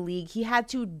employed in the league, he had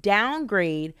to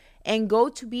downgrade and go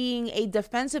to being a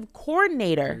defensive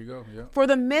coordinator for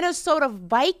the Minnesota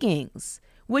Vikings,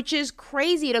 which is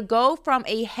crazy to go from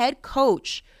a head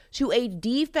coach to a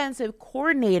defensive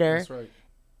coordinator. That's right.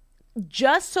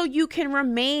 Just so you can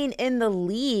remain in the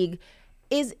league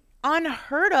is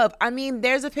unheard of. I mean,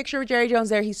 there's a picture of Jerry Jones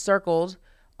there. He's circled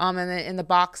in the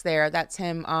box there. That's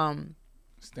him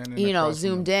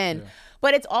zoomed in. Yeah.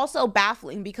 But it's also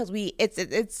baffling because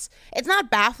it's not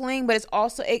baffling, but it's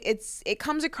also it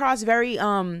comes across very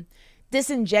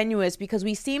disingenuous because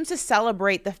we seem to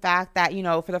celebrate the fact that,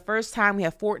 for the first time we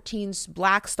have 14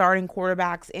 black starting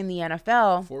quarterbacks in the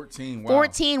NFL. 14, wow.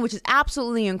 14, which is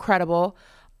absolutely incredible.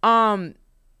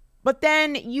 But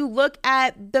then you look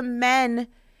at the men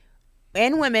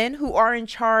and women who are in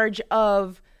charge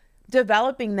of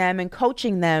developing them and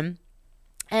coaching them.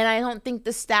 And I don't think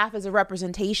the staff is a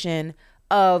representation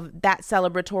of that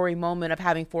celebratory moment of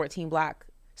having 14 black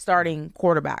starting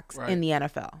quarterbacks in the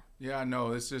NFL. Yeah, I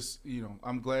know. It's just,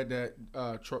 I'm glad that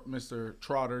Mr.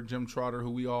 Trotter, Jim Trotter,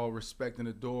 who we all respect and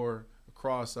adore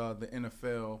across the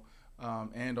NFL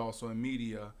and also in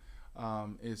media,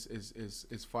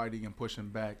 is fighting and pushing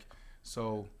back.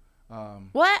 So,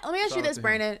 let me ask you this,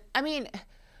 Brandon. I mean,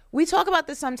 we talk about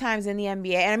this sometimes in the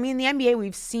NBA. And I mean, in the NBA,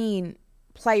 we've seen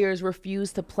players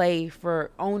refuse to play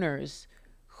for owners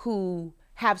who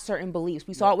have certain beliefs.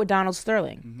 We saw it with Donald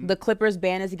Sterling. Mm-hmm. The Clippers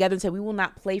banded together and said, we will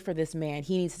not play for this man.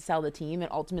 He needs to sell the team.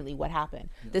 And ultimately what happened?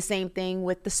 Yeah. The same thing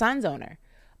with the Suns owner.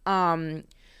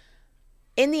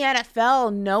 In the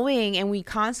NFL, knowing, and we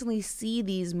constantly see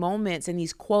these moments and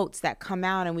these quotes that come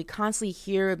out, and we constantly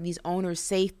hear these owners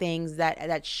say things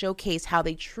that showcase how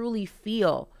they truly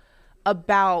feel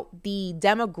about the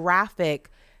demographic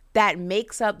that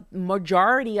makes up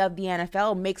majority of the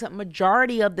NFL, makes up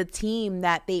majority of the team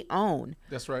that they own.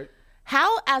 That's right.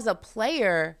 How, as a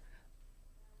player,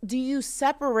 do you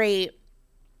separate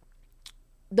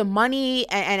the money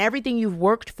and everything you've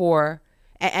worked for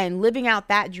and living out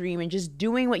that dream and just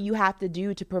doing what you have to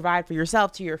do to provide for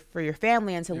yourself, for your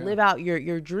family, and to live out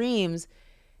your dreams,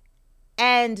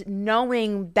 and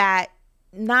knowing that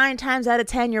 9 times out of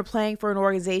 10 you're playing for an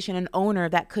organization, an owner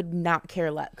that could not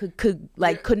care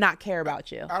could not care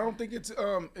about you? I don't think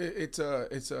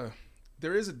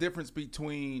there is a difference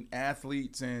between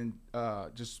athletes and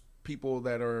just people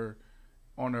that are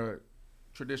on a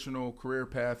traditional career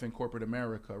path in corporate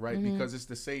America, right? Mm-hmm. Because it's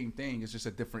the same thing. It's just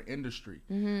a different industry.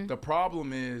 Mm-hmm. The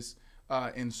problem is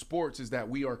in sports is that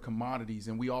we are commodities,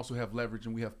 and we also have leverage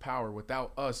and we have power.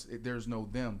 Without us, there's no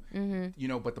them.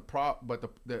 Mm-hmm. But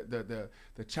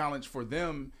the challenge for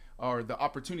them, or the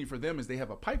opportunity for them, is they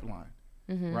have a pipeline,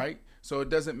 mm-hmm. right? So it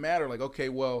doesn't matter. Like, okay,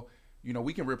 well,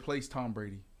 we can replace Tom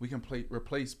Brady. We can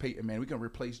replace Peyton Manning. We can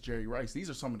replace Jerry Rice. These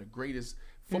are some of the greatest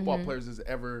football mm-hmm. players that's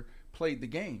ever played the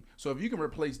game. So if you can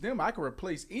replace them, I can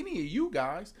replace any of you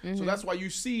guys. Mm-hmm. So that's why you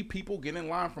see people get in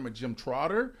line from a Jim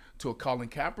Trotter to a Colin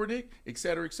Kaepernick, et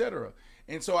cetera, et cetera.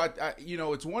 And so I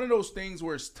it's one of those things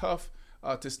where it's tough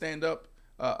to stand up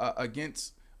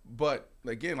against. But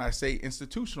again, I say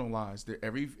institutionalized.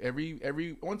 Every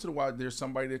once in a while, there's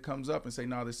somebody that comes up and say,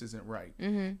 "No, this isn't right."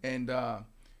 Mm-hmm. And I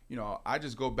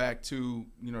just go back to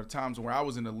the times where I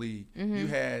was in the league. Mm-hmm. You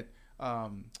had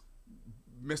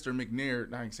Mr.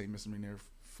 McNair, I can say Mr. McNair,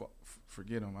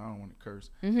 forget him, I don't want to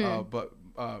curse. Mm-hmm. But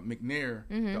McNair,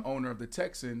 mm-hmm. the owner of the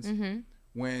Texans, mm-hmm.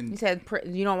 when he said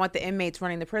you don't want the inmates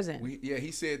running the prison.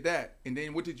 He said that. And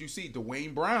then what did you see?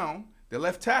 Dwayne Brown, the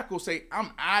left tackle, say, "I'm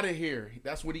out of here."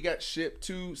 That's when he got shipped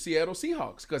to Seattle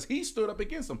Seahawks because he stood up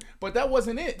against them. But that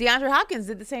wasn't it. DeAndre Hopkins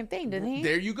did the same thing, didn't he?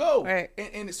 There you go. Right.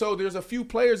 And so there's a few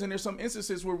players, and there's some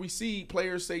instances where we see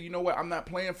players say, "You know what? I'm not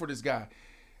playing for this guy."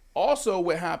 Also,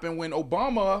 what happened when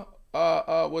Obama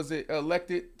was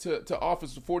elected to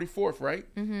office, the 44th,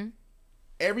 right? Mm-hmm.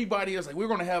 Everybody was like, we're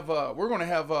gonna have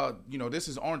this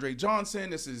is Andre Johnson,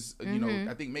 this is mm-hmm.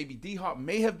 I think maybe D-Hop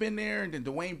may have been there, and then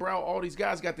Dwayne Brown, all these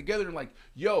guys got together and like,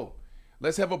 yo,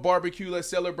 let's have a barbecue, let's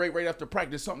celebrate right after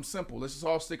practice, something simple, let's just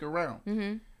all stick around.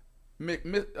 Mm-hmm.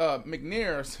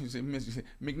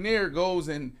 McNair goes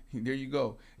and there you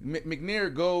go.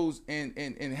 McNair goes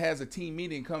and has a team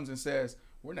meeting and comes and says,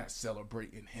 "We're not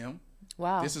celebrating him.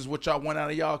 Wow. This is what y'all want out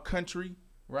of y'all country,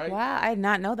 right?" Wow, I did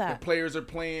not know that. The players are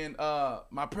playing,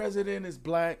 "My president is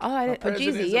black." Oh, my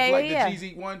president is black. The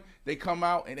Jeezy one, they come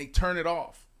out and they turn it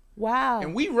off. Wow.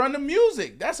 And we run the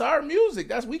music. That's our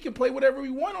music. We can play whatever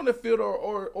we want on the field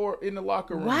or in the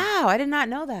locker room. Wow, I did not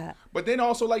know that. But then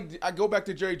also, like, I go back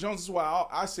to Jerry Jones. That's why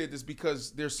I said this, because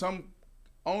there's some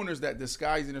owners that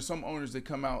disguise, and there's some owners that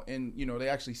come out and they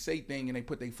actually say things and they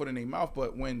put their foot in their mouth.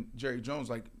 But when Jerry Jones,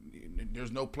 like,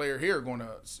 there's no player here going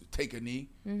to take a knee,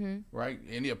 mm-hmm. right?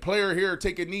 And a player here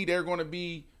take a knee,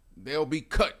 they'll be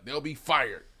cut, they'll be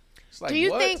fired. It's like, do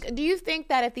you think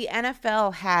that if the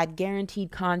NFL had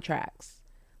guaranteed contracts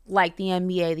like the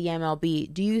NBA, the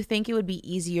MLB, do you think it would be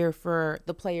easier for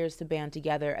the players to band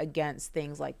together against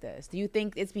things like this? Do you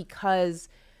think it's because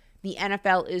the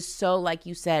NFL is so, like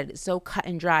you said, so cut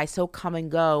and dry, so come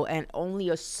and go, and only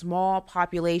a small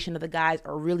population of the guys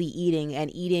are really eating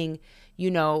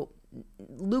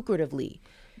lucratively?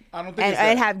 I don't think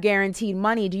and have guaranteed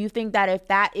money. Do you think that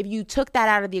if you took that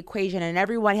out of the equation and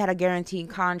everyone had a guaranteed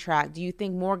contract, do you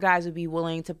think more guys would be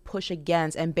willing to push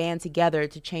against and band together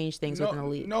to change things within the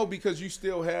league? No, because you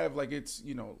still have, like, it's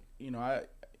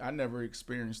I never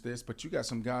experienced this, but you got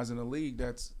some guys in the league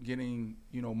that's getting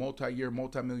multi-year,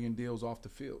 multi-million deals off the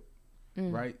field.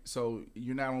 right? So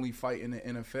you're not only fighting the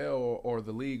NFL or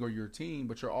the league or your team,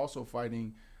 but you're also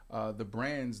fighting the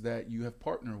brands that you have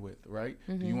partnered with, right?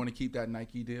 Do you want to keep that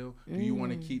Nike deal? Do you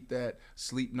want to keep that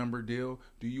Sleep Number deal?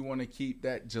 Do you want to keep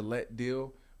that Gillette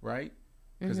deal, right?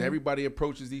 Because everybody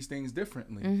approaches these things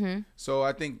differently. So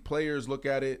I think players look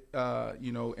at it,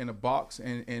 in a box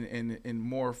and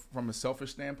more from a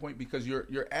selfish standpoint, because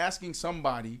you're asking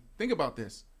somebody. Think about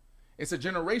this. It's a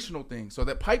generational thing. So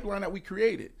that pipeline that we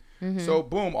created. So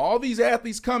boom, all these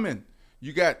athletes coming.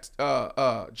 You got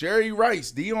Jerry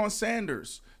Rice, Deion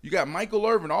Sanders. You got Michael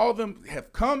Irvin. All of them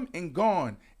have come and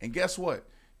gone. And guess what?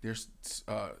 There's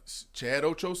Chad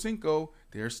Ochocinco.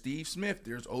 There's Steve Smith.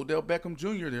 There's Odell Beckham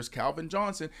Jr. There's Calvin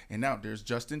Johnson. And now there's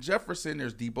Justin Jefferson.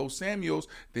 There's Debo Samuels.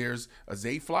 There's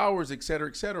Zay Flowers, et cetera,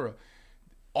 et cetera.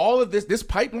 All of this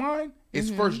pipeline is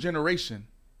first generation.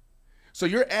 So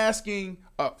you're asking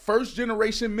a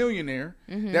first-generation millionaire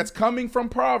that's coming from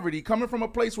poverty, coming from a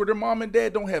place where their mom and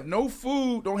dad don't have no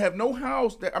food, don't have no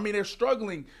house. They're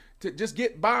struggling to just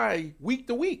get by week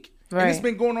to week. Right. And it's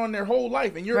been going on their whole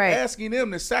life. And you're asking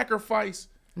them to sacrifice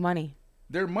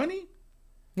their money?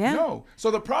 Yeah. No.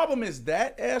 So the problem is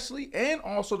that, Ashley, and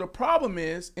also the problem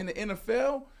is in the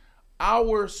NFL,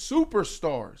 our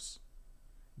superstars,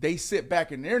 they sit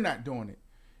back and they're not doing it.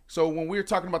 So when we're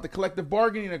talking about the collective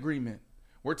bargaining agreement,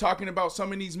 we're talking about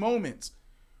some of these moments.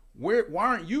 Why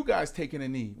aren't you guys taking a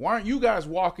knee? Why aren't you guys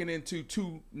walking into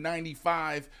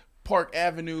 295 Park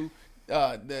Avenue,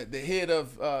 the head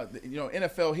of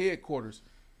NFL headquarters?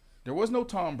 There was no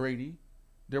Tom Brady,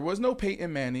 there was no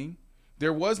Peyton Manning,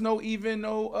 there was not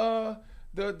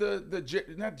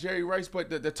Jerry Rice, but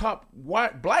the top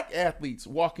black athletes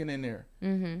walking in there.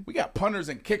 We got punters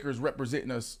and kickers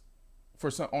representing us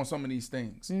on some of these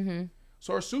things.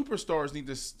 So our superstars need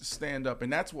to stand up,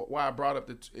 and that's why I brought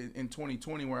up in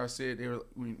 2020 where I said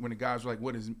when the guys were like,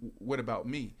 "What about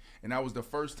me?" And that was the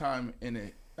first time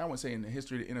I wouldn't say in the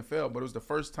history of the NFL, but it was the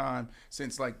first time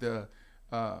since like the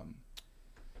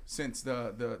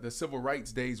civil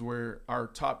rights days where our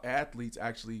top athletes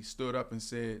actually stood up and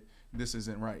said, "This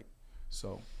isn't right."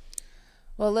 So.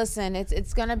 Well, listen,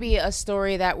 it's going to be a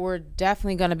story that we're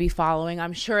definitely going to be following.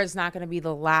 I'm sure it's not going to be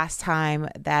the last time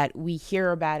that we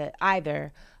hear about it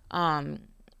either.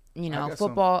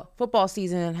 Football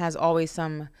season has always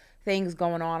some things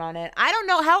going on it. I don't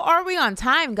know, how are we on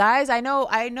time, guys? I know.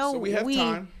 So we have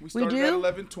time. We started at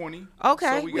 11:20.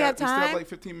 Okay, so we have time. We still have like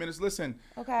 15 minutes. Listen.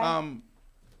 Okay.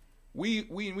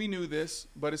 We knew this,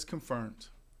 but it's confirmed.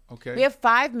 Okay. We have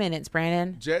 5 minutes,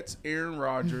 Brandon. Jets Aaron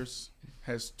Rodgers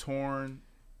has torn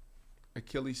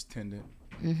Achilles tendon.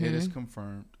 It is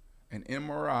confirmed. An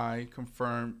MRI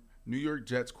confirmed New York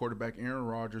Jets quarterback Aaron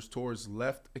Rodgers tore his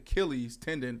left Achilles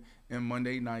tendon in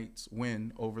Monday night's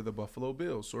win over the Buffalo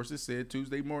Bills. Sources said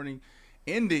Tuesday morning,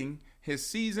 ending his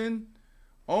season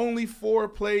only 4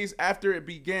 plays after it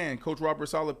began. Coach Robert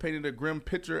Saleh painted a grim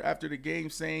picture after the game,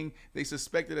 saying they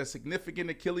suspected a significant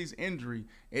Achilles injury.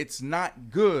 It's not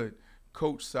good,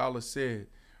 Coach Saleh said.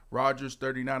 Rodgers,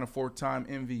 39 and 4-time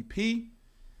MVP,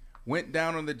 went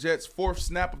down on the Jets' 4th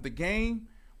snap of the game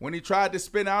when he tried to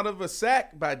spin out of a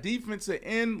sack by defensive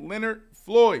end Leonard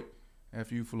Floyd.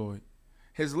 F.U. Floyd.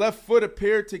 His left foot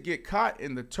appeared to get caught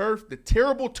in the turf, the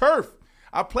terrible turf.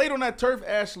 I played on that turf,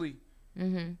 Ashley,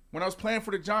 when I was playing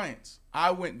for the Giants.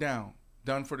 I went down,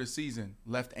 done for the season,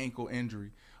 left ankle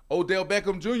injury. Odell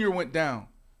Beckham Jr. went down,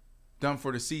 done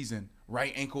for the season,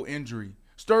 right ankle injury.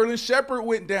 Sterling Shepard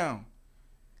went down,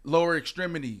 lower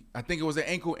extremity. I think it was an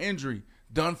ankle injury.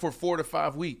 Done for 4 to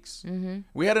 5 weeks.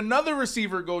 We had another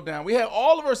receiver go down. We had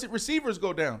all of our receivers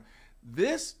go down.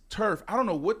 This turf, I don't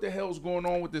know what the hell's going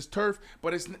on with this turf,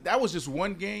 but that was just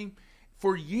one game.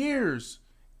 For years,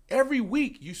 every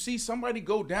week, you see somebody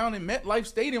go down in MetLife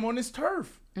Stadium on this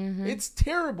turf. It's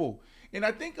terrible. And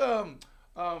I think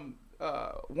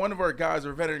one of our guys,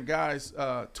 our veteran guys,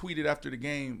 tweeted after the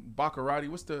game, Baccarati.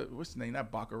 What's the name? Not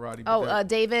Baccarati.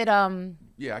 David.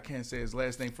 Yeah, I can't say his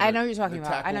last name. I know who you're talking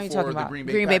about. I know who you're talking about. Green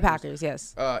Bay Packers.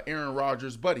 Yes. Aaron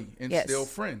Rodgers' buddy and still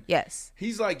friend. Yes.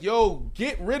 He's like, yo,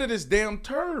 get rid of this damn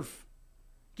turf.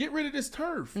 Get rid of this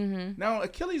turf. Now,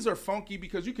 Achilles are funky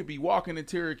because you could be walking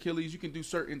into your Achilles. You can do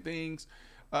certain things.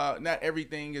 Not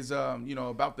everything is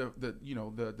about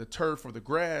the turf or the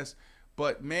grass.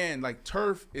 But man, like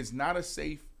turf is not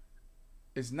safe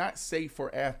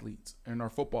for athletes and our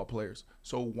football players.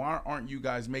 So why aren't you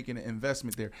guys making an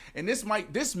investment there? And this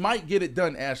might get it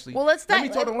done, Ashley. Well, let's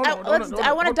dive.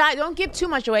 I want to dive. Don't give too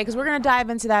much away because we're going to dive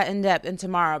into that in depth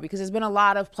tomorrow because there's been a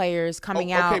lot of players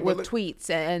coming out with tweets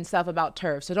and stuff about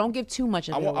turf. So don't give too much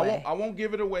of it away. I won't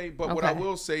give it away. But what I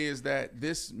will say is that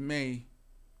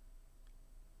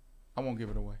I won't give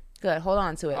it away. Good. Hold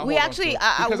on to it. I'll we hold actually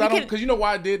on to it. Because you know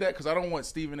why I did that? Because I don't want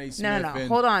Stephen A. Smith. No.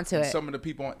 Hold on to it. Some of the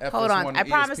people on FS1 Hold on. and I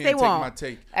promise ESPN they won't. My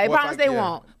take. I promise they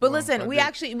won't. But well, listen, we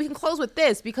can close with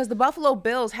this because the Buffalo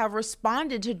Bills have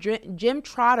responded to Jim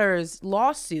Trotter's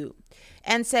lawsuit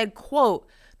and said, quote,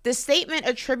 "The statement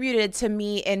attributed to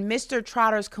me in Mr.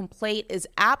 Trotter's complaint is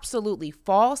absolutely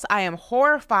false. I am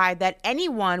horrified that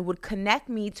anyone would connect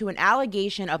me to an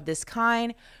allegation of this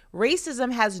kind.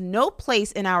 Racism has no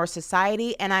place in our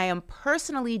society, and I am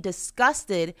personally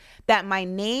disgusted that my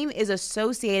name is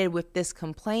associated with this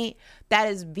complaint." That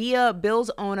is via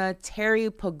Bills owner Terry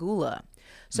Pagula.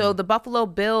 So the Buffalo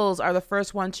Bills are the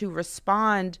first one to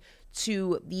respond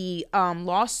to the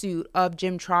lawsuit of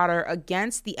Jim Trotter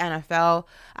against the NFL.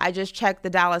 I just checked the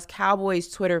Dallas Cowboys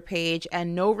Twitter page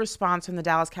and no response from the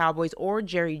Dallas Cowboys or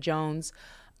Jerry Jones.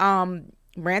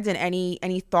 Brandon,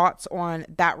 any thoughts on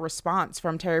that response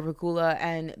from Terry Pagula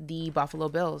and the Buffalo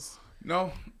Bills?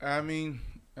 No, I mean,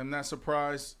 I'm not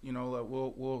surprised. You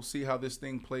know, we'll see how this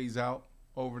thing plays out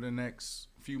over the next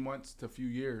few months to few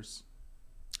years.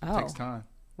 It takes time.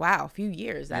 Wow, a few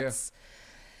years. Yeah.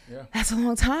 That's a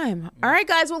long time. All right,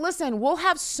 guys. Well, listen, we'll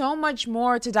have so much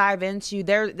more to dive into.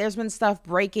 There's been stuff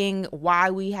breaking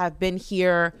while we have been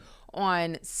here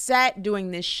on set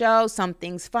doing this show. Some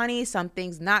things funny, some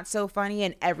things not so funny,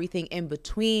 and everything in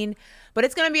between. But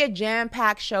it's going to be a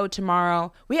jam-packed show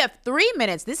tomorrow. We have 3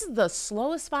 minutes. This is the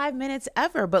slowest 5 minutes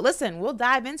ever. But listen, we'll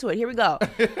dive into it. Here we go.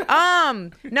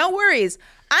 No worries.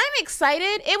 I'm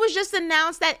excited. It was just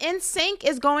announced that NSYNC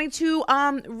is going to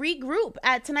regroup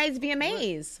at tonight's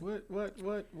VMAs. What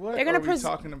They're gonna are we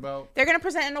talking about? They're going to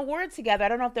present an award together. I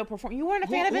don't know if they'll perform. You weren't a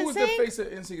fan of NSYNC? Who was the face of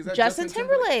NSYNC? Is that Justin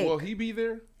Timberlake. Will he be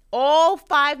there? All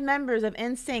 5 members of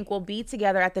NSYNC will be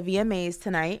together at the VMAs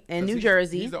tonight in New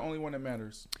Jersey. He's the only one that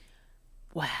matters.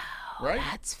 Wow. Right?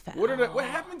 That's foul. What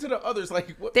happened to the others?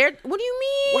 Like what do you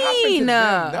mean? What happened to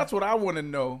them? That's what I want to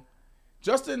know.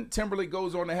 Justin Timberlake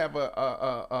goes on to have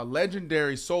a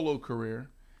legendary solo career.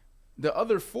 The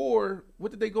other 4,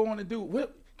 what did they go on to do?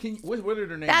 What are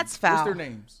their names? That's foul. What's their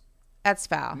names? That's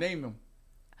foul. Name them.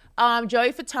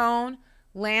 Joey Fatone,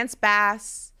 Lance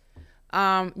Bass,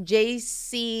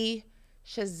 JC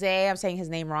Chazé, I'm saying his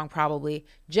name wrong probably.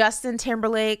 Justin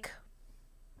Timberlake.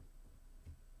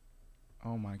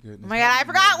 Oh my goodness. Oh my God, I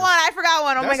forgot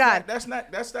one. Oh my God. That's not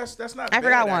I bad,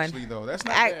 forgot one. actually though. That's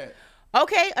not bad.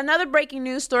 Okay, another breaking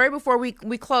news story before we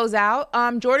close out.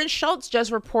 Jordan Schultz just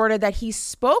reported that he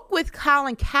spoke with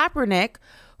Colin Kaepernick,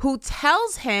 who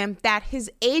tells him that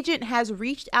his agent has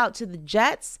reached out to the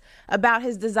Jets about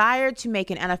his desire to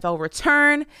make an NFL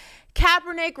return.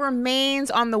 Kaepernick remains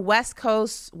on the West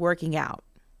Coast working out.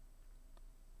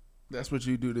 That's what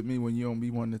you do to me when you don't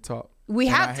be wanting to talk. We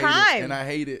have time. And I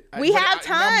hate it. We have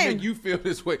time. You feel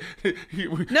this way.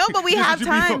 No, but we have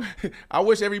time. I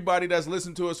wish everybody that's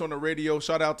listened to us on the radio,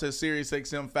 shout out to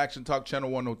SiriusXM Faction Talk Channel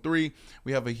 103.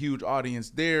 We have a huge audience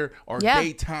there, our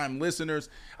daytime listeners.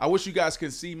 I wish you guys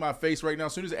could see my face right now.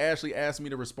 As soon as Ashley asked me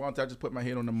to respond, I just put my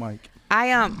head on the mic.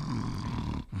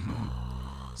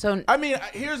 So I mean,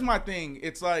 here's my thing.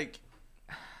 It's like,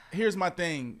 here's my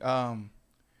thing. How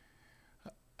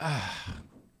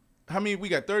many? We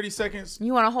got 30 seconds.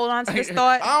 You want to hold on to this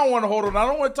thought? I don't want to hold on. I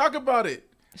don't want to talk about it.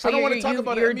 So I don't want to talk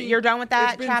about it. I mean, you're done with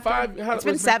that chapter? It's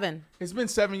been 7. It's been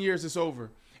 7 years. It's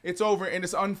over. It's over, and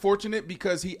it's unfortunate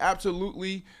because he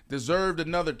absolutely deserved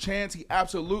another chance. He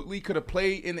absolutely could have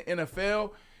played in the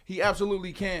NFL. He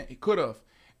absolutely can. He could have.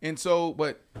 And so,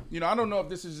 but, I don't know if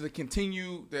this is to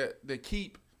continue the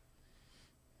keep,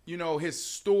 his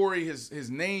story, his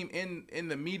name in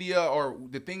the media or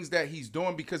the things that he's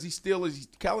doing, because he still is.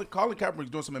 Colin Kaepernick is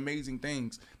doing some amazing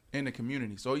things in the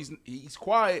community. So he's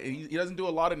quiet and he doesn't do a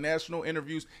lot of national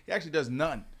interviews. He actually does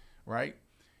none, right?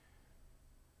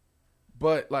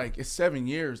 But like, it's 7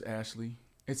 years, Ashley.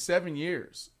 It's 7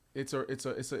 years. It's a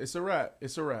wrap.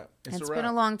 It's a wrap. It's been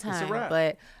a long time, it's a wrap.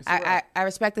 But I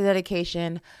respect the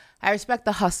dedication. I respect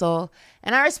the hustle,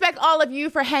 and I respect all of you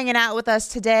for hanging out with us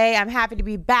today. I'm happy to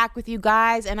be back with you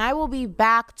guys, and I will be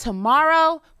back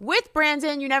tomorrow with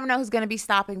Brandon. You never know who's going to be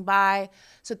stopping by.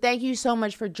 So thank you so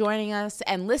much for joining us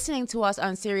and listening to us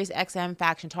on SiriusXM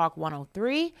Faction Talk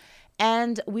 103,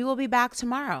 and we will be back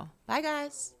tomorrow. Bye,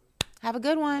 guys. Have a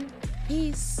good one.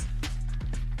 Peace.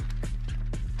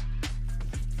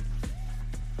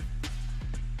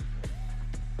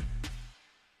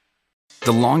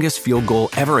 The longest field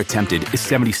goal ever attempted is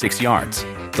 76 yards.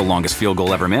 The longest field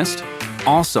goal ever missed?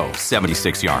 Also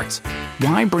 76 yards.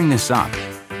 Why bring this up?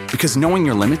 Because knowing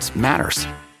your limits matters,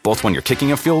 both when you're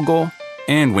kicking a field goal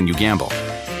and when you gamble.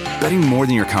 Betting more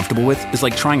than you're comfortable with is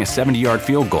like trying a 70-yard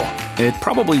field goal. It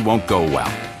probably won't go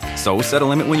well. So set a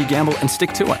limit when you gamble and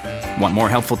stick to it. Want more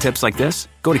helpful tips like this?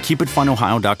 Go to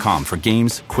keepitfunohio.com for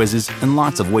games, quizzes, and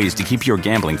lots of ways to keep your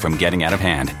gambling from getting out of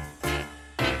hand.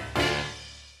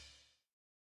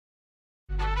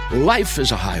 Life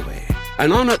is a highway,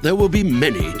 and on it there will be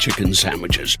many chicken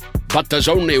sandwiches. But there's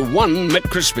only one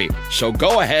McCrispy. So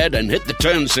go ahead and hit the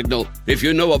turn signal if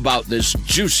you know about this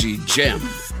juicy gem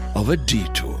of a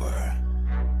detour.